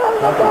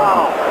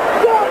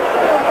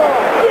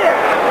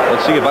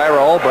 Let's see if Ira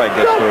Albright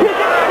gets through.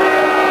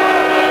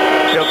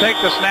 He'll take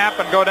the snap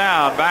and go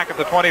down back at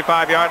the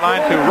 25-yard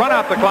line to run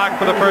out the clock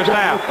for the first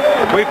half.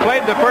 We've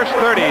played the first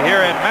 30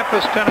 here in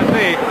Memphis,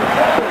 Tennessee.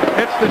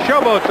 It's the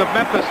Showboats of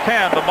Memphis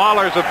 10, the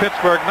Maulers of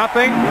Pittsburgh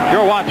nothing.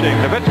 You're watching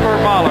the Pittsburgh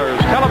Maulers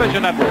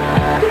Television Network.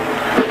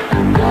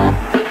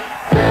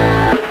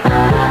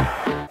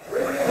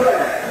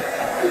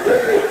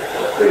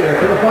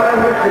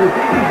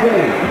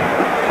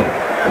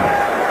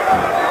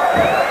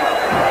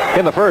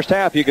 In the first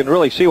half, you can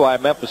really see why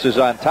Memphis is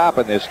on top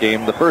in this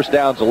game. The first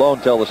downs alone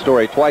tell the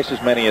story, twice as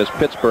many as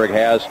Pittsburgh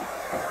has.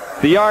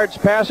 The yards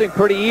passing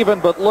pretty even,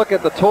 but look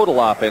at the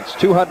total offense.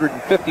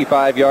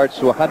 255 yards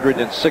to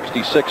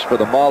 166 for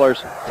the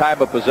Maulers.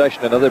 Time of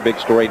possession, another big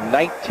story,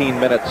 19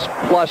 minutes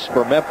plus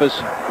for Memphis.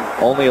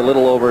 Only a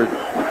little over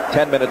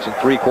 10 minutes and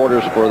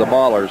 3/4 for the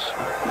Maulers.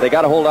 They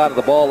got to hold on to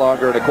the ball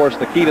longer, and of course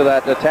the key to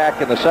that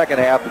attack in the second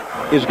half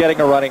is getting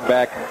a running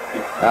back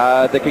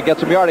that can get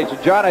some yardage.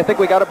 And John, I think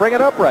we got to bring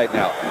it up right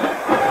now.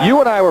 You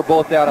and I were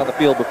both down on the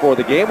field before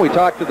the game. We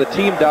talked to the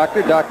team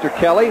doctor, Dr.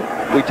 Kelly.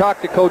 We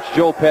talked to Coach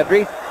Joe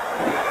Pendry.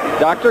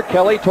 Dr.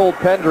 Kelly told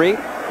Pendry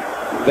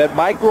that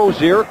Mike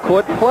Rozier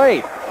could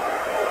play.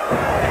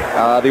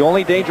 The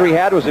only danger he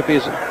had was if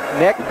his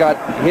neck got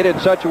hit in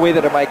such a way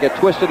that it might get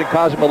twisted and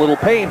cause him a little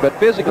pain, but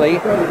physically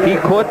he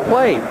could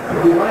play.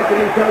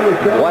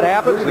 What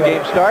happens? The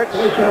game starts.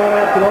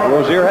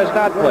 Rozier has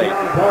not played.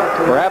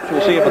 Perhaps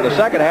we'll see him in the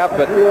second half,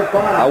 but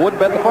I wouldn't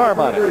bet the farm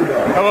on it.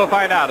 Well, we'll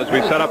find out as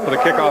we set up for the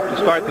kickoff to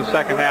start the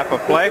second half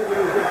of play.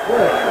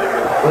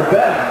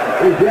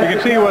 You can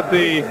see what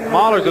the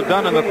Maulers have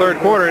done in the third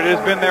quarter. It has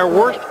been their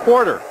worst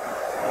quarter.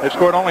 They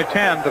scored only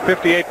 10 to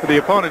 58 for the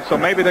opponent, so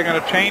maybe they're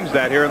going to change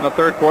that here in the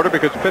third quarter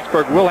because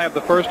Pittsburgh will have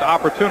the first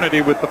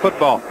opportunity with the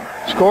football.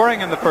 Scoring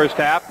in the first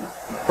half.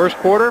 First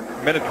quarter,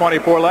 minute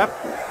 24 left.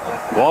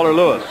 Walter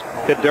Lewis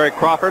hit Derrick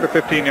Crawford, a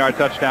 15-yard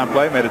touchdown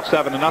play, made it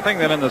 7-0.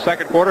 Then in the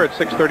second quarter at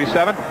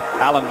 6:37,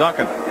 Alan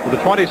Duncan with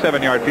a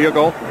 27-yard field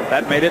goal.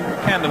 That made it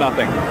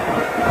 10-0.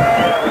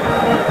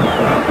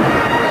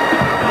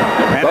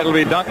 And it'll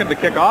be Duncan to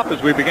kick off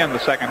as we begin the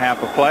second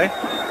half of play.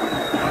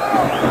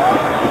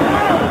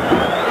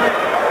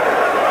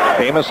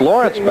 Amos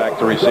Lawrence back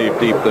to receive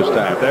deep this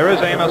time. There is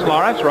Amos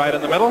Lawrence right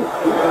in the middle.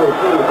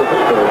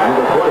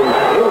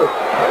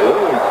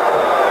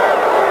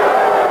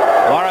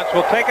 Lawrence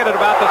will take it at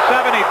about the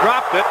 7. He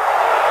dropped it.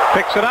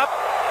 Picks it up.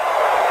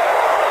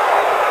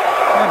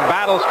 And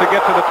battles to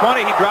get to the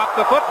 20. He dropped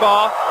the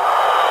football.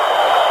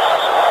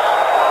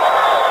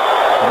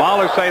 The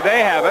Maulers say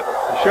they have it.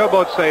 The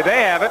Showboats say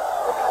they have it.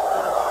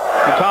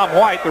 And Tom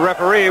White, the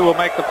referee, will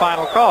make the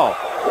final call.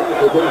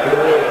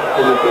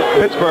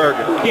 Pittsburgh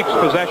keeps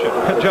possession,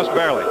 just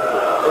barely.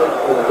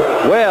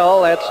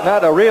 Well, that's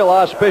not a real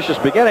auspicious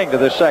beginning to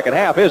this second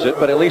half, is it?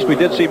 But at least we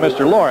did see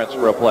Mr. Lawrence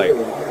for a play.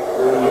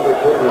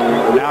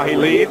 Now he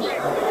leads.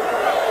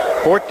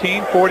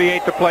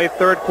 14:48 to play,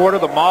 third quarter.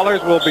 The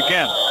Maulers will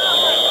begin.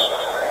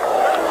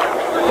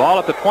 Ball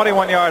at the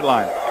 21-yard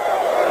line.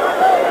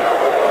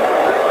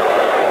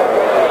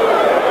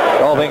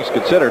 All things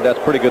considered, that's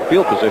pretty good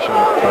field position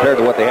compared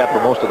to what they had for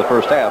most of the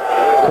first half.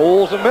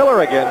 Coles and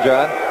Miller again,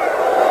 John.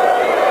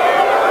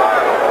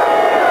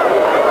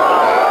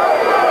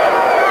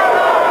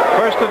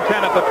 First and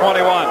 10 at the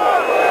 21.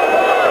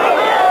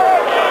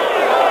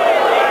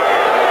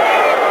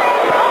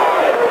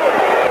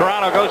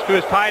 Carano goes to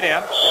his tight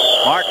end.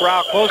 Mark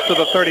Rao close to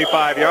the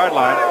 35-yard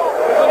line.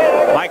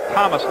 Mike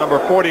Thomas, number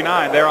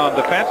 49, there on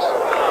defense.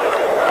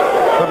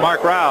 But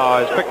Mark Rao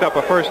has picked up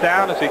a first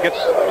down as he gets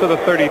to the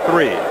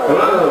 33.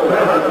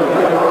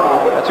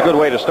 That's a good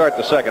way to start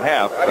the second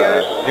half.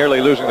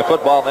 Nearly losing the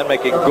football and then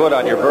making good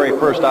on your very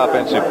first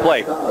offensive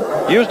play.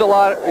 Used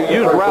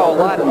Rao a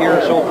lot here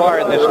so far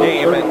in this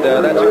game, and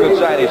that's a good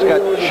sign. He's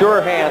got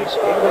sure hands,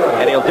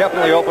 and he'll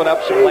definitely open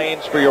up some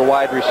lanes for your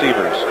wide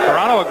receivers.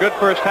 Carano, a good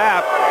first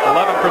half,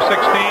 11 for 16.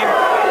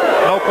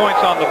 No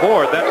points on the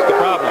board. That's the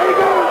problem.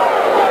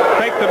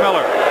 Fake to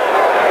Miller.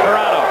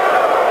 Carano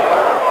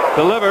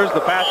delivers.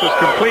 The pass is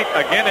complete.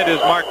 Again, it is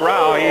Mark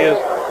Rao. He is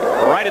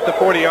right at the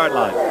 40-yard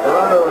line.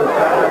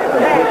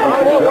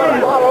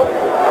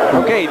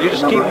 Okay, you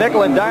just keep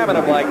nickel and diming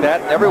them like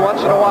that. Every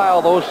once in a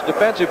while, those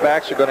defensive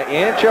backs are going to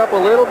inch up a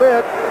little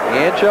bit,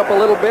 and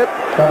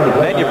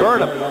then you burn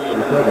them.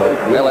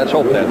 Well, let's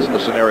hope that's the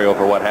scenario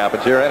for what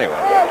happens here anyway.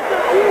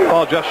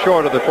 Ball just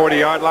short of the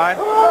 40-yard line.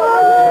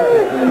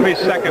 It'll be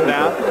second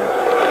down.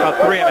 About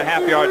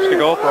 3.5 yards to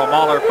go for a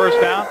Mauler first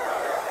down.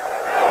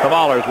 The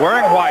Maulers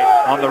wearing white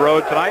on the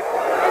road tonight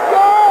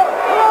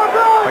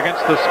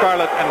against the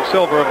scarlet and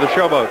silver of the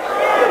Showboats.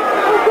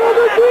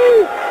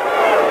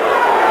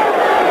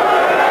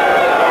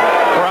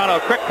 Carano,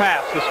 quick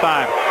pass this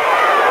time.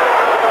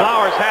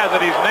 Flowers has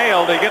it. He's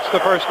nailed. He gets the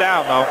first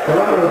down, though.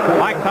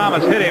 Mike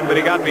Thomas hit him, but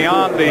he got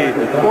beyond the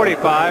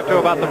 45 to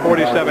about the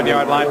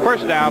 47-yard line.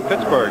 First down,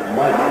 Pittsburgh.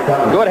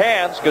 Good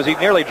hands, because he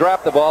nearly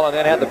dropped the ball and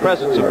then had the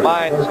presence of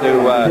mind to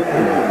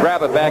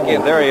grab it back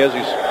in. There he is.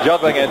 He's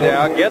juggling it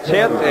down. Gets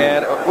hit,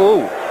 and,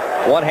 ooh,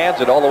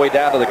 one-hands it all the way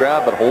down to the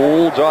ground, but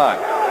holds on.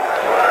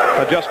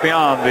 Just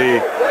beyond the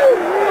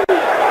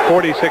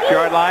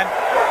 46-yard line.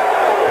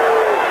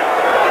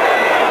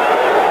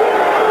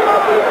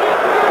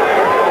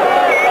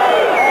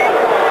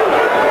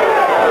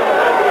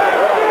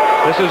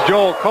 This is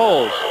Joel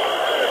Coles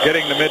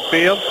getting to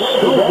midfield.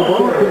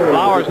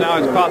 Flowers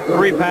now has caught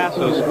 3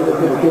 passes.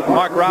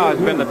 Mark Rao has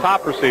been the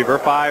top receiver,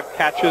 5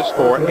 catches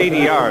for 80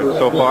 yards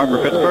so far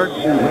for Pittsburgh.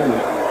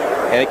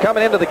 And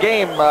coming into the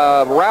game,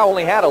 Rao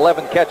only had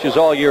 11 catches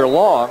all year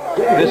long.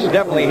 This is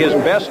definitely his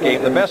best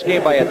game. The best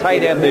game by a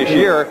tight end this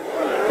year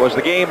was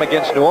the game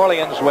against New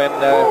Orleans when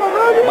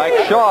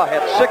Mike Shaw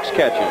had 6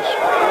 catches.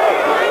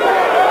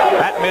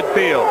 At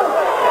midfield,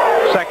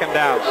 second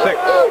down, 6.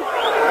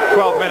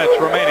 12 minutes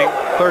remaining,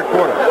 third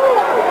quarter.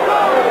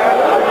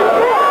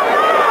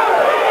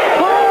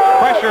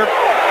 Pressure.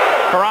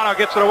 Carano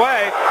gets it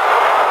away.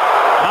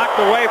 Knocked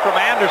away from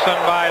Anderson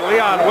by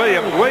Leon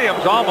Williams.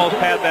 Williams almost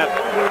had that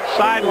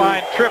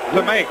sideline trip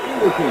to make.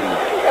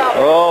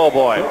 Oh,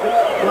 boy.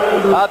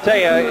 I'll tell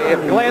you, if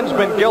Glenn's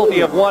been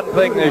guilty of one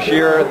thing this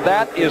year,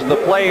 that is the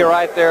play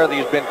right there that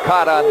he's been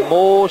caught on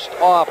most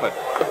often.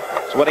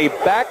 It's when he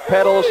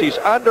backpedals, he's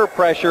under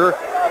pressure,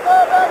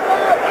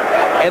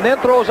 and then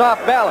throws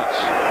off balance.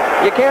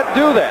 You can't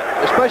do that,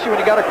 especially when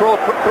you got to throw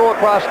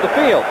across the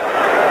field.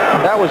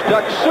 That was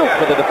duck soup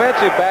for the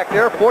defensive back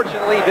there.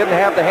 Fortunately, he didn't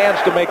have the hands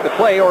to make the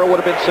play, or it would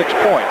have been 6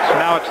 points.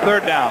 Now it's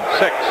third down,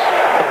 6.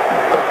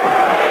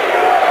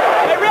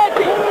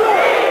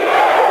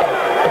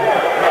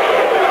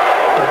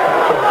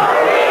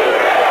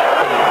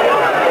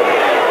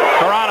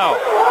 Carano.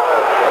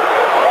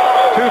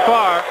 Too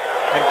far.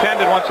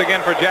 Intended once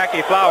again for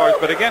Jackie Flowers,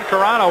 but again,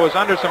 Carano was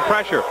under some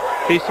pressure.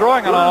 He's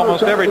throwing on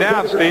almost every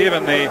down, Steve,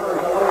 and the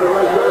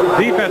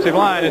defensive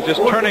line is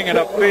just turning it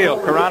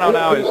upfield. Carano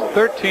now is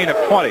 13 of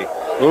 20.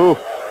 Ooh,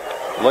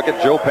 look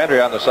at Joe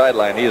Pendry on the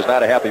sideline. He is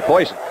not a happy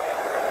poison.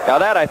 Now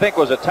that, I think,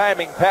 was a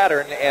timing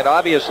pattern, and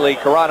obviously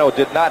Carano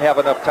did not have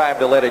enough time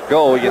to let it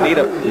go. You need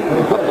a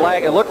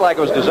flag. It looked like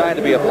it was designed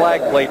to be a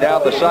flag play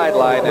down the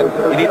sideline, and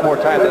you need more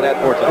time than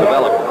that for it to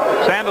develop.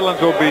 Sandilands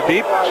will be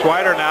deep.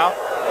 Swider now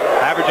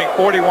averaging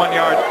 41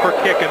 yards per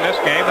kick in this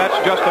game. That's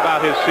just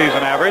about his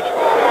season average.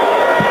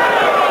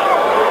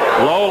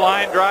 Low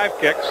line drive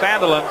kick.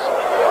 Sandilands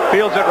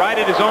fields it right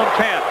at his own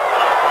 10.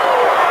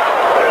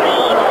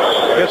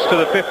 Gets to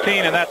the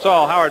 15, and that's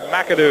all. Howard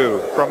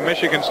McAdoo from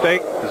Michigan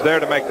State is there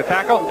to make the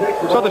tackle.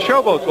 So the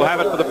Showboats will have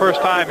it for the first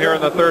time here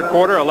in the third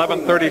quarter.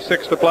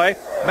 11:36 to play.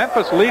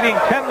 Memphis leading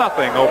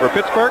 10-0 over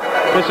Pittsburgh.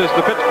 This is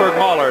the Pittsburgh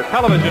Mauler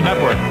Television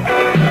Network.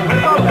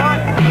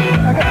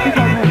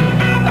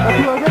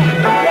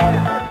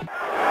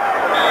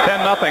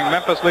 10-0,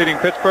 Memphis leading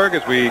Pittsburgh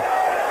as we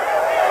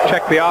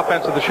check the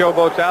offense of the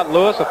Showboats out.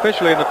 Lewis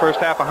officially in the first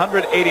half,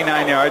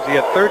 189 yards. He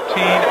had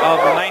 13 of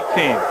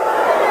 19.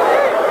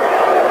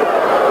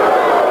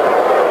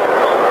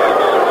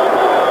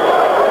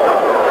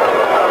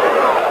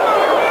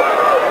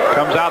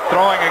 Comes out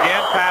throwing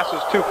again.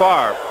 Passes too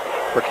far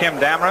for Kim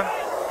Dameron.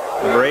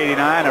 Number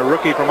 89, a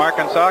rookie from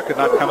Arkansas, could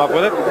not come up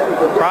with it.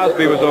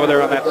 Crosby was over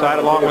there on that side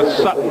along with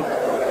Sutton.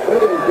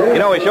 You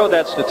know, we showed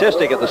that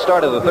statistic at the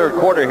start of the third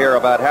quarter here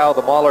about how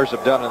the Maulers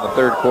have done in the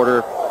third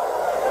quarter.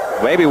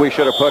 Maybe we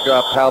should have put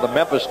up how the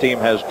Memphis team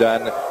has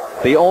done.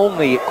 The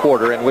only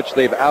quarter in which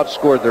they've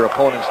outscored their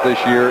opponents this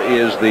year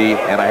is the,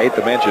 and I hate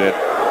to mention it,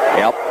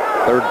 yep,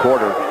 third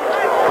quarter.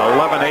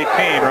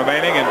 11:18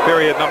 remaining in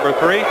period number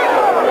 3.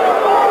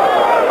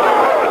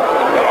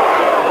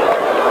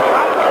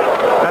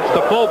 That's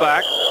the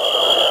fullback,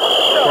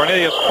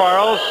 Cornelius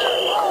Quarles,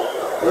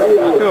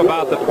 to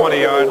about the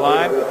 20-yard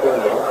line.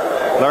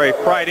 Larry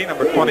Friday,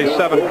 number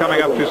 27,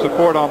 coming up to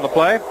support on the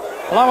play,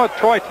 along with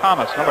Troy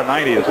Thomas, number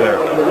 90 is there.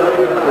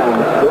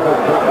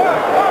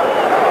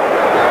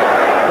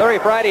 Larry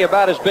Friday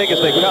about as big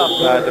as they come,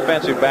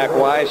 defensive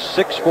back-wise,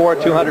 6'4",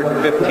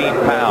 215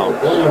 pounds.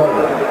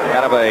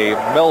 Kind of a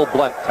Mel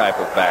Blunt type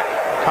of back.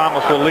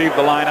 Thomas will leave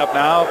the lineup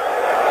now.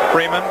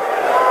 Freeman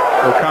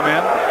will come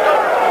in,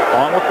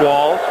 along with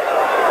Walls.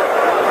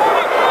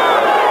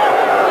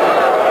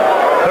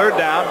 Third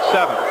down,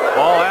 7.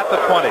 Ball at the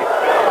 20.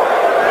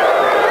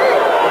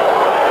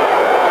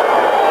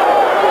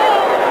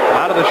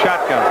 Out of the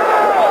shotgun.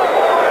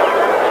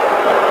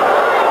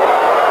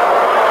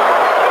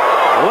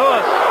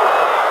 Lewis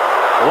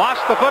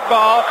lost the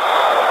football.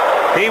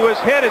 He was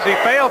hit as he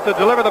failed to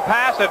deliver the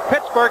pass, and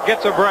Pittsburgh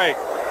gets a break.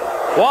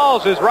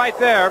 Walls is right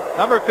there.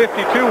 Number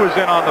 52 was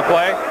in on the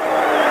play,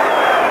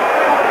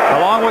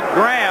 along with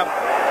Graham.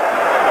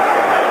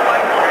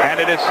 And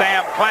it is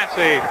Sam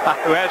Clancy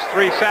who has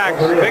 3 sacks.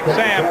 Big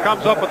Sam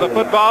comes up with the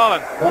football,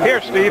 and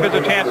here, Steve, is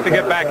a chance to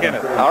get back in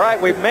it. All right,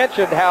 we've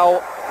mentioned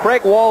how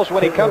Craig Walls,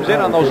 when he comes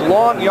in on those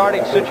long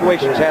yardage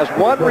situations, has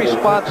one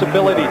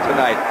responsibility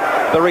tonight.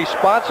 The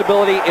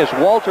responsibility is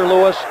Walter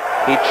Lewis.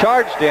 He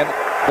charged in,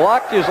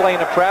 blocked his lane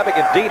of traffic.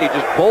 Indeed, he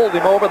just bowled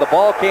him over. The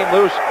ball came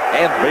loose,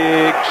 and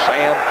Big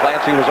Sam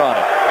Clancy was on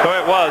it. So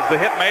it was the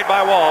hit made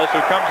by Walls,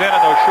 who comes in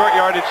those short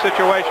yardage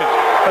situations.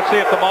 Let's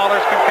see if the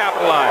Maulers can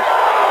capitalize.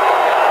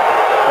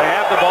 They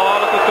have the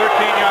ball at the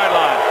 13-yard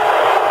line.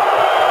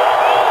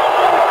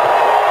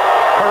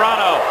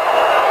 Carano.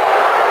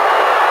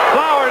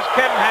 Flowers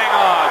couldn't hang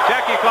on.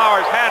 Jackie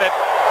Flowers had it.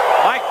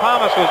 Mike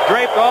Thomas was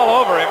draped all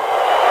over him,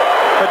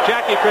 but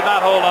Jackie could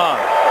not hold on.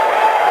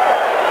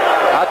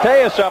 I'll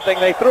tell you something.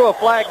 They threw a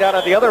flag down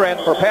at the other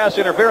end for pass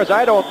interference.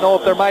 I don't know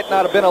if there might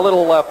not have been a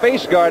little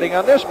face guarding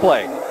on this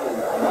play.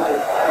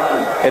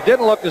 It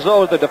didn't look as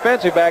though the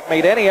defensive back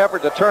made any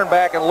effort to turn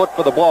back and look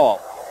for the ball.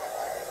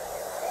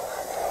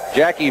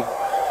 Jackie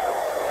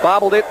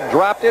bobbled it and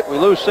dropped it. We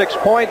lose 6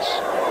 points.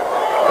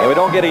 And we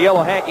don't get a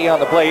yellow hanky on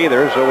the play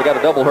either, so we got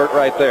a double hurt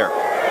right there.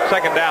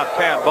 Second down,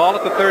 10. Ball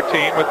at the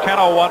 13 with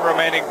 10:01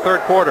 remaining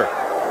third quarter.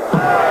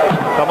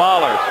 The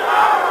Maulers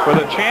with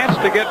a chance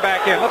to get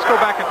back in. Let's go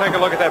back and take a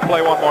look at that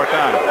play one more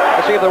time.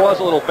 Let's see if there was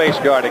a little face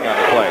guarding on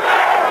the play.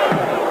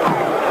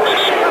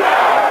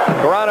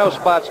 Carano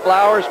spots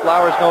Flowers.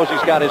 Flowers knows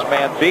he's got his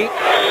man beat.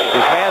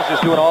 His man's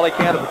just doing all he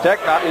can to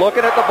protect, not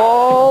looking at the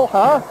ball.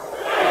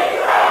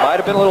 Might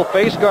have been a little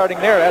face guarding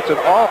there. That's an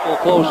awful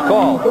close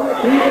call.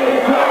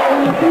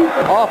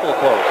 Awful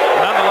close.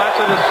 Nonetheless,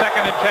 it is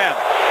 2nd and 10.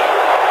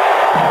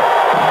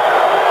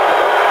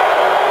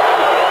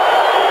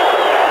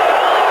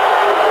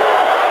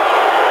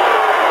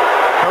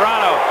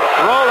 Carano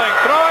rolling,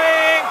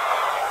 throwing.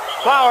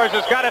 Flowers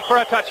has got it for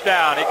a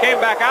touchdown. He came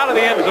back out of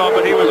the end zone,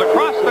 but he was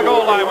across the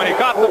goal line when he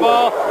caught the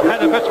ball,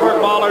 and the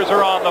Pittsburgh Maulers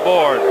are on the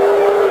board.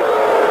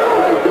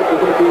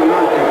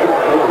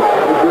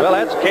 Well,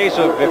 that's a case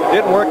of if it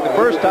didn't work the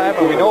first time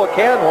and we know it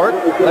can work,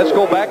 let's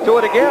go back to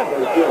it again.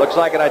 Looks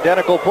like an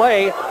identical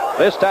play.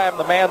 This time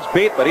the man's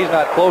beat, but he's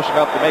not close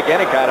enough to make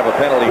any kind of a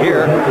penalty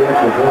here.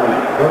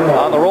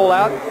 On the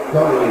rollout,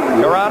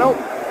 Carano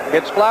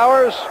hits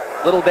Flowers.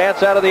 Little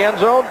dance out of the end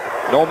zone.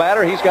 No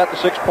matter, he's got the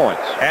 6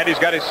 points. And he's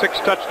got his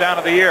 6th touchdown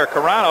of the year.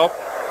 Carano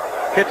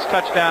hits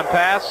touchdown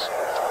pass.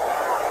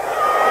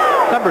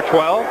 Number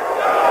 12.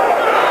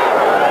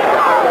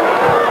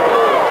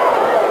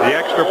 The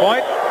extra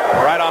point,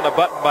 right on the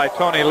button by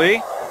Tony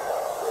Lee.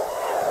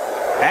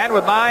 And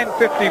with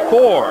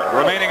 9:54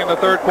 remaining in the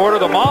third quarter,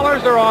 the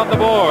Maulers are on the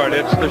board.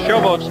 It's the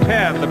Showboats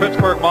 10, the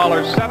Pittsburgh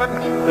Maulers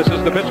 7. This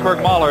is the Pittsburgh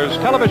Maulers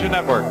Television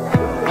Network.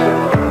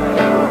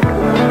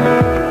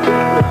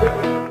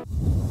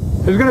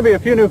 There's going to be a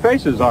few new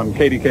faces on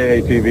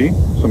KDKA TV,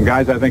 some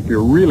guys I think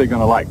you're really going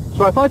to like.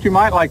 So I thought you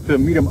might like to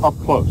meet them up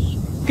close,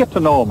 get to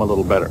know them a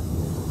little better.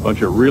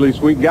 Bunch of really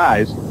sweet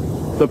guys,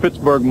 the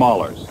Pittsburgh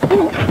Maulers.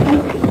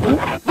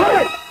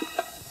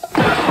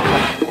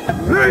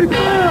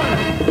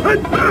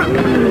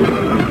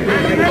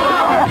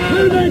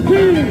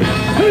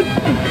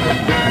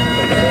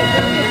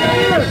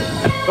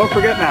 Don't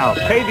forget now,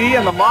 KD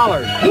and the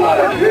Maulers.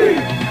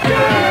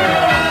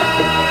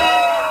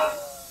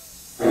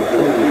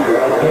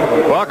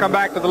 Welcome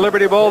back to the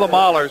Liberty Bowl. The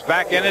Maulers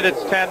back in it.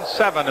 It's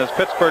 10-7 as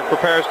Pittsburgh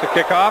prepares to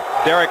kick off.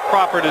 Derrick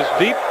Crawford is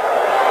deep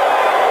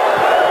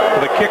for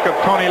the kick of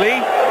Tony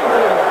Lee.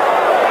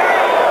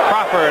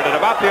 Crawford at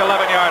about the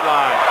 11-yard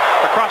line.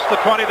 Across the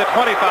 20, the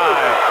 25.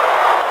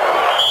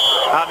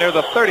 Out near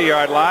the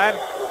 30-yard line.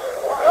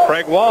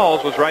 Craig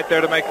Walls was right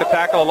there to make the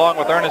tackle along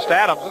with Ernest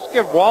Adams. Let's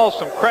give Walls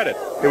some credit.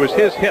 It was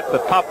his hit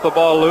that popped the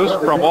ball loose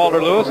from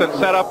Walter Lewis and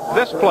set up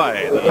this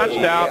play, the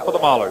touchdown for the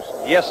Maulers.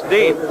 Yes,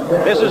 indeed.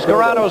 This is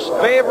Carano's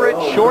favorite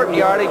short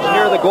yardage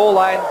near the goal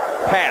line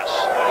pass.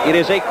 It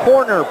is a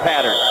corner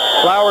pattern.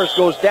 Flowers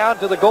goes down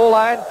to the goal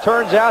line,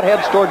 turns out,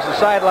 heads towards the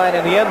sideline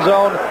in the end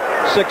zone.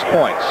 6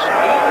 points.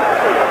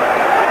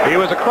 He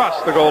was across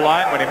the goal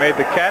line when he made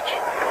the catch.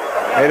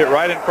 Made it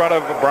right in front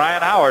of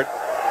Brian Howard.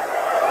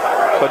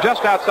 So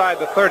just outside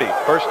the 30,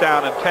 first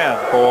down and 10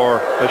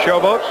 for the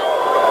Showboats.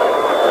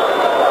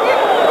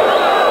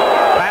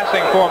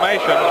 Passing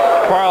formation,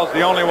 Quarles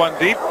the only one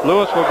deep.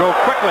 Lewis will go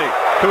quickly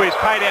to his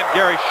tight end,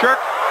 Gary Shirk.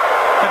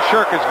 And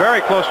Shirk is very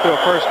close to a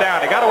first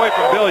down. He got away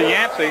from Bill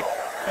Yancey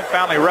and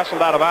finally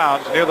wrestled out of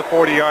bounds near the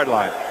 40-yard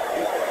line.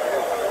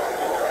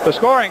 The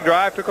scoring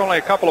drive took only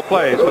a couple of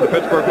plays for the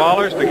Pittsburgh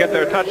Maulers to get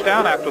their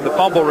touchdown after the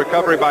fumble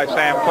recovery by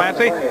Sam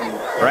Clancy.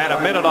 Ran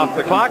a minute off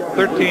the clock,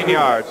 13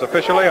 yards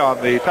officially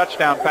on the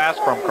touchdown pass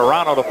from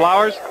Carano to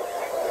Flowers.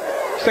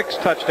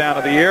 6th touchdown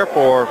of the year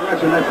for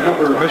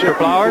Mr.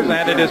 Flowers,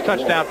 and it is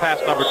touchdown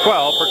pass number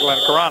 12 for Glenn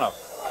Carano.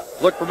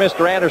 Look for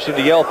Mr. Anderson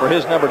to yell for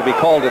his number to be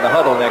called in the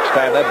huddle next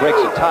time. That breaks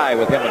a tie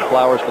with him and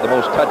Flowers for the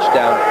most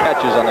touchdown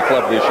catches on the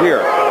club this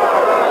year.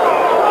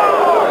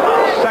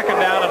 Second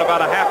down and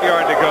about a half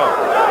yard to go.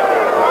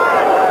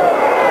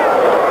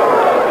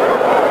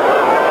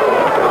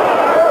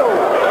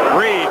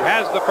 Reid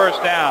has the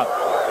first down.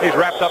 He's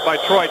wrapped up by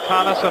Troy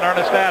Thomas and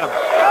Ernest Adams.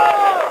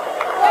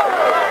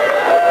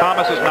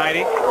 Thomas is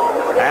 90.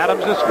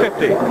 Adams is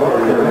 50.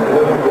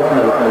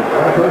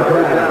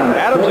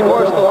 Adams, of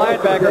course, the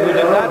linebacker who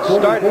did not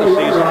start the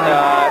season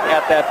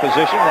at that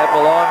position. That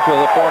belonged to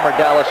the former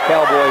Dallas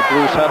Cowboy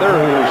Bruce Heather,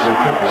 whose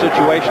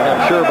situation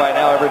I'm sure by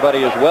now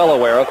everybody is well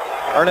aware of.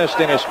 Ernest,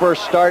 in his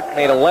first start,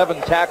 made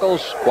 11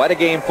 tackles. Quite a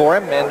game for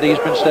him, and he's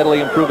been steadily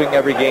improving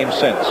every game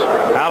since.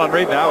 Alan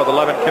Reid now with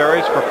 11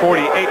 carries for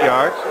 48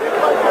 yards.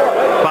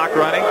 Clock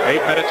running,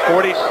 8 minutes,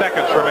 40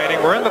 seconds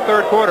remaining. We're in the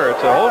third quarter. It's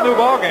a whole new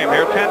ball game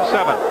here,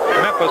 10-7.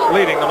 Memphis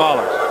leading the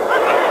Maulers.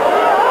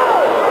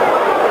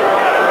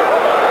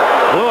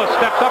 Lewis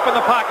steps up in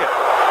the pocket.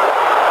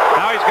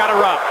 Now he's got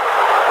to run.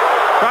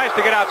 Tries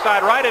to get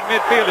outside right at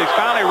midfield. He's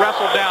finally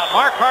wrestled down.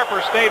 Mark Harper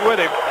stayed with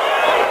him.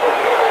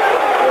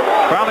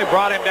 Finally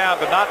brought him down,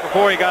 but not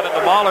before he got into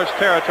Mauler's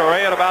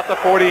territory at about the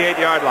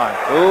 48-yard line.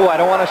 Ooh, I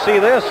don't want to see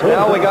this.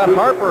 Now we got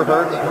Harper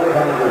hurt.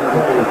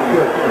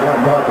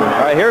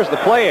 All right, here's the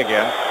play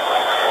again.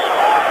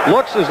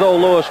 Looks as though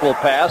Lewis will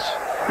pass.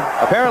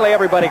 Apparently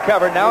everybody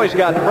covered. Now he's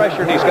got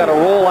pressure, and he's got to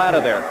roll out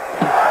of there.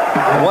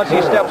 And once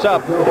he steps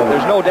up,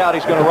 there's no doubt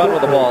he's going to run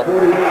with the ball.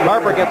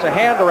 Harper gets a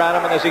hand around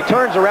him, and as he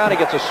turns around, he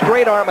gets a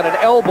straight arm and an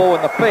elbow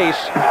in the face.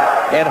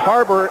 And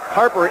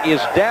Harper is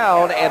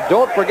down. And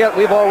don't forget,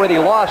 we've already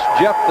lost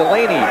Jeff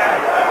Delaney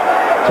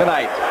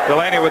tonight.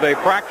 Delaney with a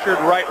fractured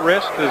right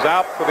wrist is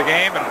out for the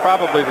game and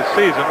probably the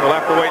season. We'll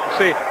have to wait and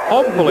see.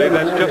 Hopefully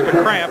that's just a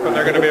cramp and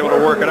they're going to be able to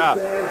work it out.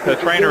 The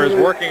trainer is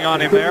working on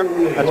him there.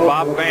 That's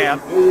Bob Van,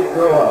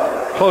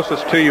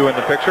 closest to you in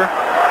the picture.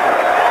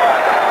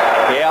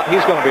 Yeah,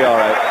 he's going to be all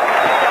right.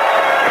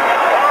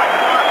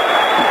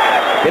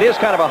 It is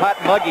kind of a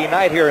hot, muggy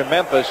night here in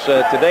Memphis.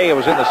 Today it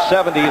was in the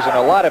 70s and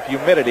a lot of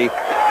humidity,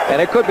 and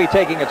it could be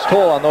taking its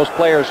toll on those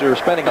players who are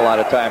spending a lot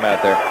of time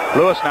out there.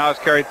 Lewis now has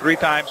carried 3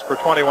 times for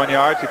 21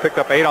 yards. He picked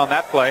up 8 on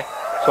that play.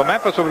 So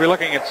Memphis will be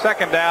looking at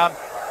second down,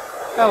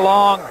 a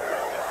long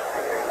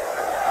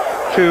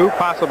 2,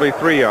 possibly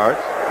 3 yards.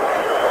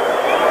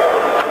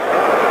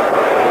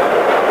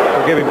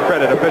 We'll give him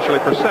credit officially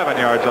for 7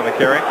 yards on the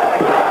carry.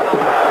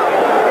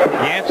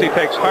 Yancey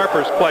takes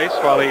Harper's place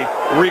while he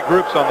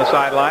regroups on the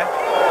sideline.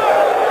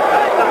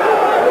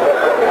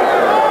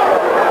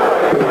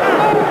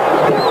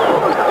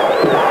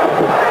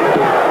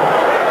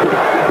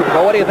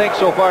 Well, what do you think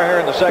so far here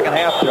in the second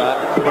half,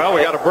 John? Well,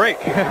 we got a break.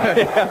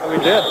 Yeah, we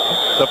did.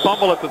 The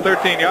fumble at the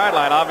 13-yard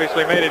line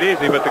obviously made it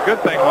easy, but the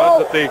good thing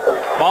was that the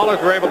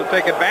Maulers were able to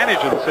take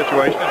advantage of the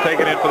situation and take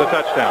it in for the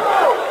touchdown.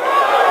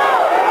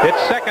 It's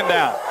second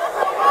down.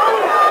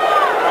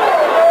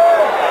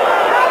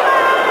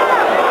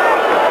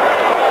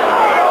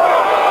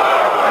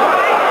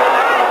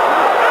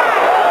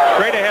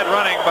 Straight ahead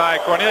running by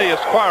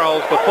Cornelius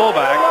Quarles, the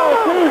fullback,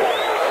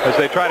 as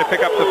they try to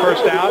pick up the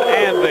first down,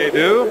 and they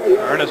do.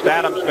 Ernest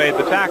Adams made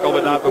the tackle,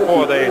 but not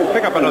before they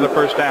pick up another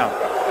first down.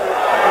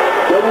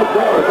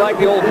 It's like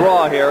the old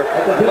draw here.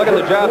 Look at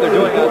the job they're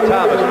doing on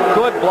Thomas.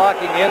 Good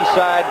blocking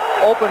inside,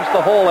 opens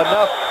the hole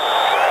enough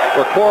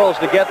for Quarles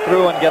to get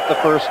through and get the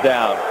first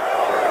down.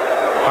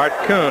 Art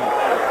Kuhn,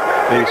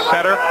 the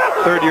center,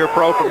 third-year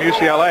pro from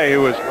UCLA,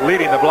 who was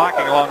leading the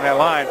blocking along that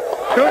line.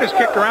 Kuhn has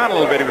kicked around a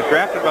little bit. He was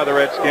drafted by the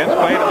Redskins,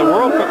 played in the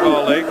World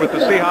Football League with the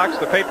Seahawks,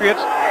 the Patriots,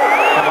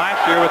 and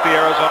last year with the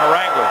Arizona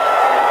Wranglers.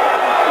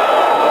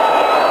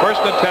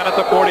 First and 10 at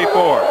the 44.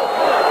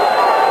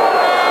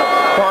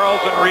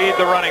 Quarles and Reid,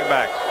 the running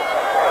backs.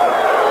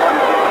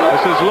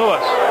 This is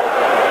Lewis.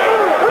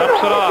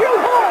 Dumps it off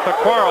to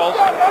Quarles.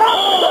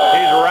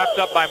 He's wrapped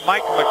up by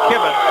Mike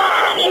McKibben.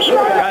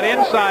 Got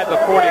inside the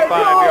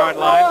 45-yard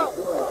line.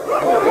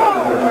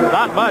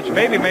 Not much.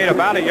 Maybe made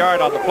about a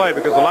yard on the play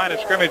because the line of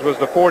scrimmage was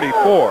the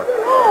 44.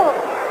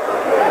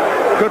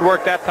 Good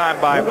work that time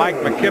by Mike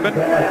McKibben.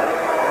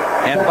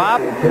 And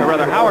Bob, or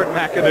rather Howard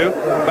McAdoo,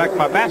 back in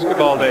my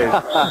basketball days.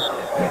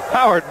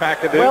 Howard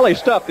McAdoo. Well, he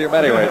stuffed him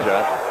anyway,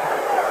 John.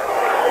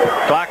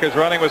 Clock is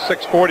running with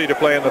 6:40 to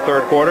play in the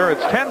third quarter.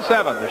 It's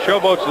 10-7. The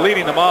Showboats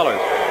leading the Maulers.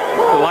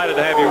 Delighted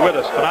to have you with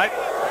us tonight.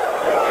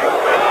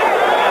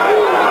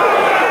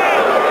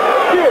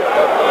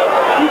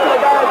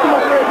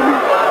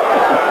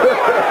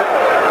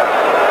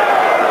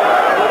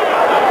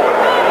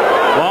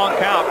 Long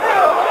count.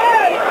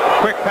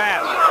 Quick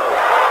pass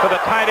to the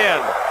tight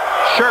end.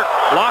 Shirk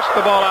lost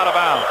the ball out of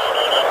bounds.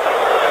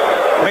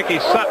 Mickey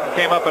Sutton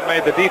came up and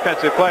made the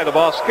defensive play. The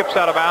ball skips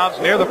out of bounds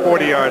near the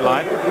 40-yard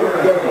line.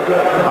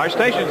 Our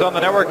stations on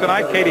the network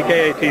tonight,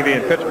 KDKA TV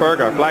in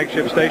Pittsburgh, our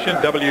flagship station,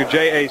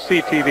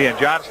 WJAC TV in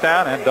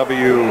Johnstown, and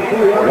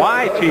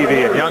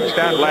WY-TV in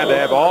Youngstown. Glad to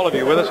have all of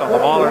you with us on the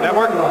Mauler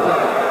Network.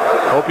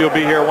 Hope you'll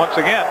be here once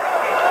again.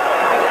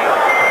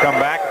 Come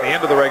back at the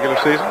end of the regular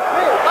season.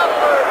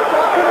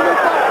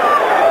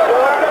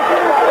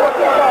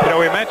 You know,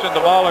 we mentioned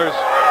the Maulers'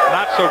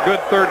 not so good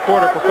third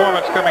quarter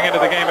performance coming into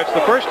the game. It's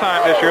the first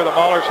time this year the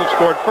Maulers have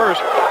scored first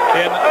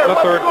in the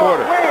third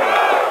quarter.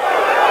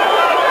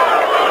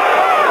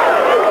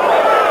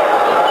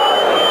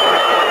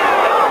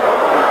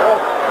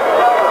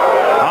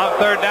 On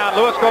third down,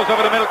 Lewis goes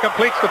over the middle,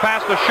 completes the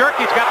pass to Shirk.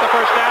 He's got the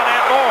first down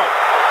and more.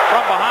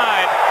 From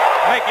behind,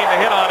 making the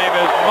hit on him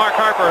is Mark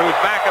Harper, who's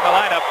back in the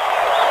lineup.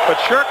 But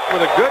Shirk,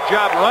 with a good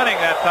job running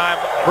that time,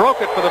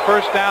 broke it for the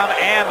first down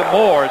and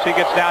more as he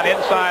gets down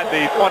inside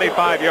the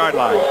 25-yard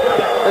line.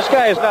 This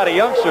guy is not a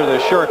youngster,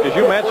 this Shirk. As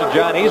you mentioned,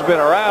 John, he's been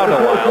around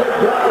a while.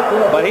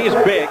 But he's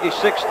big. He's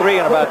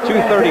 6'3" and about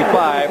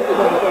 235.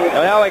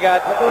 And now we got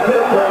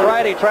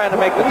Friday trying to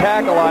make the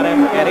tackle on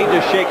him, and he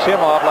just shakes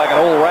him off like an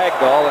old rag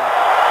doll and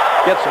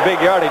gets some big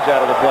yardage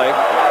out of the play.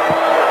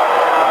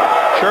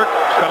 Shirk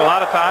spent a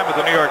lot of time with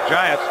the New York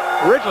Giants.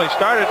 Originally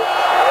started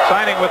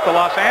signing with the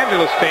Los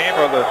Angeles team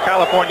or the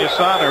California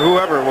Sun or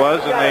whoever it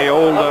was in the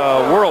old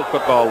World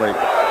Football League.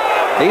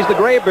 He's the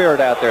graybeard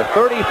out there,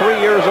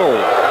 33 years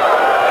old.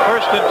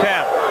 1st and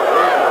 10.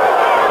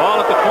 Ball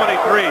at the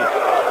 23.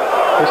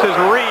 This is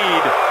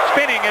Reid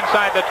spinning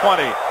inside the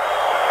 20.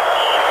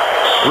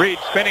 Reid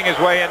spinning his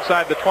way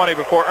inside the 20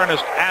 before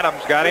Ernest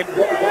Adams got him.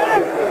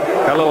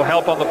 Got a little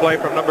help on the play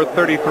from number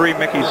 33,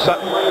 Mickey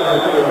Sutton.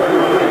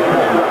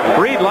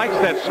 Reid likes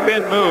that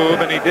spin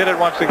move, and he did it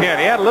once again.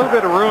 He had a little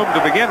bit of room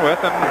to begin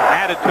with and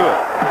added to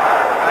it.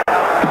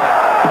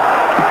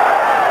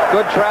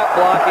 Good trap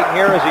blocking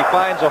here as he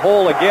finds a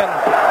hole again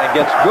and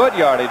gets good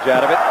yardage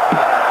out of it.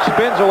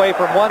 Spins away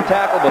from one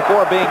tackle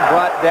before being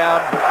brought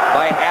down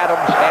by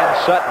Adams and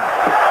Sutton.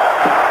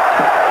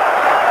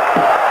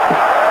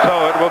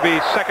 So it will be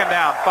 2nd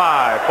down,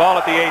 5. Ball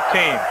at the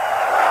 18.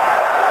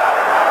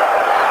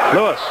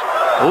 Lewis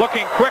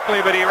looking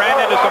quickly, but he ran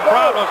into some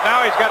problems.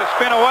 Now he's got to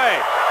spin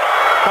away.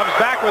 Comes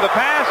back with a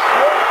pass.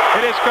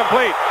 It is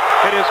complete.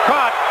 It is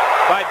caught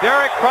by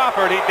Derrick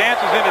Crawford. He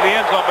dances into the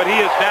end zone, but he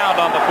is downed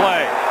on the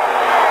play.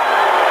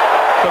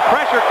 The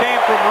pressure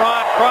came from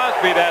Ron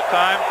Crosby that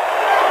time.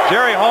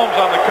 Jerry Holmes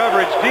on the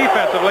coverage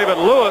defensively, but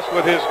Lewis,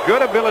 with his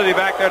good ability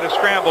back there to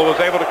scramble, was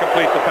able to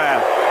complete the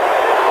pass.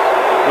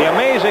 The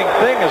amazing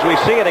thing as we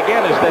see it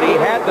again is that he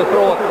had to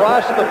throw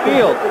across the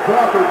field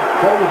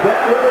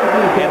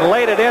and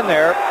laid it in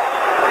there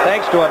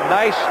thanks to a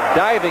nice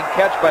diving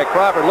catch by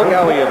Crawford. Look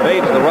how he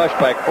evades the rush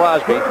by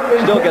Crosby.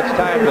 Still gets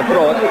time to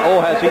throw it.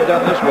 Oh, has he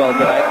done this well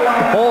tonight.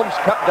 Holmes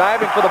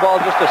diving for the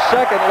ball just a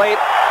second late,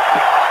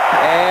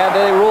 and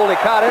they ruled he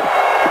caught it.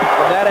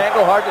 From that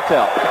angle, hard to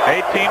tell.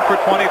 18 for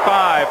 25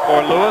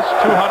 for Lewis,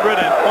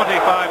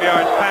 225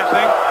 yards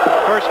passing.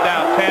 1st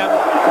down, 10.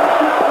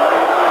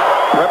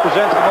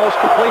 Represents the most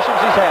completions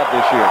he's had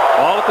this year.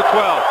 Ball at the 12.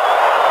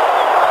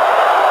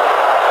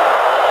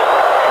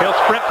 He'll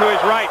sprint to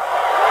his right.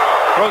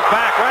 Throws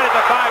back right at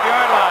the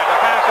 5-yard line. The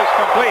pass is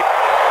complete.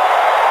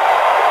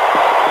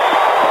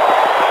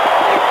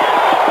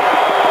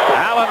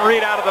 Alan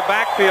Reid out of the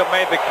backfield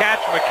made the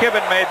catch.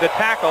 McKibben made the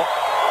tackle,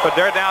 but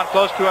they're down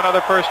close to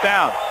another 1st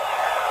down.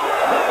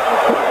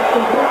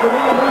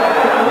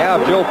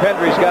 Now if Joe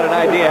Pendry's got an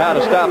idea how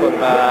to stop him,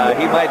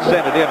 he might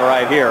send it in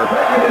right here.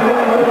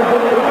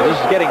 This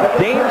is getting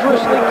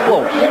dangerously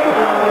close.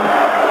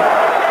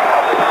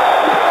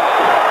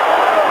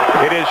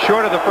 It is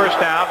short of the 1st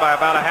down by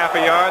about a half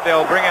a yard.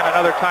 They'll bring in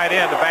another tight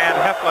end. Van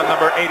Heflin,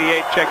 number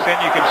 88, checks in.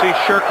 You can see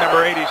Shirk,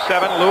 number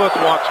 87. Lewis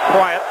wants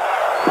quiet.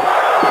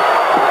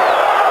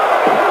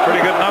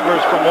 Pretty good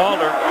numbers from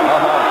Walter.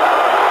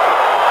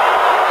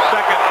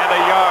 2nd and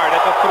a yard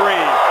at the 3.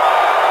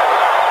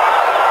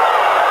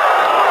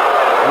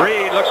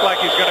 Reid looks like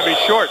he's going to be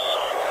short.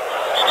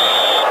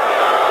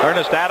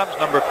 Ernest Adams,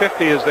 number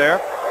 50, is there.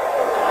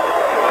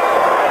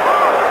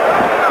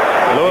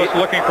 Lewis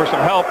looking for some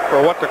help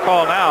for what to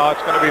call now.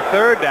 It's going to be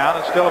 3rd down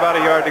and still about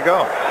a yard to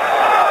go.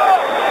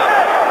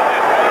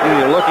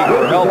 Either looking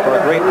for help or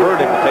a great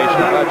bird imitation.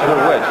 I'm not sure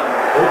which.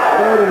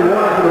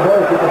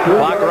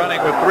 Clock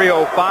running with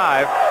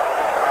 3:05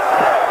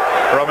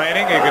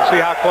 remaining. You can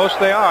see how close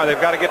they are. They've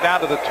got to get down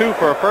to the 2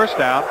 for a 1st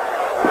down.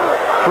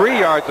 3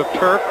 yards of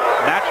turf,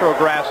 natural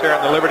grass here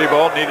in the Liberty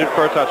Bowl, needed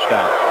for a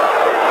touchdown.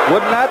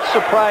 Would not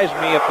surprise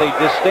me if they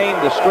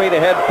disdained the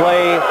straight-ahead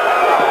play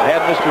and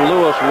had Mr.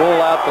 Lewis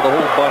roll out for the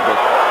whole bundle.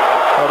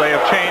 Well, they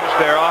have changed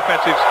their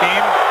offensive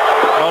scheme.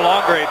 No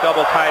longer a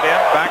double tight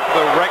end. Back to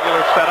the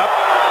regular setup.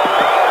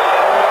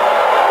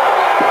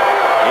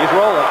 He's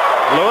rolling.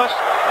 Lewis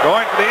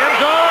going to the end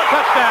zone.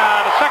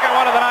 Touchdown. The 2nd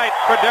one of the night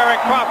for Derrick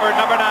Crawford,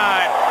 number 9.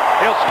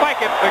 He'll spike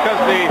it because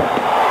the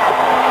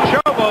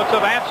Showboats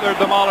have answered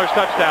the Maulers'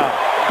 touchdown.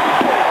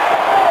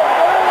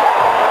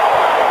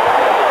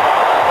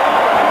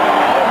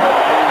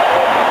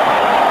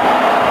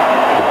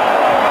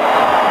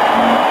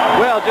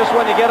 Well, just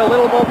when you get a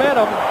little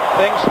momentum,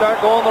 things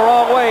start going the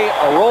wrong way.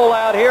 A roll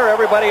out here,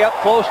 everybody up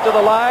close to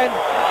the line.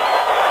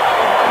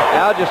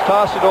 Now just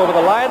toss it over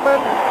the lineman.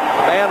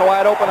 Man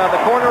wide open on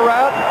the corner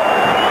route.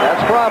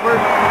 That's Crawford.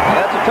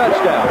 That's a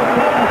touchdown.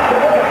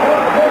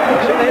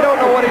 See, they don't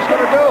know what he's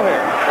going to do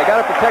here. They got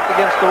to protect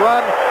against the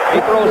run.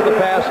 He throws the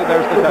pass, and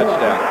there's the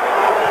touchdown.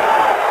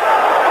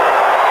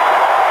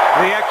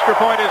 The extra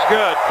point is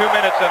good. 2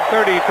 minutes and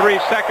 33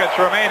 seconds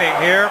remaining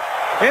here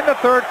in the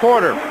 3rd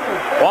quarter.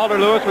 Walter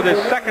Lewis with his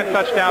 2nd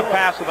touchdown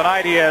pass of the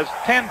night. He has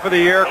 10 for the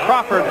year.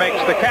 Crawford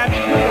makes the catch.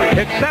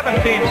 It's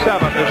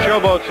 17-7. The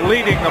Showboats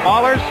leading the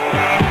Maulers.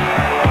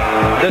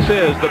 This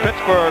is the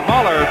Pittsburgh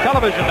Mauler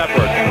Television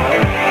Network.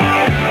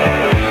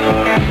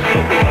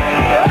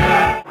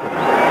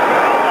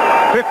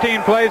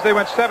 15 plays, they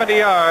went 70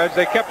 yards.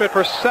 They kept it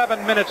for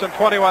 7 minutes and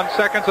 21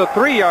 seconds. A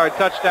 3-yard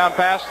touchdown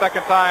pass.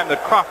 2nd time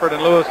that Crawford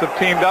and Lewis have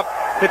teamed up.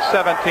 It's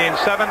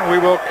 17-7. We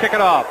will kick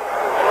it off.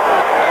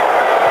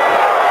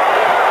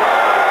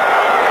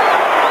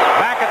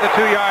 Back at the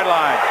 2-yard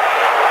line.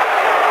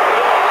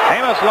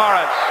 Amos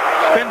Lawrence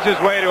spins his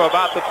way to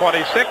about the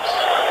 26.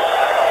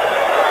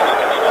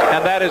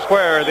 And that is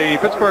where the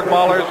Pittsburgh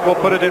Maulers will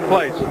put it in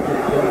place.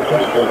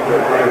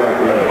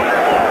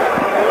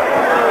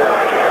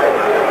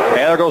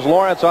 And there goes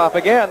Lawrence off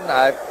again.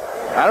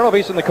 I don't know if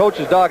he's in the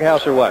coach's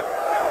doghouse or what.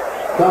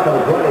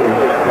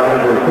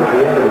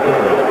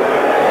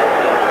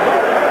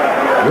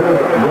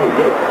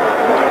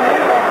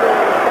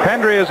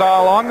 Pendry is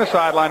all along the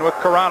sideline with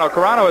Carano.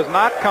 Carano has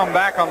not come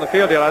back on the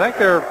field yet. I think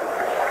they're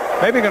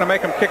maybe going to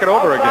make him kick it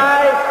over again.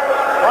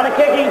 On a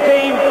kicking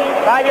team,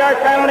 5-yard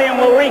penalty, and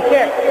we'll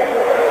re-kick.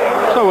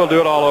 So we'll do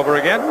it all over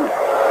again.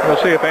 We'll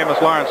see if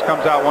Amos Lawrence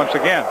comes out once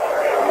again.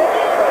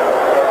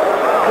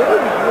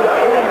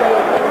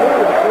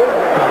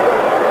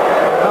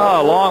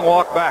 Oh, long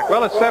walk back.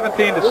 Well, it's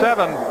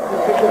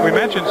 17-7. We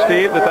mentioned,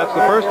 Steve, that that's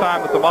the first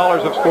time that the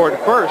Maulers have scored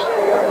first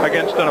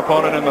against an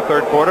opponent in the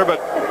third quarter, but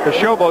the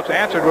Showboats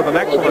answered with an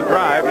excellent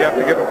drive. You have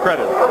to give them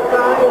credit.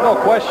 No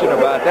question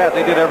about that.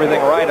 They did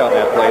everything right on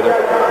that play.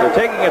 They're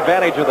taking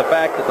advantage of the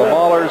fact that the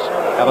Maulers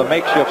have a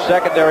makeshift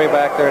secondary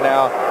back there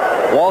now.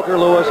 Walter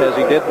Lewis, as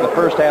he did in the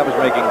first half, is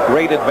making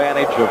great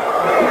advantage of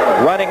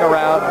running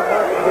around,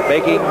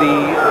 making the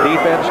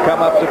defense come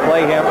up to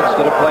play him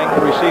instead of playing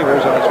the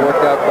receivers, and it's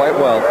worked out quite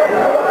well.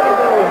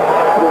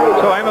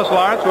 So Amos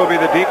Lawrence will be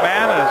the deep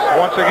man as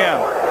once again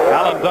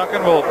Alan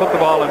Duncan will put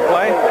the ball in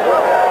play.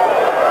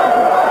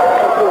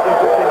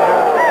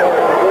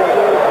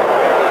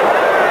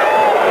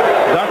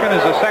 Duncan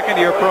is a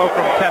second-year pro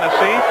from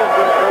Tennessee.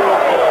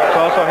 He's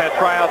also had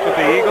tryouts with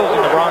the Eagles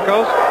and the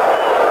Broncos.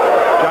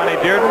 Johnny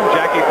Dearden,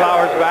 Jackie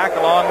Flowers back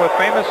along with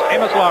famous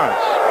Amos Lawrence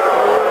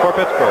for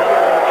Pittsburgh.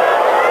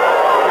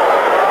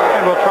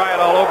 And we'll try it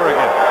all over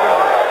again.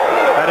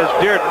 That is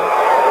Dearden.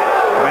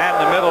 The man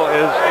in the middle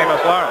is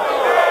Amos Lawrence.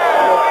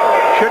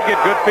 Should get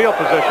good field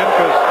position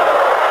because,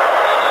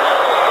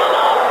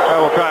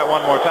 well, we'll try it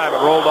one more time.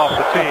 It rolled off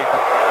the tee.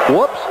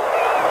 Whoops.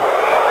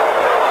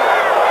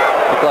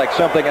 Looked like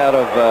something out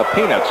of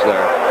Peanuts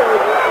there.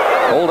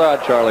 Hold on,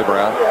 Charlie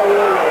Brown.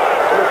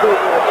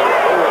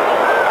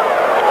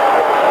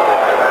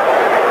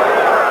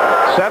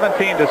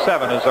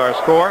 17-7 is our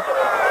score.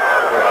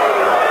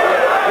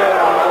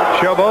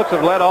 Showboats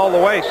have led all the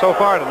way so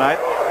far tonight.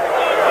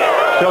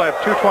 Still have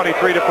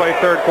 2:23 to play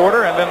third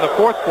quarter and then the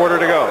fourth quarter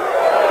to go.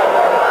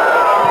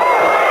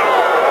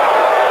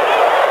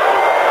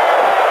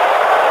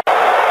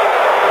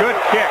 Good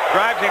kick.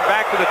 Drives him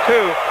back to the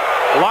 2.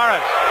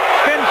 Lawrence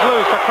spins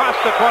loose across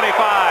the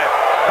 25.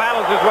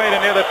 Battles his way to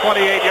near the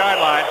 28-yard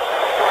line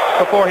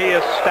before he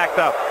is stacked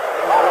up.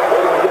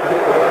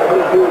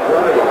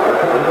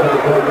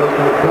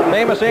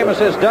 Amos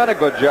has done a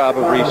good job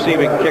of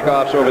receiving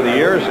kickoffs over the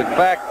years. In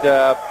fact,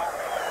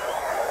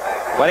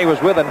 when he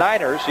was with the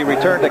Niners, he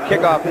returned a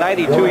kickoff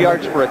 92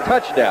 yards for a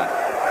touchdown.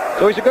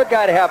 So he's a good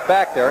guy to have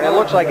back there, and it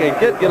looks like they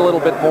did get a little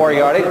bit more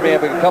yardage,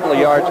 maybe a couple of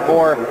yards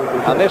more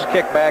on this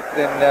kickback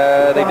than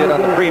they did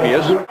on the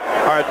previous.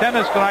 Our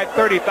attendance tonight,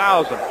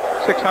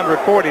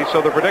 30,640,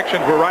 so the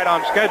predictions were right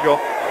on schedule,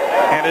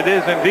 and it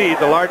is indeed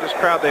the largest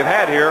crowd they've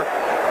had here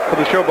for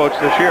the Showboats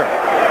this year.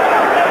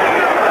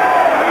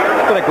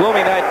 It's been a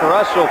gloomy night for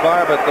us so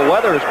far, but the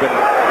weather has been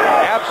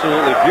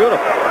absolutely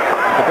beautiful.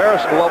 In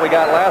comparison to what we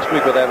got last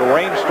week with that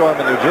rainstorm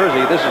in New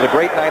Jersey, this is a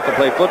great night to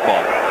play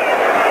football.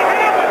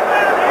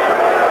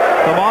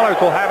 The Maulers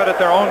will have it at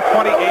their own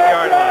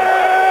 28-yard line.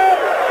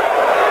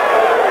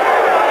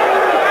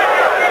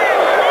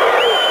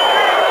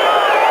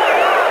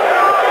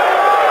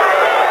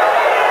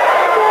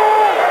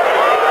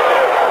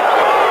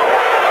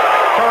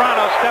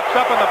 Carano steps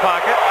up in the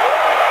pocket.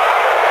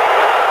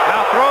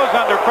 Now throws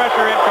under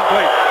pressure,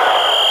 incomplete.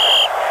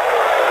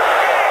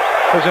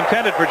 It was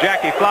intended for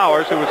Jackie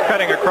Flowers, who was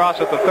cutting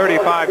across at the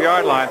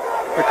 35-yard line.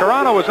 But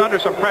Carano was under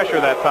some pressure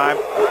that time.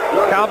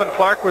 Calvin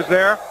Clark was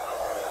there,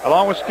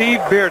 along with Steve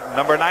Bearden,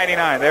 number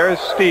 99. There is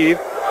Steve,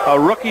 a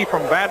rookie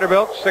from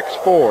Vanderbilt,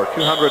 6'4",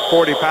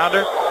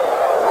 240-pounder,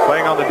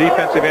 playing on the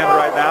defensive end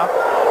right now.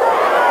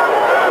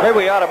 Maybe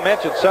we ought to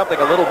mention something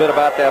a little bit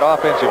about that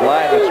offensive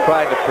line that's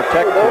trying to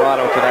protect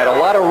Toronto tonight. A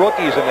lot of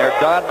rookies in there.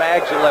 Don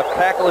Maggs, the left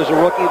tackle, is a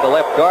rookie. The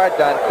left guard,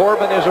 Don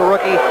Corbin, is a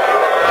rookie.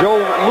 Joe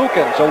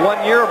Lukens, a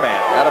one-year man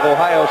out of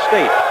Ohio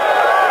State.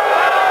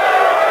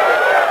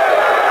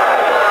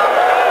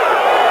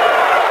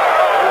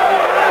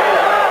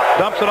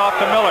 Dumps it off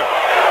to Miller.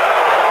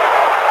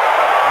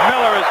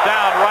 Miller is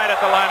down right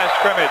at the line of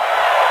scrimmage.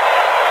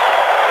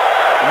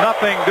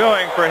 Nothing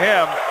doing for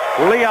him.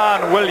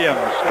 Leon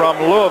Williams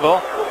from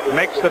Louisville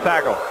makes the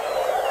tackle.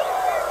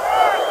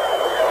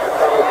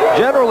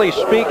 Generally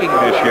speaking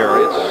this year,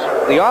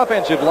 the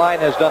offensive line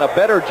has done a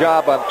better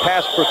job on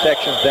pass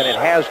protections than it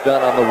has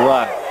done on the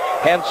run.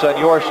 Hence, on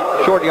your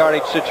short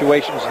yardage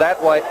situations,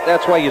 that's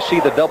why you see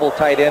the double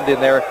tight end in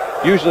there,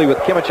 usually with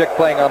Kimachek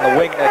playing on the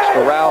wing next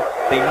to Rao.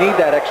 They need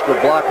that extra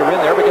blocker in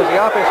there because the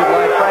offensive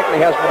line, frankly,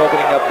 has been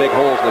opening up big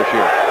holes this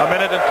year. 1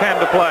 minute and 10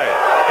 to play.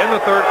 In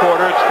the third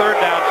quarter, it's third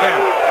down 10.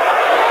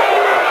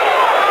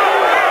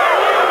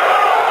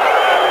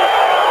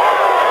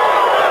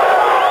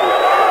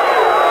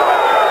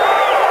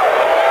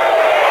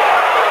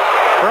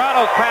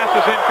 Carano's pass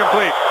is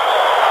incomplete.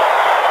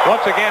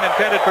 Once again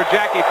intended for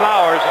Jackie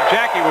Flowers, and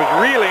Jackie was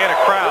really in a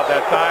crowd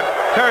that time.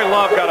 Terry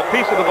Love got a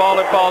piece of the ball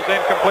that falls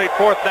incomplete.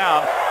 Fourth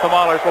down. The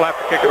Maulers will have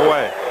to kick it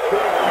away.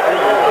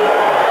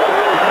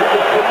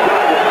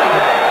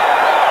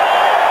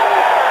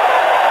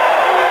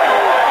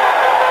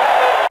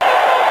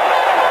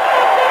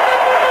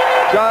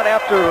 John,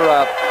 after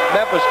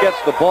Memphis gets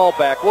the ball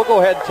back, we'll go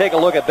ahead and take a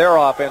look at their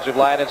offensive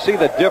line and see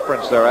the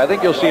difference there. I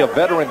think you'll see a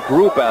veteran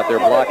group out there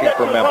blocking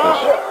for Memphis.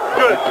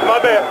 Good, my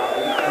bad.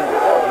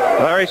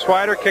 Larry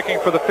Swider kicking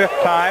for the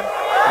 5th time.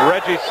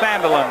 Reggie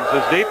Sandilands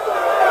is deep.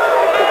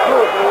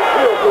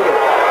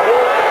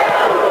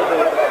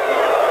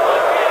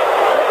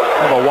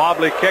 A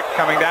wobbly kick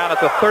coming down at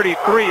the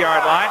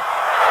 33-yard line.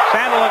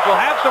 Sandilands will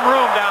have some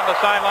room down the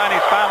sideline.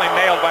 He's finally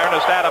nailed by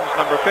Ernest Adams,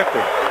 number 50.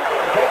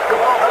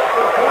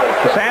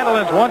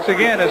 Sandilands once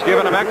again has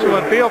given him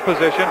excellent field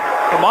position.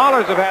 The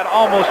Maulers have had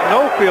almost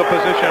no field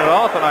position at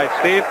all tonight,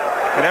 Steve.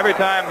 And every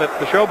time that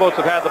the Showboats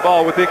have had the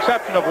ball, with the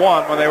exception of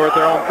one when they were at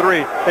their own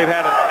 3, they've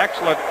had an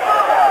excellent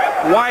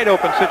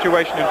wide-open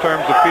situation in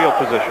terms of field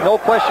position. No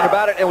question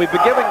about it, and we've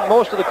been giving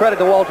most of the credit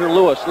to Walter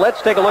Lewis.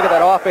 Let's take a look at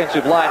that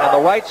offensive line. On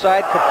the right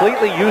side,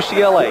 completely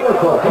UCLA.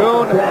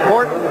 Kuhn,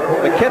 Horton,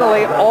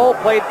 McKinley all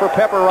played for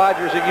Pepper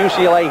Rogers at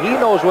UCLA. He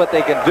knows what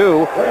they can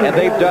do, and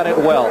they've done it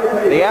well.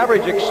 The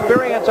average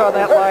experience on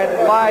that line,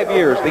 5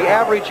 years. The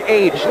average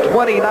age,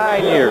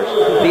 29 years.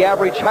 The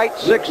average height,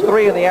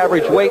 6'3", and the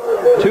average weight,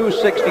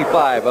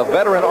 265. A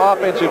veteran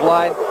offensive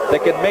line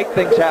that can make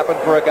things happen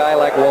for a guy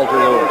like Walter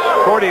Lewis.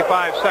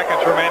 45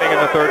 seconds remaining in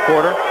the 3rd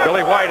quarter.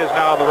 Billy White is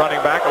now the running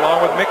back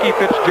along with Mickey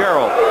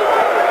Fitzgerald.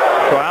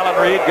 So Alan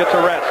Reid gets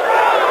a rest.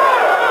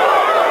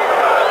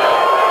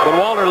 But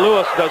Walter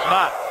Lewis does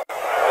not.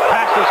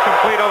 Pass is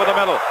complete over the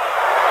middle.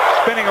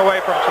 Spinning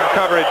away from some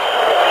coverage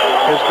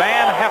is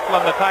Van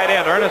Heflin, the tight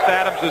end. Ernest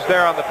Adams is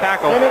there on the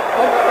tackle. Let's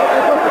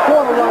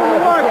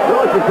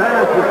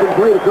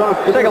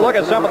take a look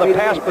at some of the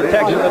pass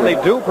protection that they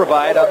do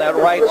provide on that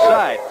right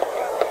side.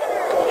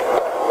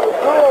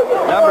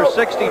 Number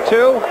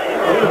 62,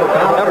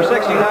 number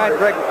 69,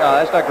 Greg,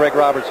 that's not Greg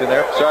Robertson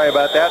there. Sorry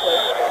about that.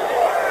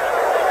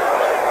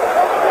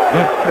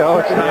 No,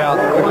 it's not.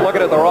 Yeah, we're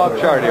looking at the wrong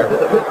chart here.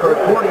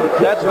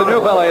 That's the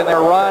new fella in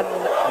there, Ron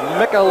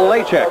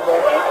Mikulacek,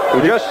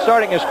 who's just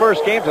starting his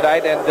first game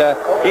tonight, and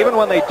even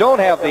when they don't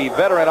have the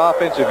veteran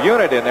offensive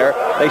unit in there,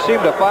 they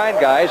seem to find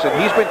guys, and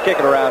he's been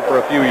kicking around for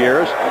a few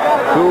years,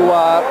 who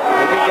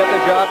can get the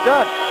job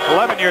done.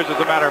 11 years, as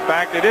a matter of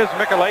fact. It is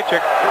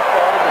Mikulacek.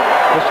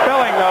 The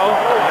spelling, though,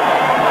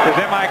 is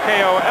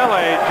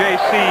M-I-K-O-L-A-J-C-Z-Y-K.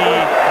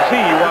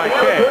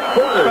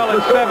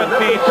 Spelling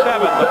 17-7.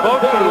 The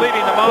Boats are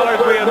leading the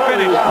Maulers. We have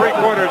finished 3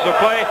 quarters of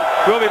play.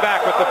 We'll be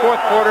back with the 4th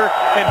quarter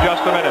in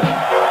just a minute.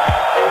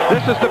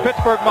 This is the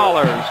Pittsburgh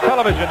Maulers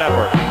Television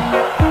Network.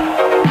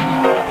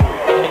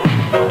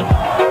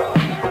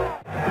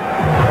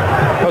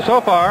 So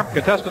far,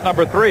 contestant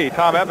number 3,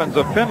 Tom Evans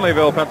of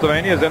Findlayville,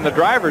 Pennsylvania, is in the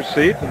driver's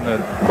seat in the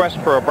quest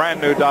for a brand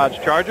new Dodge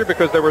Charger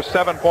because there were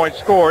 7 points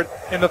scored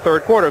in the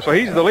 3rd quarter. So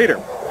he's the leader.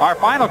 Our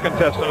final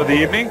contestant of the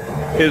evening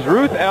is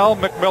Ruth L.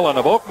 McMillan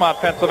of Oakmont,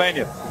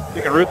 Pennsylvania.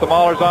 You can root the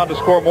Maulers on to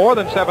score more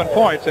than 7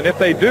 points, and if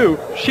they do,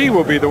 she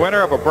will be the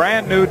winner of a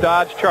brand new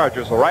Dodge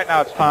Charger. So right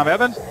now it's Tom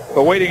Evans,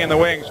 but waiting in the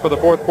wings for the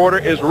 4th quarter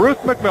is Ruth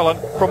McMillan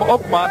from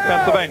Oakmont,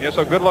 Pennsylvania.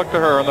 So good luck to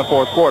her in the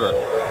 4th quarter.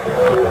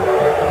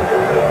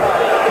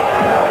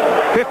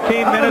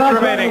 15 minutes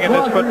remaining in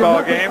this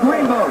football game.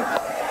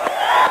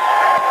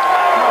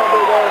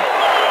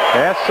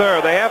 Yes,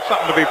 sir. They have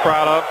something to be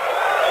proud of.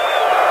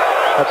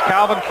 That's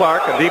Calvin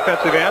Clark, a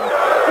defensive end,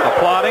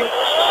 applauding.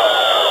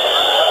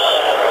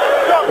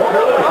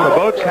 The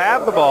Boats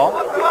have the ball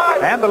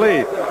and the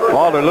lead.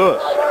 Walter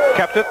Lewis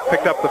kept it,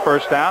 picked up the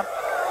 1st down.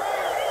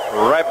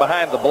 Right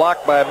behind the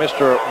block by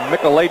Mr.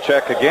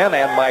 Mikulacek again,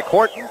 and Mike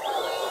Horton.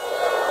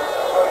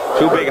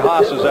 2 big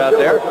hosses out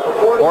there.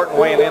 Horton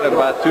weighing in at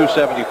about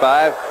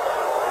 275.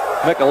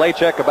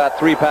 Mikulacek about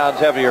 3 pounds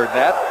heavier than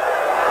that.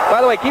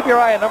 By the way, keep your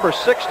eye on number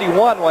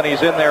 61 when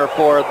he's in there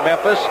for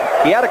Memphis.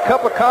 He had a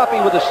cup of coffee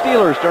with the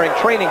Steelers during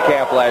training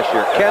camp last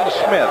year. Ken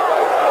Smith.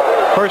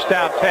 1st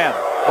down 10.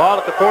 Ball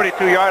at the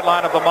 42-yard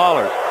line of the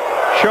Maulers.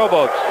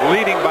 Showboats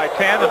leading by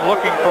 10 and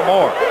looking for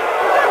more.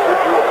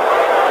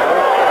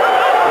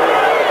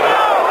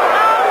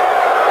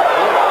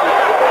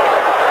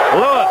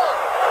 Lewis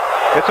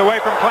gets away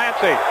from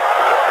Clancy.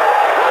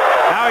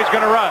 Now he's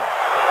going to run.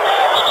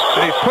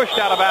 And he's pushed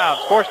out of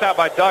bounds, forced out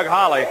by Doug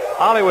Holly.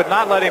 Holly would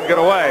not let him get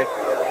away.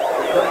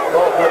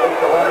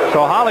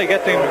 So Holly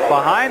gets him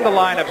behind the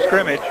line of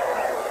scrimmage.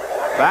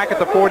 Back at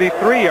the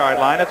 43-yard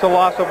line, it's a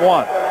loss of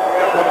 1.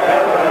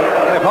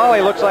 And if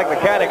Holly looks like the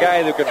kind of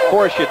guy who can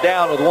force you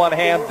down with one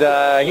hand,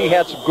 he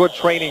had some good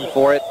training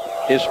for it.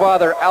 His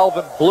father,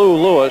 Alvin Blue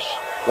Lewis,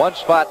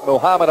 once fought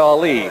Muhammad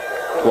Ali.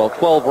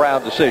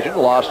 12-round decision,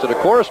 lost it, of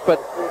course, but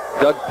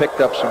Doug picked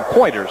up some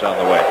pointers on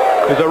the way.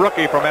 He's a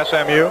rookie from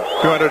SMU,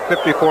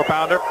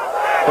 254-pounder.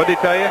 What did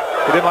he tell you?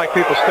 He didn't like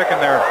people sticking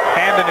their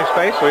hand in his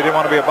face, so he didn't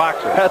want to be a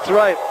boxer. That's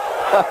right.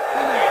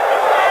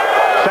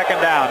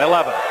 2nd down,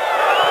 11.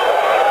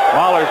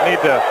 Maulers need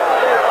to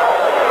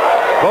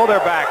blow their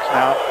backs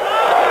now.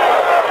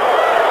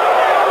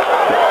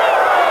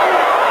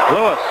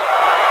 Lewis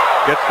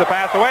gets the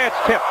pass away. It's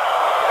tipped.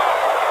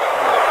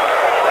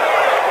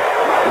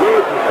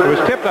 It was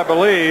tipped, I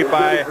believe,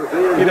 by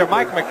either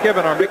Mike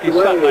McKibben or Mickey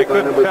Sutton. I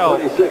couldn't tell.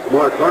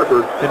 Mark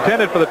Harper.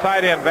 Intended for the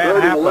tight end, Van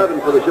 11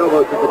 Happen. for the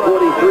Showboats at the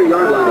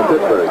 43-yard line of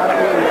Pittsburgh.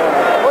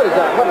 What is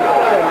that?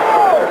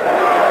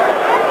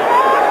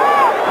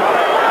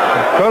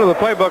 Go to the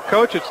playbook,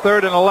 coach. It's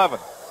 3rd and 11.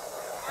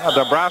 Now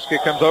Dombrowski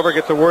comes over,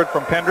 gets a word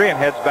from Pendry, and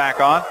heads back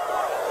on.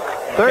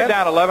 3rd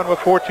down 11 with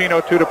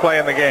 14:02 to play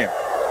in the game.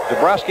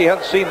 Dombrowski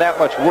hasn't seen that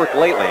much work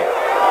lately.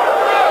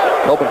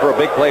 Hoping for a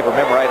big play from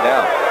him right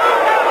now.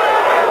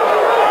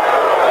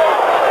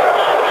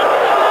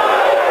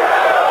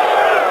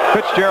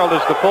 Fitzgerald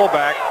is the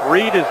fullback.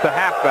 Reid is the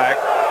halfback.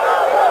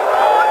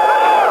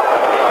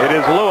 It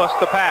is Lewis,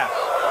 the pass.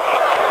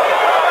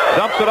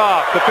 Dumps it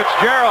off to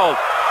Fitzgerald.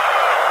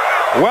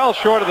 Well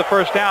short of the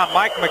first down.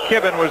 Mike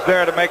McKibben was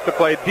there to make the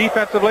play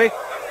defensively.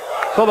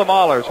 So the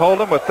Maulers hold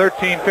them with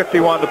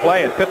 13:51 to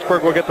play, and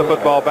Pittsburgh will get the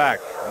football back.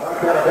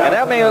 And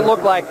that may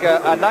look like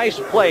a nice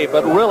play,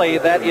 but really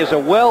that is a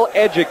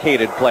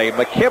well-educated play.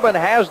 McKibben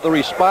has the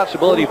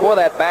responsibility for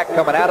that back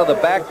coming out of the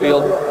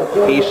backfield.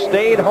 He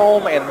stayed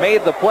home and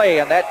made the play,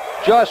 and that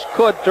just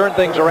could turn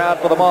things around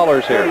for the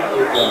Maulers here.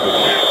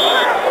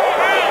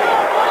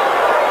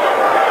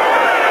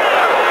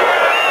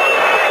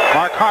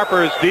 Mark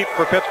Harper is deep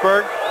for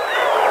Pittsburgh.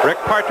 Rick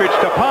Partridge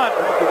to punt.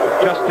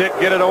 Just did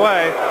get it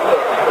away.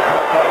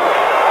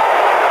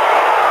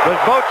 The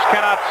Boats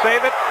cannot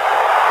save it.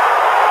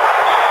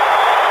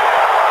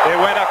 It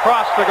went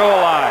across the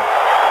goal line.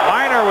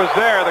 Miner was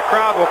there. The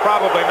crowd will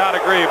probably not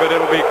agree, but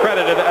it'll be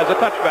credited as a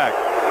touchback.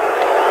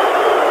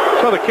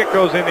 So the kick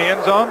goes in the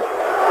end zone.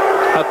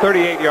 A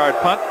 38-yard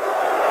punt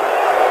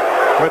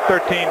with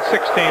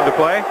 13:16 to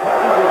play.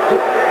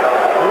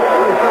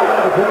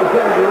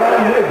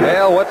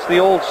 Well, what's the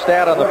old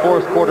stat on the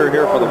fourth quarter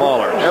here for the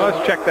Maulers? Now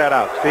let's check that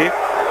out, Steve.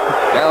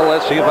 Well,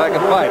 let's see if I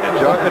can find it,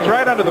 John. It's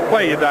right under the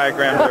play you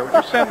diagrammed there. Would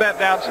you send that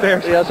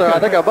downstairs? Yes, sir. I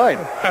think I might.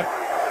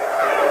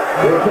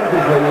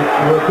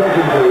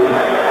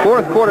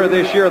 Fourth quarter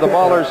this year, the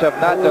Maulers have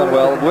not done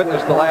well.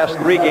 Witnessed the last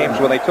 3 games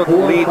when they took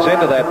leads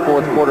into that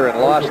fourth quarter and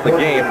lost the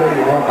game.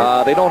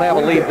 They don't have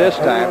a lead this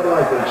time.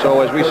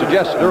 So as we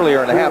suggested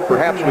earlier in the half,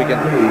 perhaps we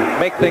can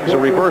make things a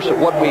reverse of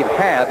what we've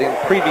had in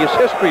previous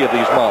history of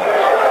these Maulers.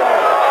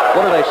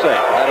 What did I say?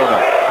 I don't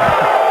know.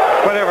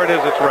 Whatever it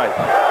is, it's right.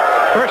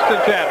 1st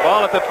and 10,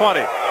 ball at the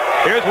 20.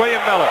 Here's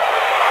William Miller.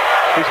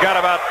 He's got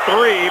about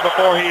 3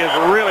 before he is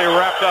really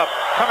wrapped up.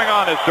 Coming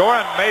on is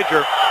Doran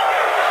Major.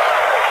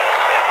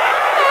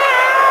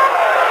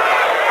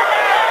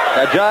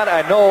 Now, John,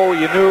 I know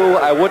you knew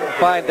I wouldn't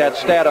find that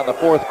stat on the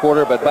fourth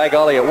quarter, but by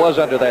golly, it was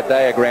under that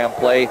diagram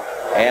play.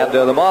 And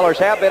the Maulers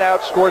have been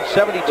outscored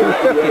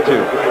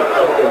 72-52.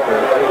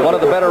 One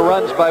of the better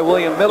runs by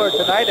William Miller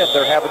tonight, and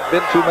there haven't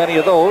been too many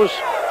of those.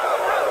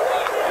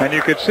 And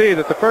you could see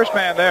that the first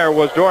man there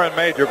was Doran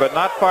Major, but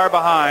not far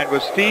behind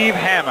was Steve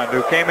Hammond,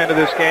 who came into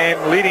this game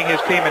leading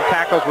his team in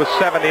tackles with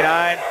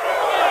 79.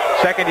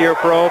 Second-year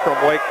pro from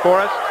Wake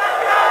Forest.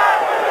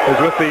 Was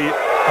with the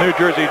New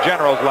Jersey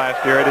Generals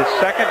last year. It is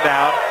 2nd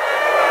down.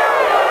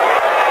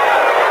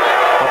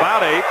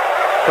 About 8.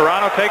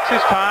 Carano takes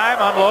his time,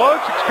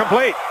 unloads, it's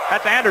complete.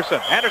 That's Anderson.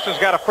 Anderson's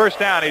got a first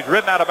down. He's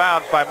ridden out of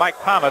bounds by Mike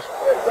Thomas,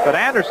 but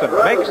Anderson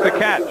makes the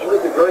catch.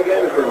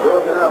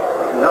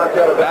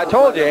 I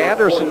told you,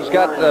 Anderson's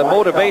got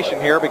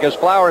motivation here because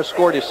Flowers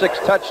scored his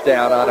 6th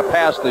touchdown on a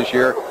pass this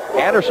year.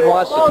 Anderson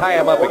wants to tie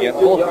him up again.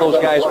 Both of those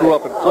guys grew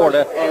up in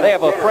Florida. They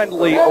have a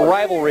friendly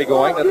rivalry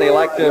going that they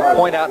like to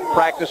point out in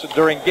practice and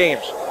during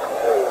games.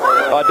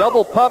 A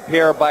double pump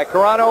here by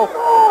Carano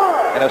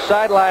and a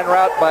sideline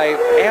route by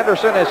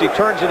Anderson as he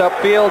turns it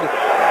upfield.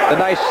 The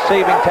nice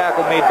saving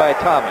tackle made by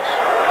Thomas.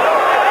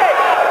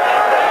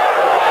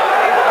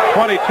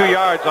 22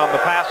 yards on the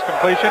pass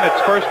completion. It's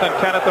 1st and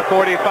 10 at the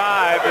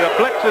 45. The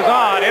blitz is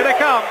on. Here they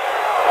come.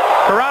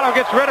 Carano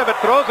gets rid of it,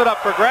 throws it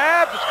up for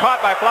grabs. It's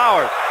caught by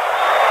Flowers.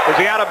 Is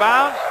he out of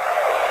bounds?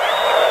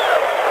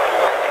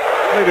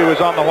 I believe he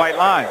was on the white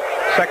line.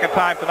 Second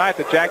time tonight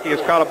that Jackie has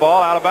caught a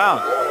ball out of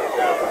bounds.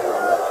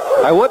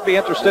 I would be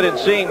interested in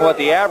seeing what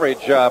the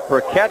average per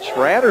catch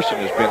for Anderson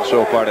has been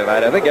so far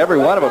tonight. I think every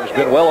one of them has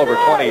been well over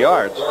 20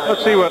 yards.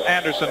 Let's see what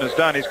Anderson has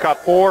done. He's caught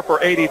 4 for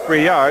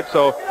 83 yards,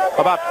 so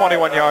about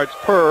 21 yards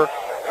per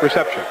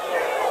reception.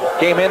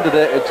 Came into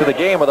the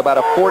game with about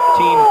a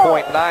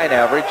 14.9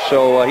 average,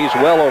 so he's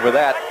well over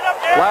that.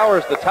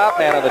 Flowers, the top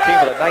man on the team,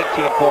 with a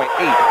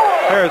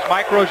 19.8. There's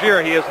Mike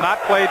Rozier. He has not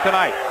played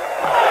tonight.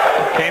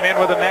 Came in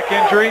with a neck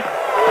injury.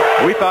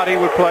 We thought he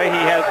would play.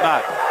 He has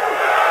not.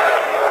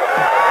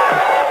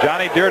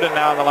 Johnny Dearden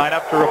now in the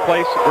lineup to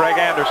replace Greg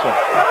Anderson.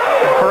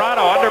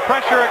 Carano under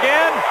pressure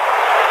again.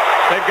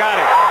 They've got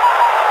him.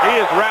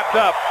 He is wrapped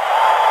up.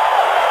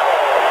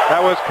 That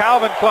was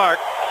Calvin Clark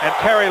and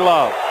Terry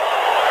Love.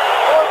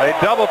 They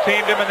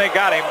double-teamed him and they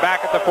got him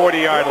back at the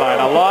 40-yard line.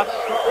 A loss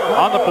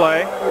on the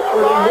play.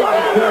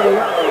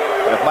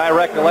 If my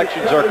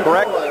recollections are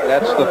correct,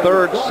 that's the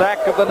 3rd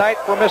sack of the night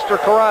for Mr.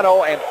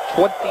 Carano and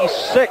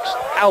 26th,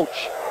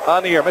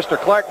 on the year. Mr.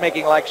 Clark,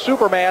 making like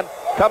Superman,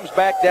 comes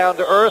back down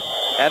to earth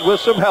and with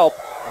some help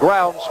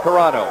grounds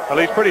Carano. Well,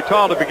 he's pretty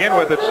tall to begin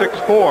with at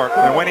 6'4",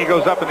 and when he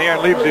goes up in the air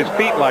and leaves his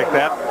feet like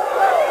that,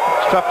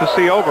 it's tough to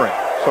see over him.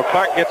 So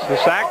Clark gets the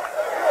sack.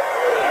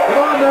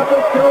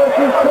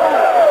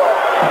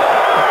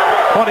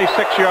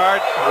 26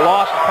 yards,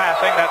 lost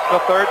passing. That's the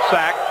third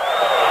sack,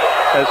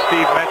 as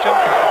Steve mentioned.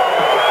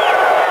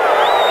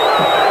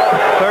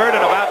 Third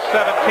and about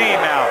 17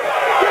 now.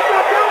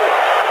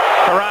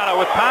 Carano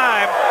with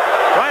time.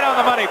 Right on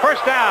the money.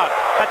 First down.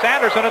 That's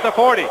Anderson at the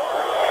 40. Yeah,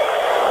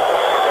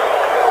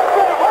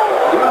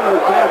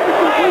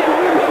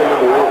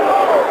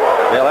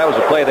 that was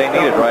a play they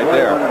needed right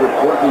there.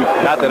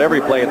 Not that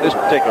every play at this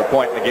particular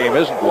point in the game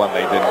isn't one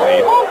they didn't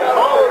need.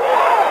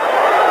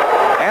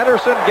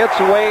 Anderson gets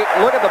away.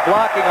 Look at the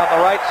blocking on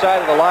the right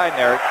side of the line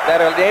there.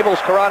 That enables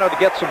Carano to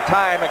get some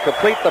time and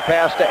complete the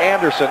pass to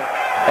Anderson.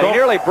 And he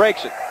nearly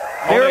breaks it.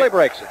 Nearly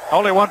breaks it.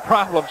 Only one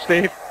problem,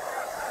 Steve.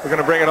 We're going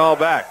to bring it all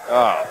back.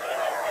 Oh.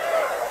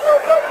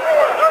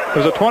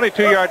 There's a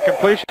 22-yard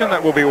completion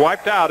that will be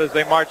wiped out as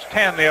they march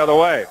 10 the other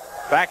way.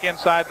 Back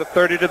inside the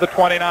 30 to the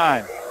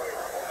 29.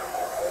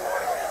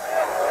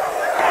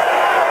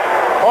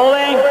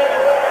 Holding.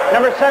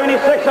 Number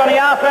 76 on the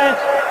offense.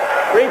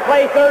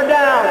 Replay third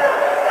down.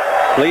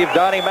 I believe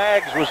Donnie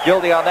Maggs was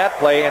guilty on that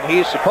play, and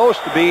he's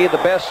supposed to be the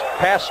best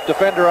pass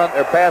defender or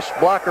pass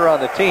blocker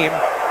on the team.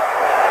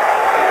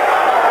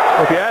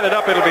 If you add it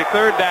up, it'll be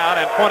third down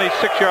and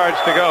 26 yards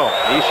to go.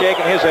 He's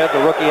shaking his head,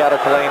 the rookie out of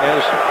Tulane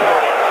is.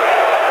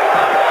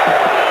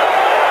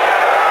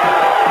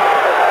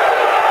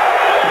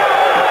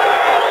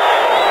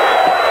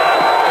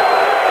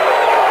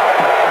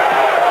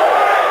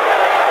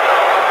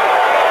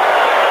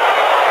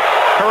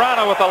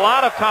 Carano with a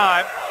lot of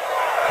time.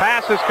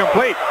 Pass is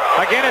complete.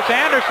 Again, it's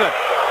Anderson.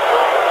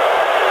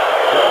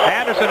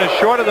 Anderson is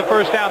short of the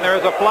first down. There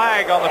is a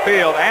flag on the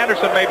field.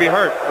 Anderson may be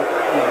hurt.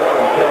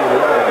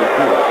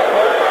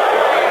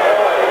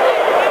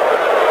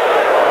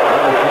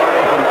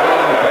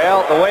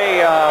 Well, the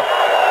way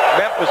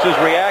Memphis is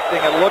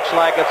reacting, it looks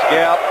like it's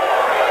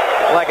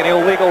like an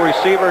illegal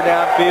receiver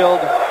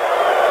downfield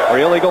or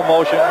illegal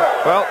motion.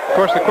 Well, of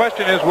course, the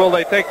question is, will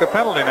they take the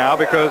penalty now?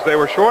 Because they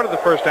were short of the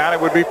first down. It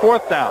would be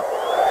fourth down.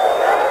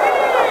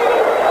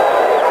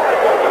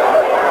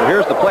 Well,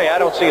 here's the play. I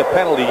don't see a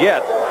penalty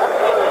yet.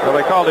 Well,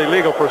 they called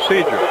illegal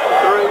procedure.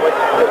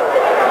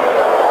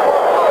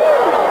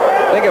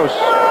 I think it was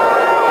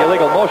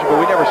illegal motion, but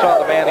we never saw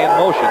the man in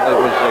motion that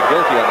was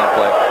guilty on that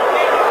play.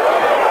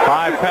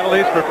 5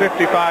 penalties for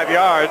 55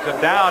 yards,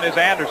 and down is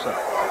Anderson.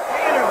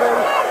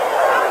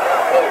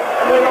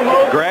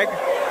 Greg,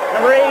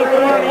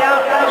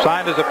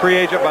 signed as a free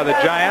agent by the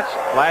Giants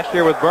last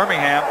year with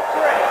Birmingham.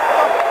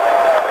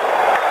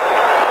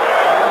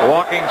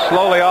 Walking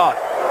slowly off.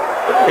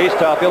 He's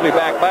tough. He'll be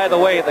back. By the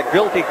way, the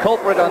guilty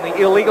culprit on the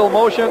illegal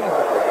motion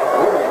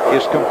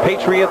is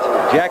compatriot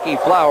Jackie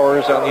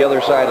Flowers on the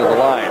other side of the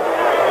line.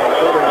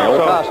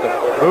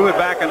 So move it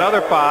back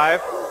another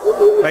 5.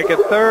 Make it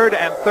third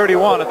and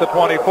 31 at the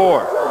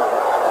 24.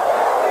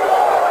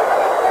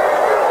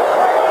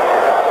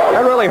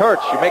 That really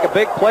hurts. You make a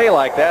big play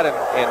like that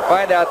and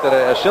find out that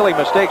a silly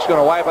mistake's going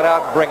to wipe it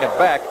out and bring it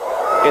back.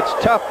 It's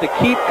tough to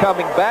keep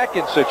coming back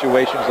in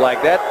situations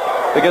like that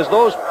because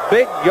those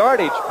big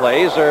yardage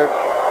plays are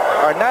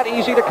not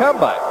easy to come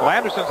by. Well,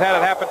 Anderson's had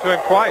it happen to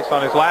him twice on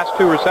his last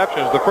 2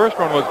 receptions. The first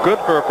one was good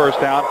for a first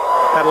down.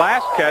 That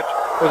last catch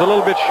was a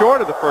little bit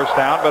short of the first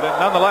down, but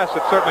nonetheless,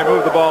 it certainly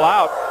moved the ball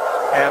out.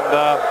 And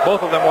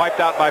both of them wiped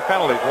out by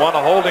penalties. One,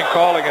 a holding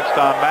call against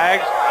Don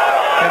Maggs,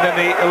 and then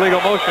the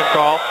illegal motion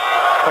call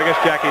against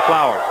Jackie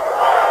Flowers.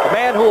 The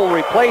man who will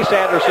replace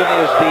Anderson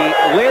is the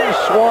Lynn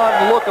Swan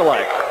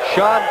lookalike,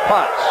 Sean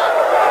Potts.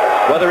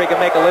 Whether he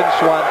can make a Lynn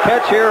Swan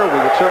catch here, we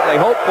would certainly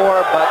hope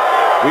for, but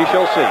we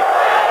shall see.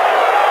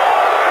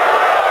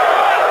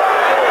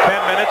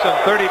 10 minutes and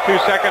 32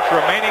 seconds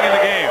remaining in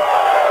the game.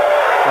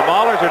 The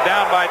Maulers are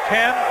down by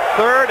 10.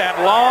 Third and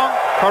long,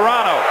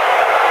 Carano.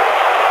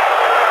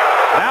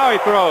 Now he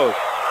throws.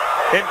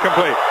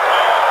 Incomplete.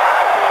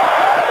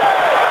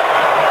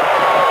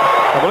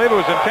 I believe it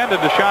was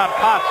intended to Sean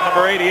Potts,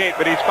 number 88,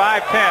 but he's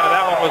 5'10", and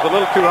that one was a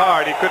little too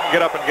hard. He couldn't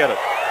get up and get it.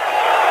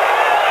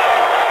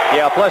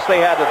 Yeah, plus they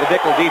had the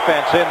nickel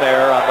defense in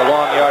there on the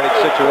long yardage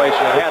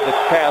situation and had the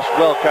pass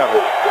well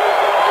covered.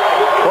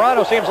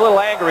 Carano seems a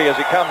little angry as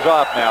he comes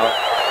off now.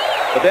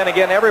 But then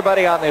again,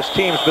 everybody on this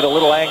team's been a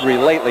little angry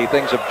lately.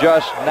 Things have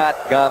just not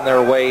gone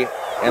their way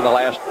in the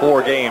last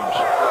 4 games.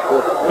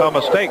 So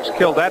mistakes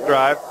killed that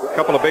drive. A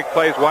couple of big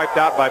plays wiped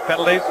out by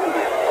penalties.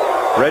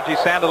 Reggie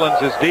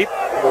Sandilands is deep.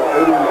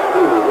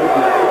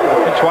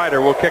 And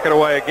Schweider will kick it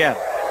away again.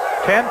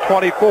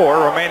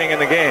 10:24 remaining in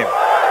the game.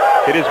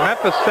 It is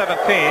Memphis 17,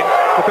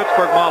 the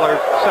Pittsburgh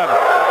Maulers 7.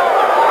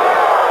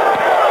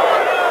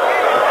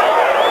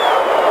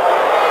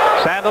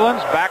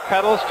 Sandilands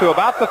backpedals to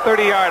about the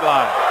 30-yard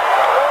line.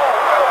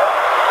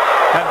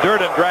 And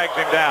Durden drags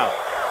him down.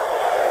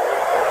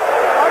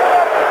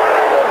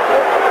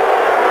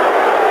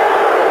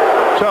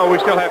 So we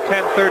still have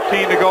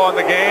 10:13 to go in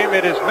the game.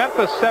 It is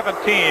Memphis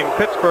 17,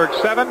 Pittsburgh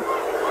 7.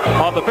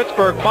 on the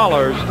Pittsburgh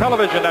Maulers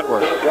television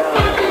network.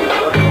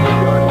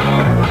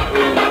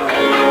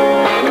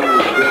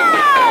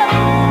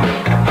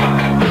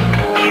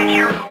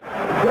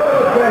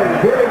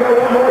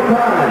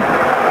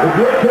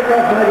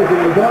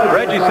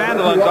 Reggie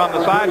Sandilan's on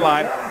the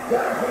sideline.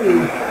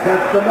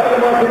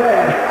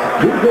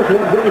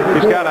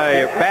 He's got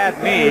a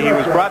bad knee. He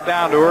was brought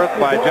down to earth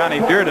by Johnny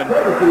Dearden.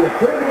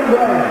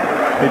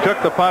 He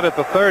took the punt at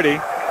the 30,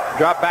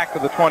 dropped back to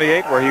the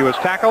 28 where he was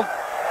tackled.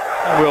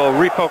 And we'll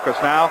refocus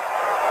now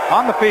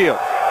on the field.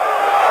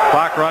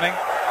 Clock running.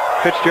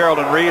 Fitzgerald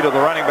and Reid are the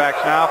running backs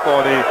now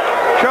for the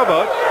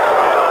Showboats.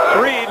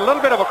 Reid, a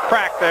little bit of a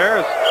crack there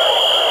as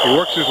he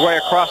works his way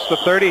across the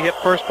 30, hit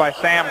first by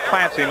Sam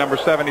Clancy, number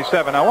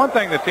 77. Now, one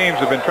thing the teams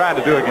have been trying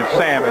to do against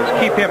Sam is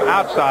keep him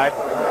outside,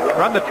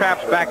 run the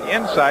traps back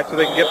inside so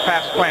they can get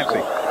past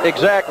Clancy.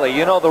 Exactly.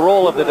 You know, the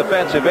role of the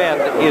defensive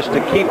end is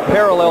to keep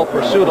parallel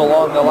pursuit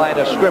along the line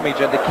of scrimmage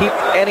and to keep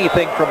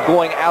anything from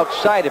going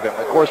outside of him.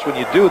 Of course, when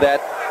you do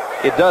that,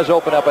 it does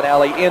open up an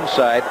alley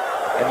inside,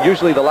 and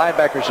usually the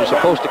linebackers are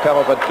supposed to come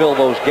up and fill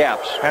those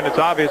gaps. And it's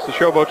obvious the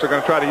Showboats are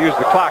going to try to use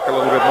the clock a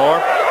little bit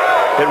more.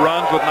 It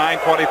runs with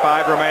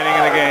 9:25 remaining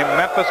in the game.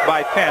 Memphis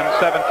by 10,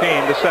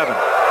 17-7.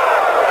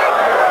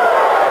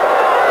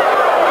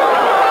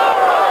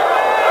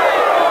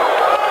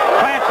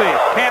 Clancy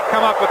can't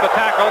come up with the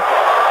tackle.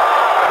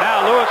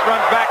 Now Lewis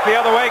runs back the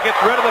other way,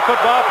 gets rid of the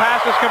football,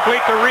 pass is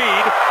complete to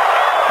Reid,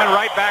 and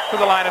right back to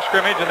the line of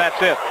scrimmage, and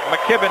that's it.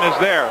 McKibben is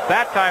there.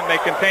 That time they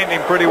contained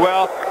him pretty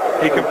well.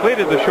 He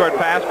completed the short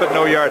pass, but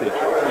no yardage.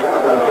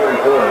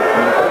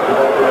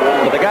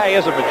 Well, the guy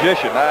is a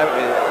magician.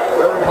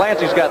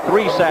 Clancy's got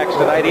 3 sacks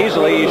tonight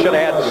easily. He should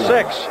have had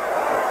 6.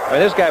 I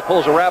mean, this guy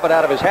pulls a rabbit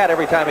out of his hat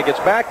every time he gets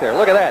back there.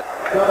 Look at that.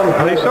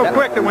 And he's so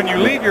quick that when you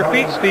leave your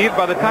feet, Steve,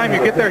 by the time you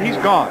get there, he's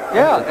gone.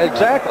 Yeah,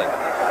 exactly.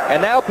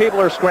 And now people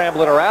are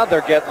scrambling around.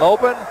 They're getting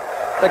open.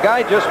 The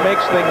guy just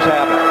makes things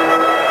happen.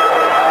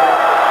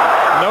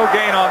 No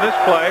gain on this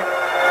play.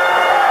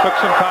 Took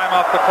some time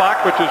off the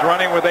clock, which is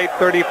running with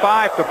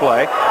 8:35 to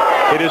play.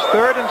 It is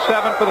 3rd and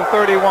 7 for the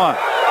 31.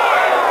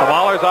 The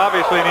Maulers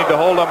obviously need to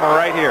hold them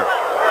right here.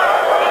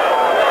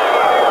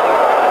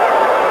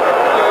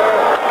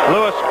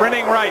 Lewis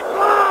sprinting right.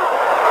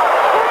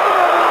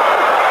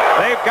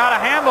 They've got a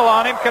handle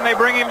on him. Can they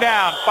bring him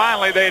down?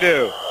 Finally they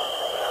do.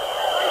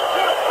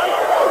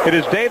 It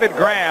is David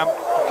Graham.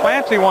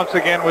 Clancy once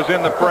again was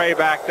in the fray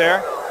back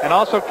there, and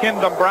also Ken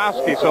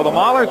Dombrowski. So the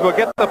Maulers will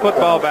get the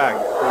football back.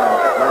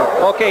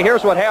 Okay,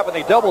 here's what happened.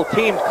 They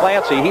double-teamed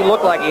Clancy. He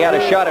looked like he had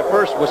a shot at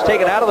first, was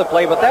taken out of the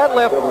play, but that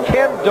left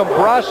Ken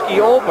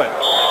Dombrowski open.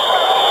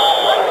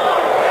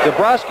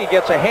 Dombrowski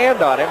gets a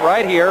hand on him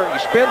right here. He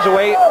spins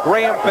away.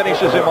 Graham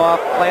finishes him off.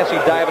 Clancy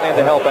diving in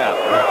to help out.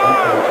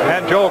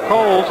 And Joel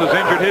Coles has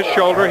injured his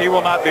shoulder. He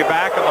will not be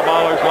back in the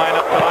Maulers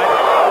lineup tonight.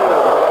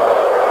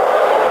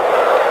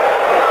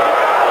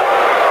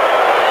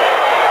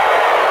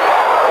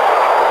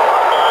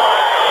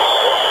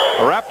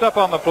 Wrapped up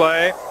on the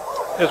play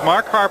is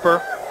Mark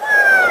Harper.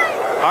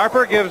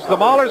 Harper gives the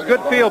Maulers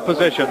good field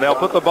position. They'll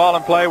put the ball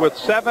in play with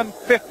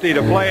 7:50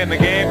 to play in the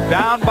game,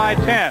 down by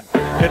 10.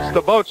 It's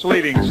the Boats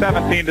leading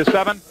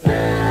 17-7.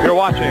 You're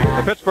watching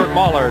the Pittsburgh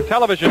Mauler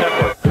television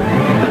network.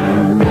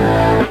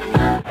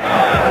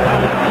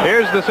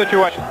 Here's the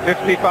situation.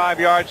 55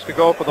 yards to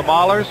go for the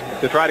Maulers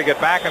to try to get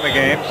back in the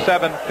game.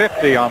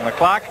 7:50 on the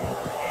clock.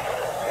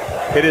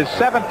 It is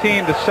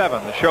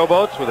 17-7. The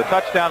Showboats with a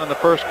touchdown in the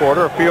first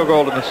quarter, a field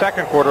goal in the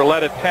second quarter,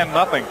 led at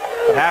 10-0.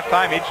 At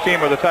halftime, each team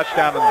with a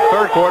touchdown in the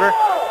third quarter,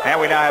 and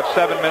we now have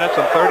 7 minutes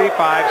and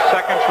 35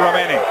 seconds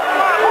remaining.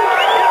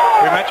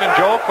 We mentioned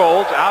Joel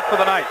Coles out for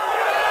the night.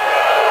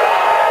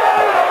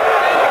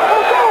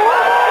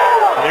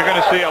 And you're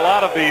going to see a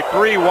lot of the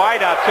 3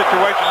 wideout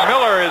situation.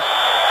 Miller is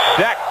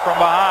decked from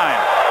behind.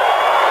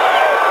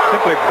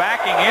 Simply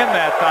backing in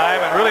that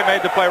time and really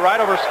made the play right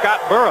over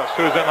Scott Burris,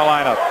 who's in the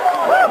lineup.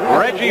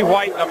 Reggie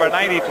White, number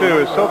 92,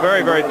 is so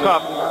very, very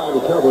tough.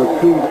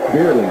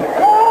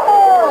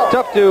 It's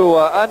tough to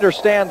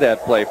understand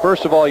that play.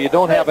 First of all, you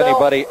don't have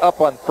anybody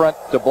up on front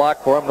to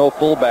block for him, no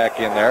fullback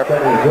in there.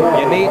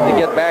 You need to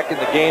get back in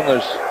the game.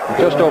 There's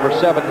just over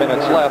 7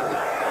 minutes left.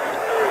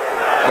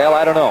 Well,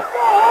 I don't know.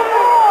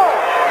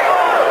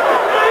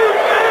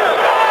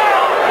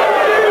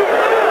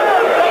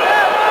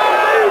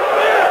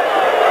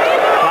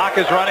 Clock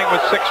is running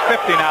with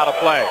 6:50 now to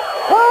play.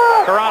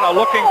 Carano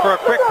looking for a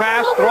quick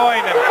pass,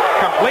 throwing, and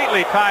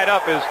completely tied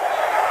up is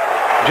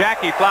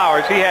Jackie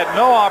Flowers. He had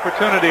no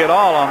opportunity at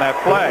all on that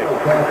play.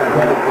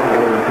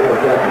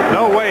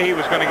 No way he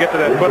was going to get to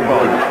that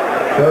football.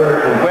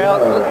 Well,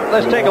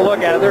 let's take a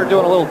look at it. They're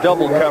doing a little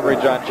double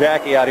coverage on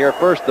Jackie out here.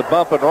 First, the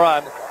bump and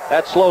run.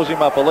 That slows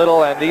him up a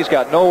little, and he's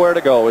got nowhere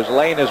to go. His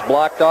lane is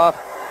blocked off,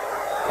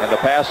 and the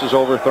pass is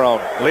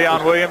overthrown.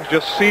 Leon Williams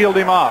just sealed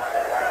him off,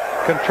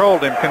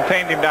 controlled him,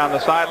 contained him down the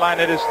sideline.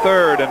 It is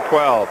 3rd and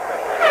 12.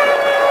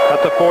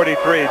 At the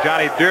 43,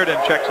 Johnny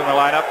Dearden checks in the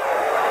lineup.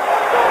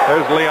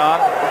 There's Leon,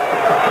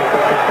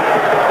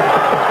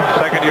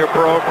 second-year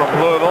pro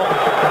from Louisville.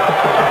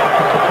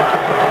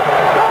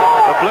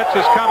 The blitz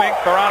is coming.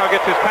 Carano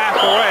gets his pass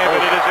away,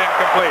 but it is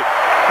incomplete.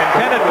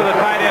 Intended for the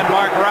tight end,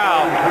 Mark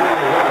Rao.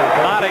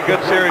 Not a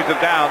good series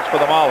of downs for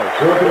the Maulers.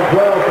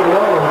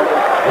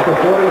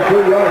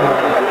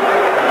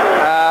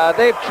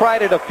 They've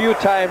tried it a few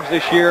times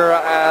this year.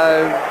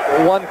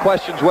 One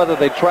questions whether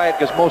they try it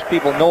because most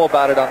people know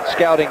about it on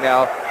scouting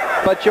now.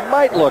 But you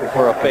might look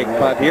for a fake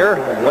punt here.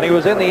 When he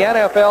was in the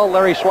NFL,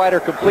 Larry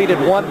Swider completed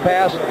one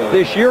pass.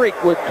 This year he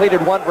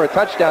completed one for a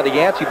touchdown to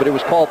Yancey, but it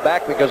was called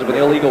back because of an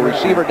illegal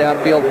receiver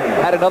downfield.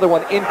 Had another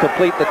one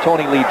incomplete that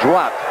Tony Lee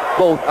dropped,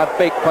 both on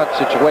fake punt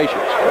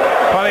situations.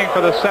 Punting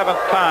for the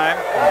 7th time,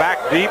 back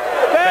deep,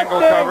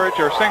 single coverage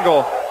or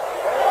single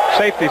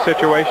safety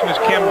situation is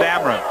Kim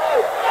Damron.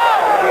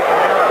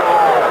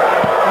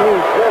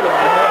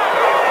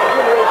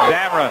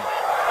 Damron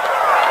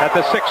at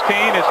the 16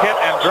 is hit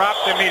and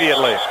dropped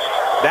immediately.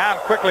 Down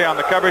quickly on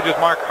the coverage is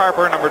Mark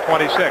Harper, number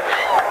 26.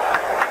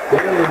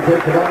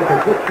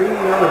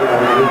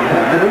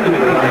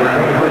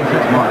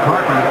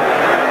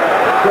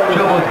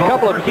 A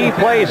couple of key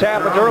plays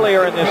happened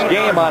earlier in this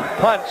game on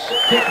punts.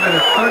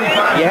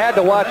 You had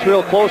to watch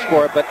real close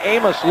for it, but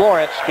Amos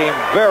Lawrence came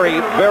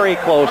very, very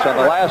close on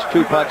the last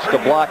 2 punts to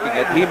blocking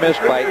it. He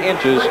missed by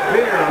inches,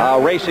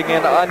 racing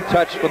in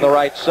untouched from the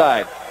right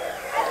side.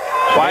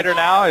 Swider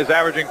now is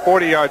averaging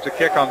 40 yards a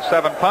kick on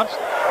 7 punts.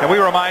 And we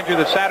remind you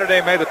that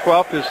Saturday, May the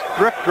 12th, is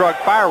Thrift Drug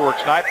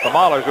Fireworks Night. The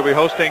Maulers will be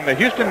hosting the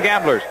Houston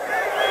Gamblers.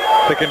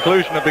 At the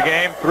conclusion of the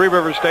game, Three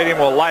Rivers Stadium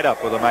will light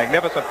up with a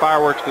magnificent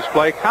fireworks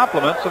display,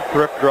 compliments of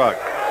Thrift Drug.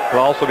 There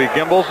will also be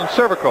Gimbals and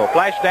Cervico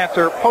Flash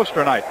Dancer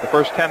Poster Night. The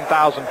first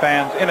 10,000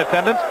 fans in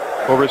attendance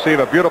will receive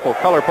a beautiful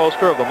color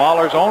poster of the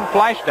Maulers' own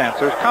Flash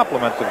Dancers,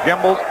 compliments of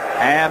Gimbals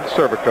and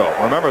Cervico.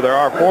 Remember, there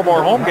are 4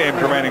 more home games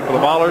remaining for the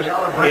Maulers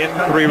in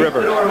Three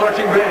Rivers.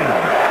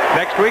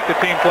 Next week, the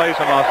team plays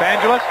in Los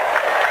Angeles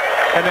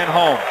and then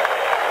home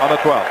on the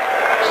 12th.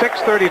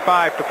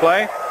 6:35 to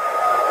play.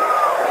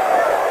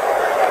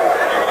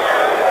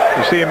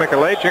 You see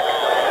Mikalajic,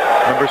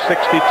 number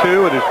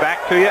 62, with his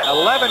back to you.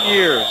 11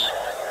 years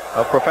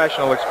of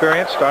professional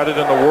experience. Started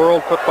in the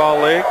World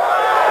Football League.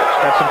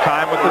 Spent some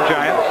time with the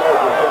Giants.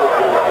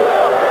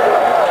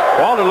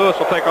 Walter Lewis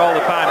will take all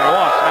the time he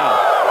wants now.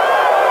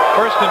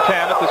 1st and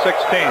 10 at the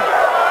 16.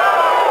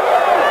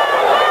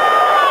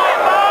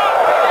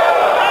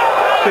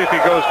 See if he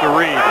goes to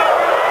Reid.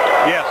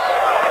 Yes.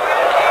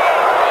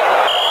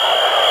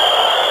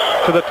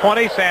 To the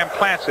 20, Sam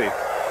Clancy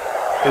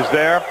is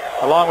there,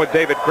 along with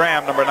David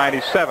Graham, number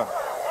 97.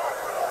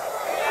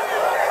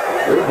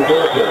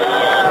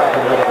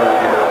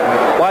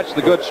 Watch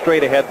the good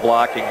straight-ahead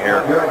blocking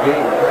here.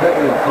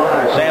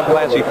 Sam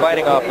Clancy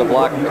fighting off the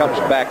block and comes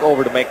back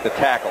over to make the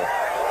tackle.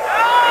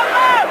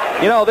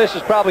 You know, this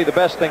is probably the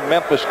best thing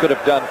Memphis could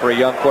have done for a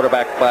young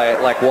quarterback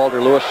like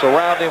Walter Lewis.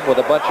 Surround him with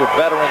a bunch of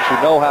veterans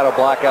who know how to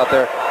block out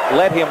there.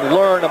 Let him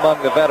learn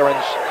among the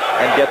veterans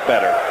and get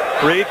better.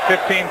 Reid,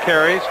 15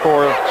 carries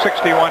for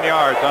 61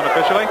 yards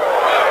unofficially.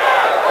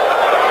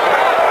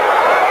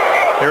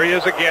 Here he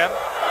is again.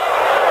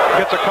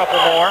 Gets a couple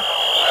more.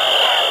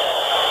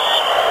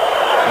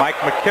 Mike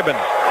McKibben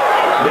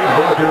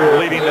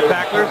leading the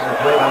tacklers.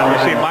 You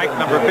see Mike,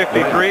 number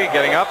 53,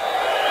 getting up.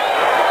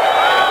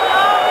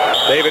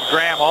 David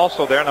Graham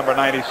also there, number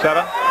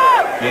 97.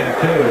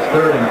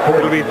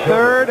 It'll be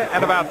 3rd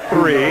and about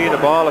 3. The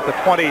ball at the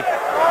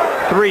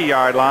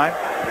 23-yard line.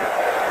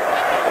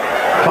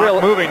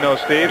 Clock moving though,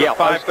 Steve. Yeah,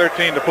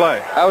 5:13 to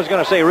play. I was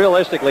going to say,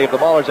 realistically, if the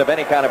Maulers have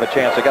any kind of a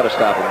chance, they got to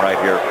stop him right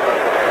here.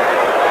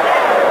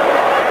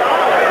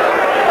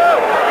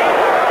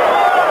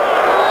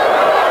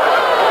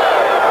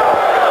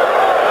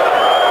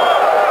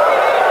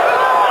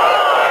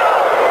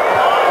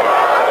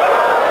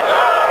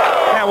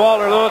 And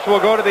Walter Lewis will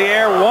go to the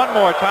air one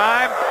more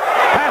time.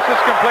 Pass is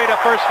complete, a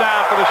 1st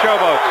down for the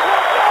Showboats.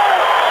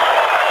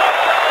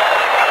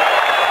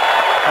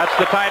 That's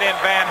the tight end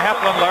Van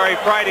Heflin. Larry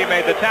Friday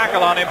made the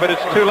tackle on him, but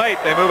it's too late.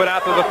 They move it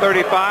out to the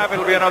 35.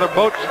 It'll be another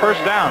Boats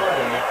 1st down.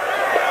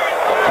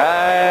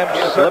 Time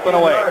slipping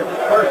away.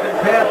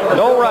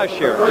 No rush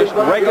here, just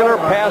regular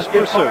pass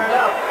pursuit.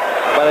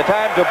 By the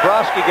time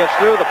Dabrowski gets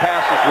through, the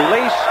pass is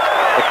released,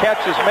 the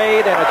catch is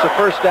made, and it's a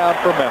 1st down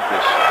for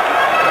Memphis.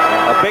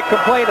 A big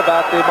complaint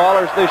about the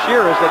Maulers this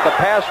year is that the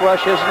pass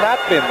rush has not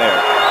been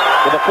there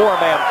with a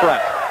 4-man front.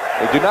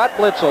 They do not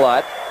blitz a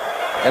lot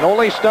and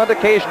only stunt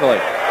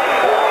occasionally.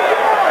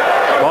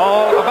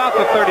 Ball about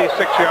the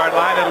 36-yard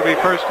line. It'll be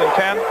 1st and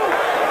 10.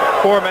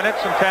 4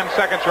 minutes and 10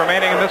 seconds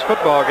remaining in this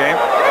football game.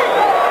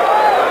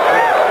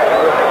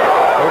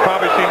 We'll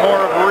probably see more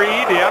of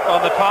Reid. Yep,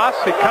 on the toss.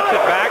 He cuts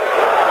it back.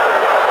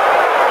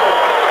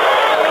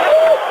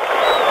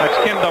 That's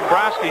Ken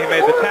Dombrowski. He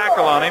made the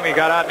tackle on him. He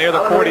got out near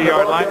the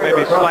 40-yard line,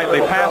 maybe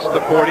slightly past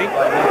the 40.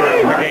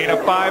 A gain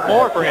of 5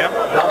 more for him.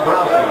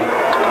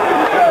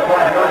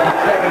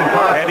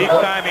 And each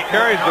time he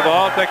carries the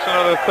ball, it takes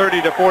another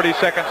 30 to 40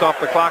 seconds off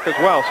the clock as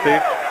well,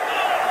 Steve.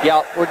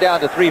 Yeah, we're down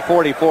to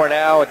 3:44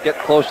 now and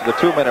getting close to the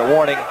 2-minute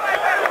warning.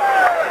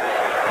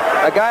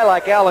 A guy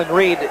like Alan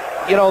Reid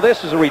you know,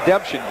 this is a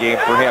redemption game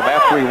for him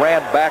after he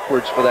ran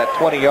backwards for that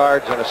 20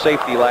 yards and a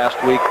safety last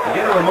week.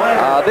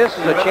 This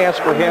is a chance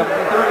for him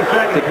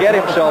to get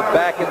himself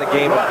back in the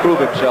game and prove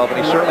himself, and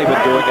he's certainly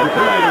been doing it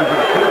tonight.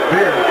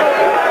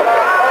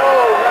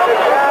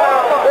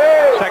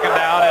 Second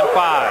down and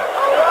 5.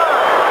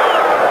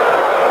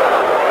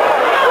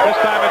 This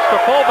time it's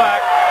the fullback,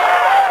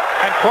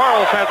 and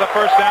Quarles has a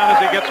first down as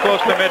he gets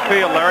close to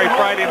midfield. Larry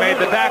Friday made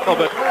the tackle,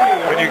 but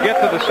when you get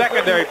to the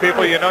secondary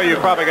people, you know you've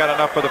probably got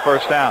enough for the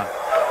first down.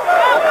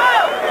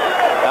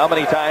 How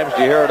many times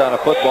do you hear it on a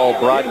football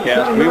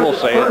broadcast? We will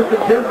say it.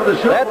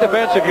 That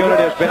defensive unit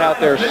has been out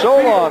there so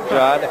long,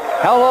 John.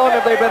 How long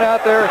have they been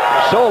out there?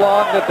 So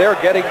long that they're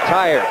getting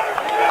tired.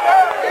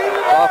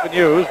 It's often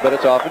used, but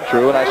it's often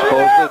true, and I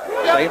suppose the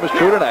same is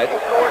true tonight.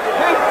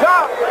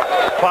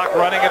 Clock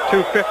running at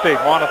 2:50.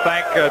 I want to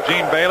thank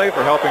Gene Bailey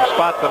for helping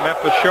spot the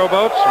Memphis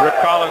Showboats,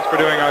 Rick Collins for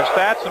doing our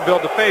stats, and Bill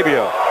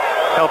DeFabio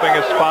helping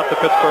us spot the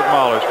Pittsburgh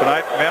Maulers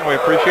tonight. Men, we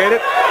appreciate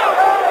it.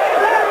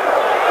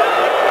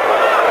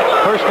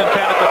 First and 10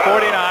 at the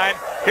 49.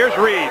 Here's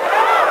Reid.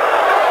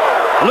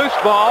 Loose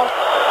ball.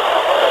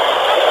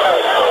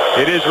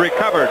 It is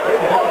recovered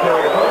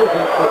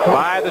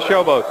by the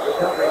Showboats.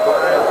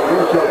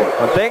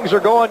 When things are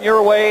going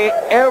your way,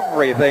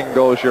 everything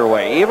goes your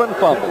way, even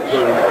fumbles.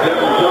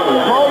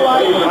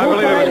 I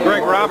believe it was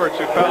Greg Roberts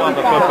who fell on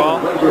the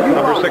football,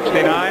 number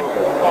 69.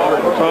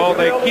 So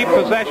they keep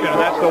possession, and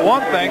that's the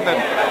one thing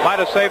that might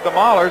have saved the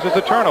Maulers is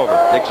a turnover.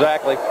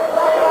 Exactly.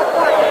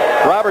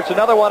 Roberts,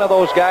 another one of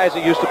those guys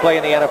that used to play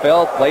in the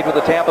NFL, played with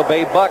the Tampa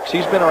Bay Bucks.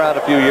 He's been around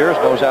a few years,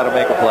 knows how to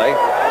make a play.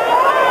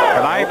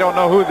 And I don't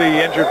know who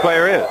the injured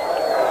player is.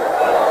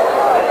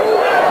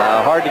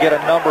 Hard to get a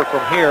number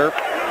from here.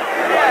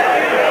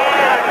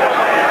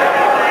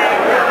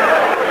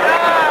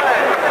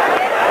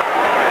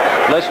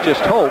 Let's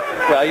just hope,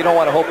 well, you don't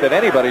want to hope that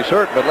anybody's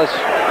hurt, but let's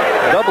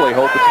doubly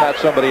hope it's not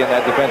somebody in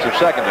that defensive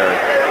secondary.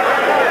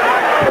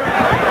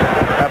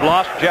 Have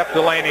lost Jeff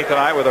Delaney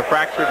tonight with a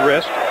fractured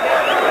wrist.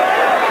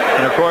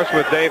 And of course,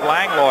 with Dave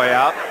Langlois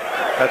out,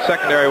 that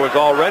secondary was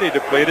already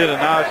depleted, and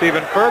now it's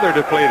even further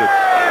depleted.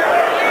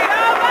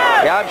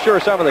 Yeah, I'm sure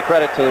some of the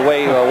credit to the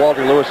way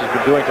Walter Lewis has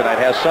been doing tonight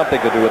has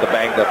something to do with the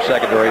banged-up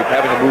secondary,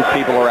 having to move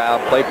people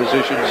around, play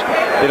positions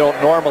they don't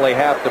normally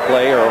have to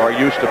play or are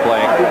used to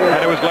playing.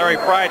 And it was Larry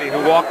Friday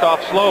who walked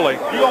off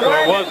slowly. So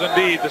it was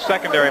indeed the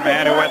secondary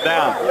man who went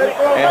down.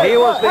 And he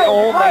was the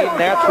only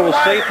natural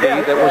safety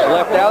that was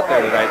left out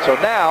there tonight. So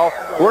now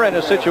we're in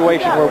a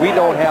situation where we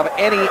don't have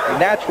any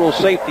natural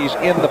safeties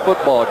in the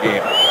football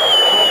game.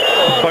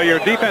 So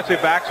your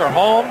defensive backs are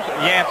Holmes,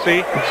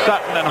 Yancey,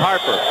 Sutton, and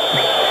Harper.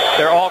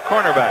 They're all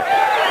cornerbacks.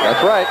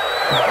 That's right.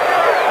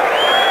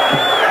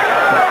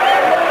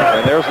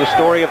 And there's the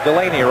story of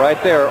Delaney right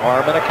there,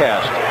 arm in a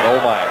cast. Oh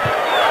my.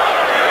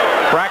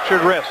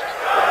 Fractured wrist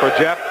for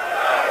Jeff.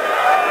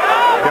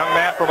 Young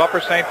man from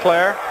Upper St.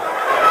 Clair.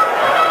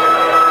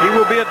 He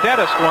will be a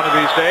dentist one of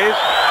these days.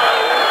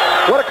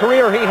 What a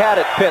career he had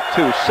at Pitt,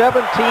 too.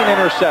 17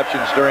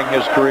 interceptions during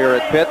his career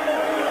at Pitt.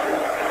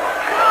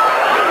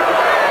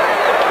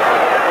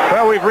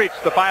 Well, we've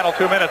reached the final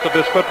 2 minutes of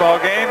this football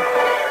game.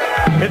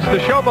 It's the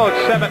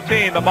Showboats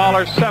 17, the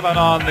Maulers 7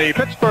 on the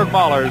Pittsburgh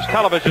Maulers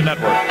television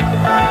network.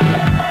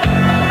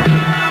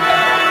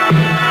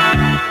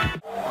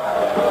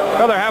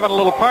 Well, they're having a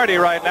little party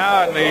right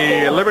now in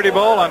the Liberty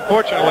Bowl.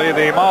 Unfortunately,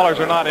 the Maulers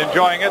are not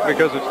enjoying it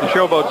because it's the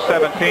Showboats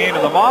 17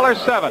 and the Maulers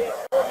 7.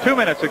 2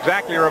 minutes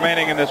exactly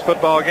remaining in this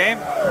football game.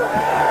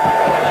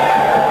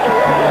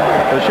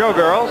 The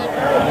Showgirls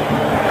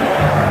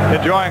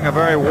enjoying a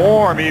very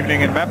warm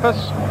evening in Memphis.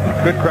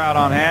 Good crowd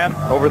on hand,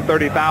 over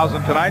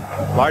 30,000 tonight.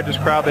 Largest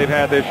crowd they've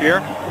had this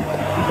year.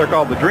 They're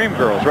called the Dream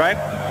Girls, right?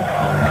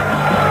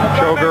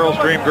 Showgirls,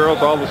 Dream Girls,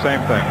 all the same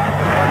thing.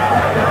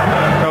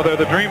 No, they're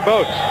the Dream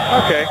Boats.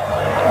 Okay.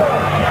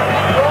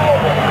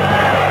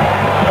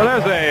 Well,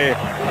 there's a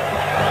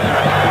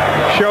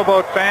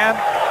Showboat fan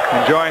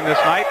enjoying this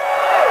night.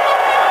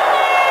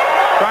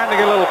 Trying to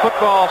get a little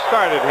football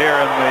started here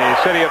in the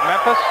city of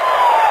Memphis.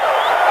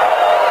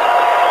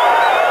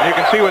 You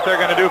can see what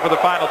they're going to do for the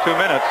final 2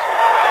 minutes.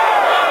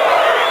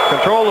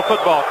 Control the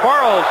football.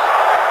 Quarles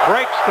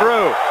breaks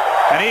through,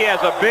 and he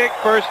has a big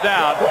first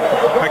down.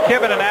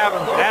 McKibben and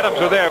Adams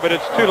are there, but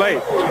it's too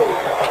late.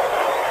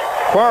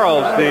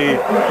 Quarles, the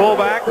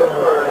fullback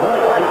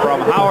from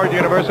Howard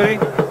University,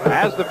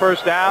 has the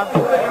first down to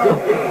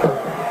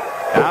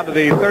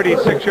the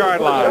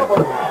 36-yard line.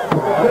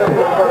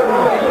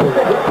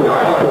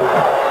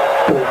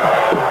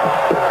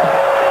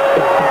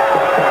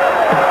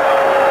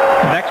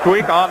 Next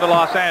week on to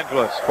Los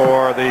Angeles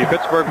for the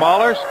Pittsburgh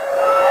Maulers.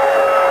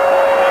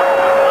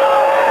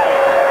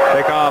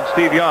 Take on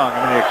Steve Young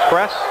in the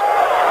Express.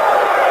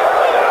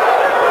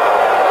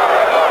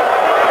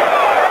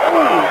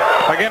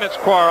 Again, it's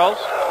Quarles.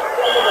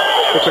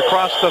 It's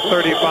across the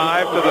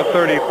 35 to the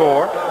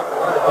 34.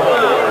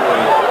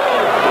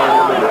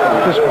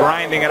 Just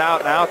grinding it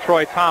out now.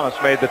 Troy Thomas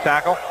made the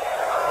tackle.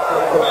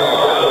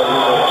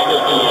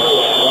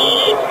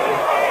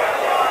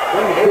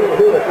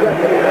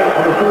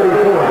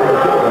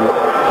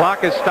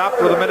 Clock is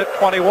stopped with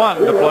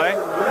 1:21 to play.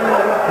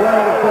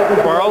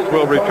 Quarles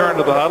will return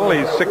to the huddle.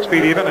 He's 6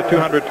 feet even, a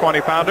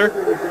 220-pounder.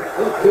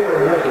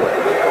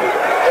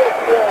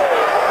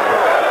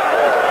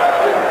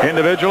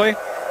 Individually,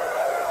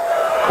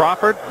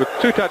 Crawford with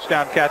 2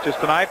 touchdown catches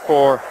tonight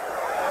for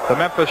the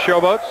Memphis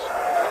Showboats.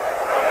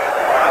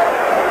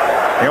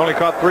 He only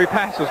caught 3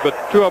 passes, but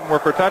 2 of them were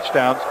for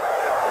touchdowns.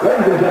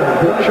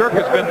 Shirk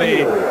has been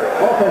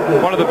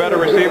one of the better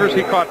receivers.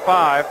 He caught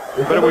 5,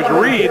 but it was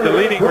Reid, the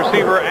leading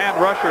receiver and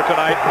rusher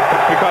tonight.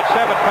 He caught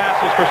 7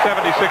 passes for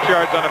 76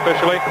 yards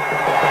unofficially,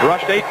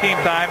 rushed 18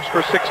 times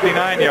for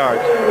 69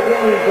 yards.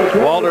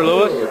 Walter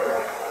Lewis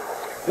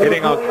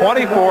hitting on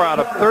 24 out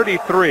of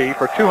 33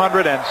 for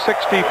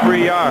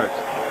 263 yards.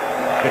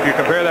 If you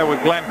compare that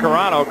with Glenn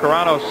Carano,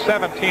 Carano's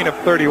 17 of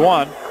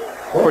 31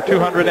 for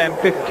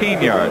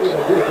 215 yards.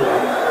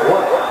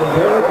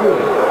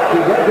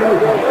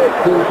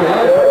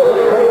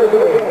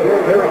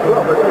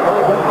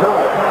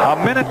 A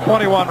minute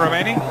 21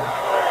 remaining.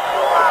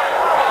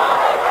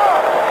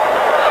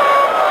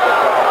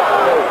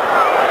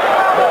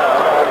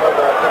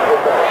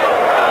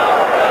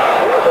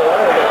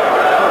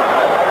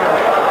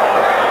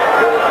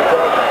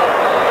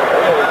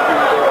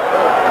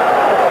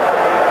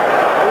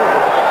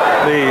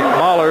 The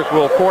Maulers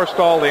will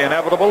forestall the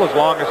inevitable as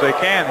long as they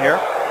can here.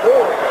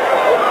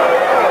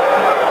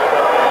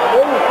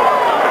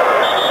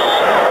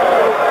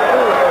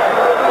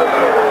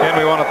 And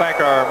we want to thank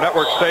our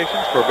network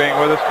stations for being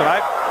with us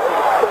tonight.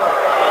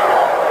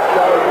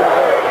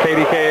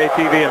 KDKA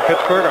TV in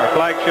Pittsburgh, our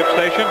flagship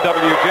station.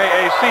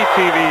 WJAC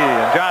TV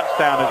in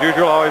Johnstown, as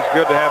usual. Always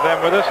good to have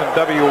them with us. And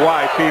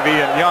WY-TV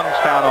in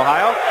Youngstown,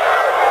 Ohio.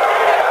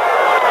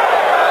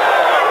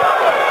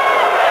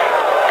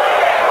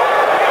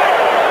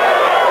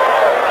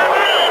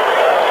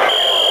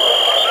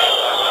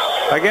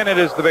 Again, it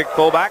is the big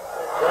fullback.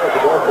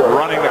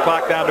 Running the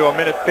clock down to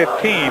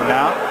 1:15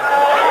 now.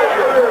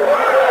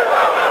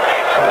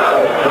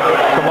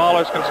 The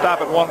Maulers can stop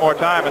it one more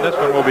time, and this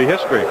one will be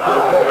history.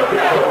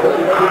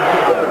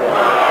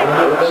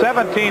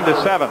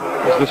 17-7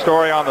 is the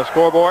story on the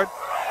scoreboard.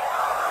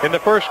 In the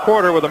first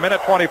quarter, with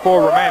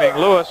 1:24 remaining,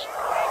 Lewis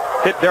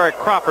hit Derrick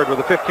Crawford with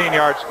a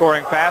 15-yard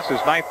scoring pass, his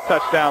 9th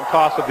touchdown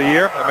toss of the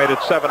year. That made it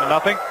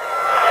 7-0.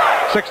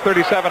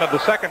 6:37 of the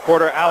second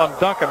quarter, Alan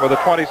Duncan with a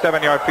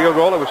 27-yard field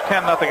goal. It was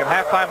 10-0 at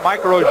halftime.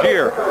 Mike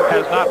Rozier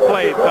has not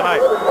played tonight.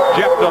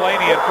 Jeff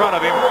Delaney in front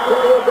of him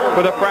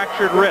with a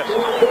fractured wrist.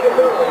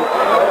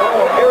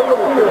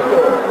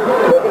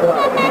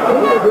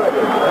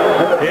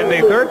 In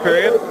the third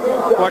period,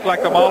 looked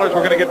like the Maulers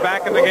were going to get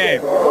back in the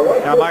game.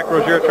 Now Mike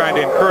Rozier trying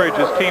to encourage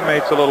his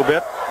teammates a little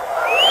bit.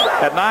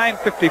 At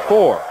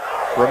 9:54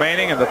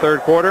 remaining in the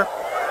third quarter,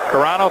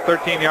 Carano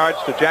 13 yards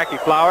to Jackie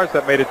Flowers.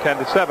 That made it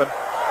 10-7.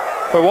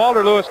 But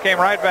Walter Lewis came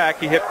right back.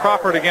 He hit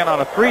Crawford again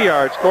on a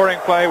 3-yard scoring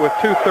play with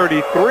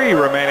 2:33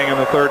 remaining in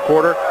the third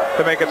quarter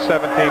to make it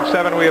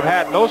 17-7. We have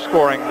had no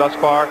scoring thus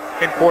far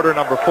in quarter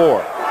number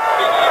 4.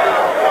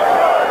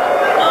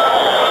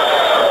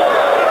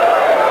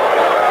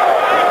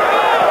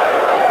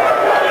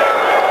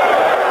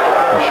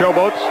 The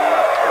Showboats,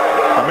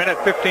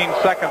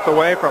 1:15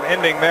 away from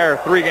ending their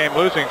 3-game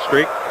losing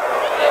streak,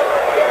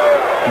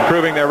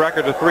 improving their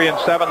record to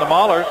 3-7. The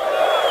Maulers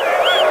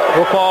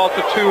will fall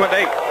to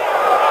 2-8.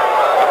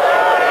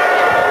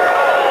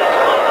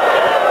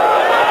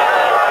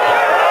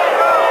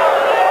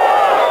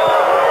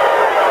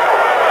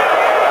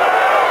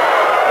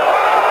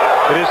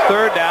 It is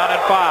 3rd down and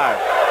 5.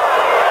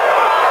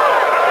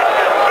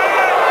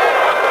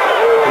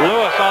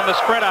 Lewis on the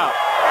sprint out.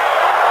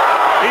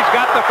 He's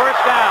got the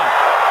first down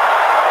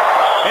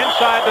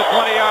inside the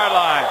 20-yard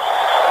line.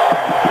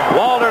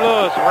 Walter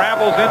Lewis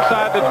rambles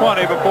inside the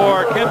 20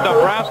 before Ken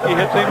Dombrowski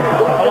hits him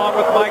along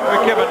with Mike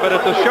McKibben, but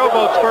it's the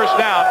Showboats' first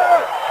down,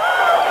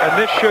 and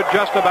this should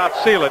just about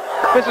seal it.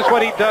 This is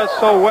what he does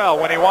so well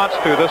when he wants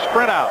to, the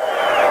sprint out.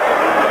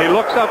 He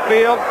looks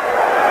upfield,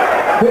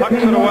 tucks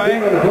it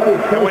away,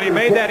 and when he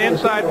made that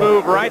inside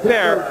move right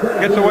there,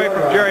 gets away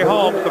from Jerry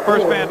Holmes, the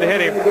first man to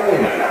hit him,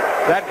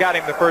 that got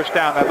him the first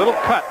down. That little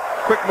cut,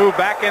 quick move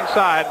back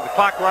inside, the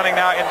clock running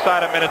now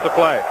inside a minute to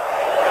play.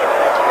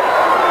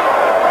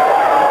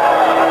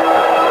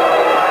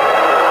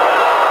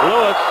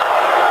 Lewis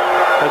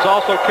has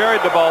also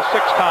carried the ball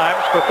 6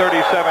 times for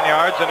 37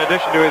 yards in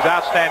addition to his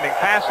outstanding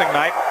passing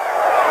night.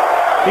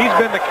 He's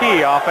been the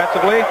key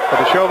offensively for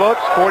the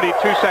Showboats. 42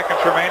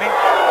 seconds remaining.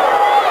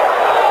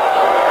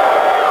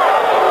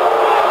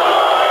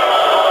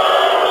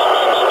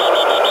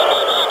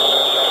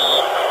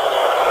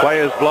 Play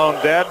is blown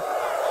dead.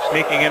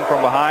 Sneaking in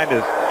from behind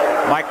is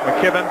Mike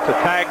McKibben to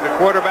tag the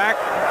quarterback.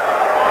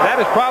 That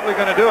is probably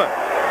going to do it.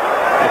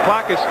 The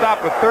clock is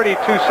stopped with 32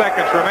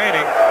 seconds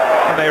remaining,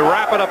 and they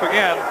wrap it up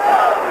again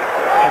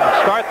and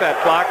start that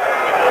clock.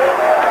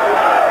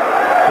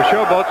 The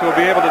Showboats will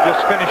be able to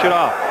just finish it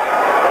off.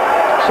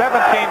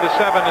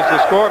 17-7 is the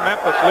score.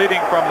 Memphis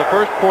leading from the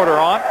first quarter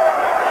on.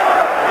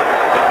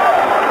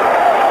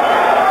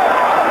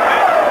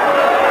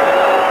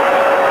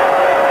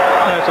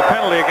 minus a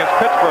penalty against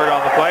Pittsburgh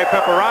on the play.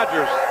 Pepper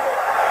Rogers.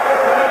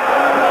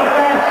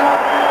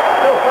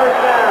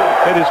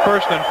 It is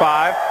 1st and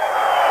 5.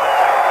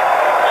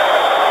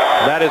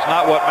 That is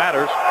not what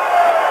matters.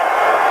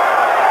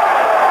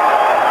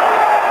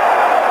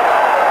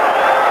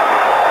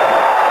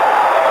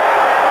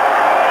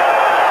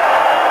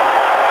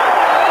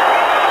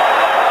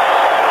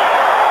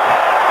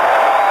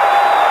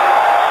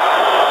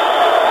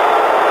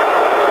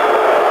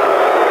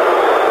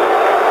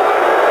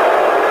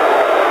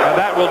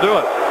 Will do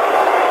it.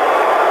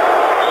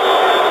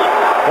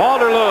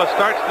 Walter Lewis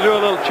starts to do a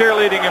little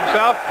cheerleading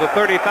himself. The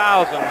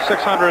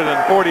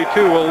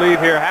 30,642 will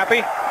leave here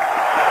happy.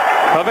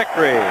 A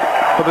victory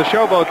for the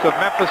Showboats of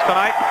Memphis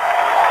tonight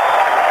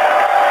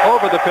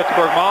over the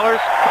Pittsburgh Maulers.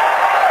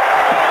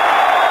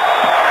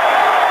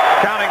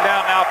 Counting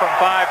down now from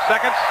 5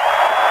 seconds.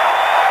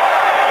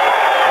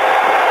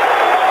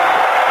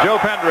 Joe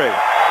Pendry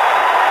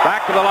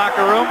back to the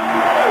locker room.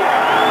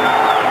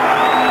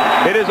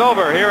 It is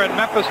over here in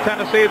Memphis,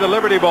 Tennessee, the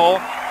Liberty Bowl.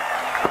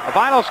 A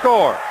final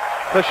score.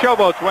 The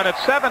Showboats win it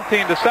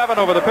 17-7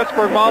 over the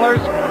Pittsburgh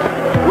Maulers.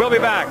 We'll be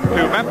back to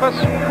Memphis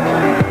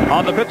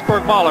on the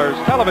Pittsburgh Maulers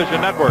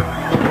television network.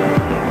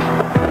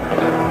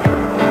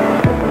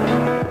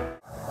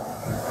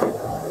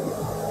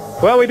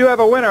 Well, we do have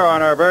a winner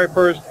on our very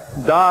first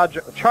Dodge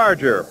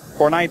Charger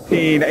for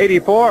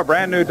 1984, a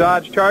brand new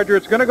Dodge Charger.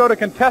 It's going to go to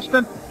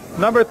contestant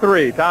number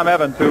 3, Tom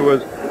Evans, who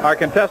was our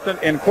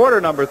contestant in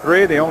quarter number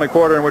 3, the only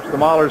quarter in which the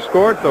Maulers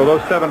scored. So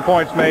those 7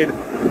 points made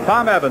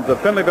Tom Evans of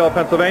Finleyville,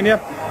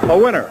 Pennsylvania, a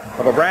winner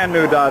of a brand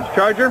new Dodge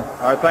Charger.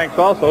 Our thanks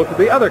also to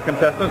the other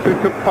contestants who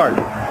took part.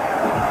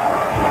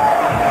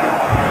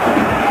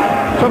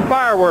 Some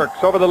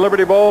fireworks over the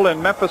Liberty Bowl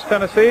in Memphis,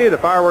 Tennessee. The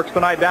fireworks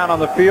tonight down on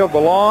the field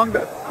belonged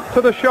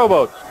to the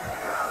Showboats.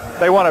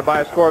 They won it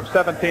by a score of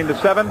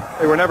 17-7.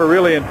 They were never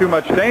really in too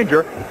much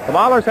danger. The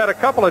Maulers had a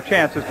couple of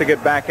chances to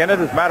get back in it.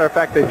 As a matter of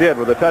fact, they did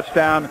with a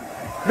touchdown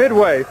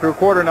midway through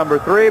quarter number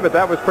 3, but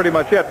that was pretty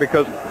much it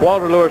because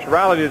Walter Lewis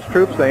rallied his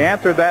troops. They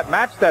answered that,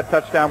 matched that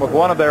touchdown with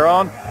one of their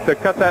own to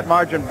cut that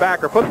margin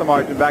back, or put the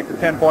margin back to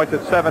 10 points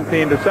at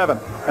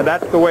 17-7. And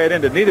that's the way it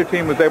ended. Neither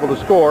team was able to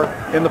score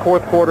in the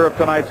fourth quarter of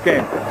tonight's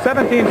game.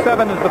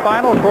 17-7 is the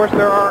final. Of course,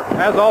 there are,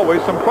 as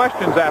always, some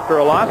questions after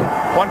a loss.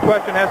 One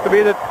question has to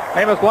be that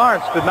Amos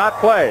Lawrence did not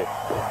play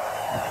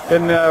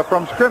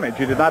from scrimmage.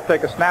 He did not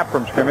take a snap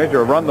from scrimmage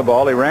or run the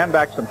ball. He ran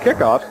back some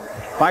kickoffs.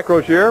 Mike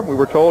Rozier, we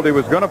were told he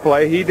was going to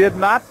play. He did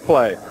not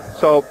play.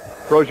 So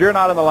Rozier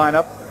not in the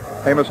lineup.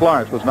 Amos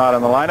Lawrence was not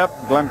in the lineup.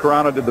 Glenn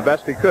Carano did the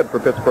best he could for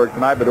Pittsburgh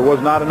tonight, but it was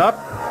not enough.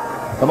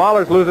 The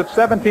Maulers lose it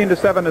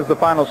 17-7 is the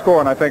final score,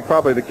 and I think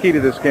probably the key to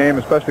this game,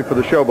 especially for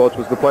the Showboats,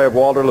 was the play of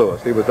Walter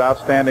Lewis. He was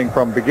outstanding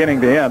from beginning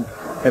to end,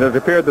 and it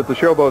appeared that the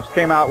Showboats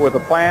came out with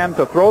a plan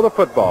to throw the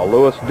football.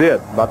 Lewis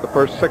did. About the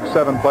first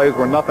 6-7 plays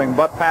were nothing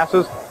but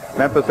passes.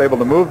 Memphis able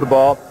to move the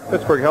ball.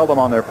 Pittsburgh held them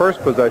on their first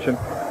possession.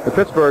 But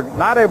Pittsburgh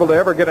not able to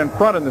ever get in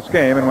front in this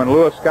game, and when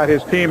Lewis got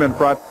his team in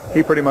front,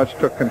 he pretty much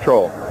took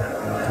control.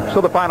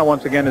 So the final,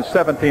 once again, is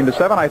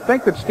 17-7. I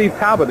think that Steve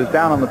Talbot is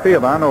down on the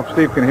field. I don't know if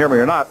Steve can hear me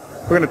or not.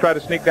 We're going to try to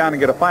sneak down and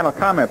get a final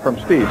comment from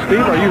Steve. Steve,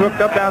 are you hooked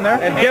up down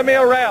there? And give me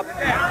a rap.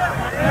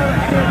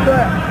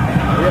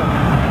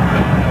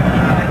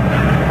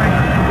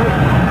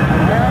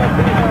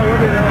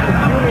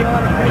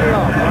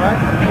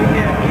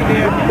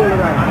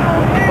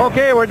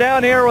 Okay, we're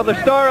down here with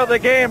the star of the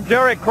game,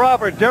 Derrick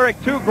Crawford.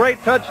 Derrick, 2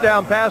 great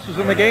touchdown passes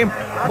in the game,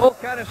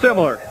 both kind of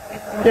similar.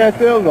 Yeah,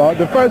 still,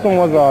 the first one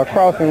was a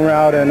crossing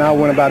route, and I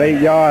went about 8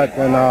 yards,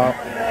 and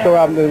so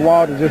out the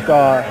Walter just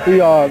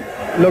he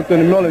looked in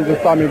the middle and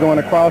just saw me going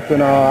across,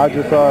 and I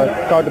just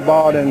caught the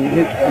ball and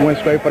went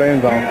straight for the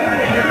end zone.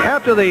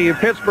 After the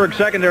Pittsburgh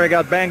secondary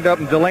got banged up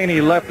and Delaney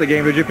left the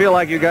game, did you feel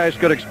like you guys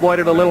could exploit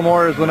it a little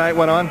more as the night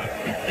went on?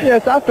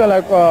 Yes, I feel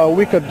like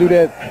we could do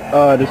that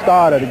the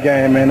start of the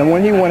game, and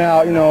when he went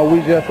out,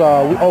 we just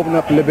we opened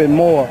up a little bit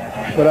more,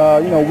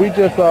 but we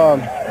just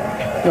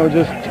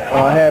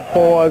had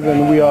pause,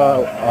 and we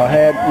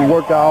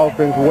worked our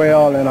offense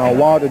well, and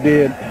Walter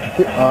did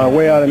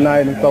well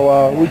tonight, and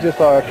so we just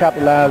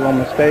capitalized on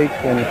mistakes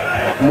and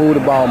moved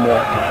the ball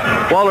more.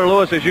 Walter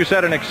Lewis, as you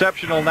said, an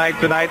exceptional night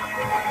tonight.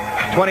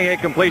 28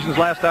 completions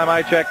last time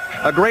I checked.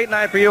 A great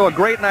night for you, a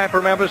great night for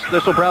Memphis.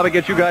 This will probably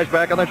get you guys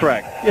back on the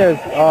track. Yes,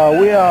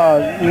 we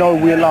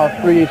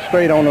lost 3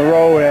 straight on the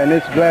road, and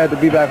it's glad to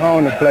be back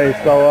home to play.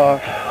 So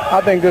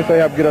I think this will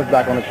help get us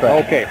back on the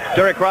track. Okay,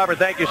 Derrick Crawford,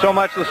 thank you so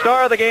much. The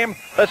star of the game.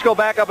 Let's go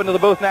back up into the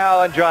booth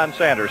now and John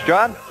Sanders.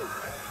 John?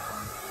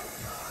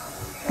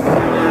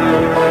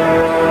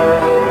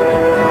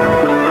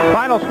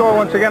 Final score,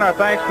 once again, our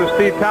thanks to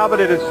Steve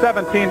Talbot. It is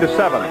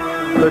 17-7.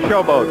 The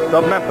Showboats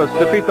of Memphis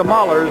defeat the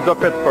Maulers of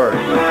Pittsburgh.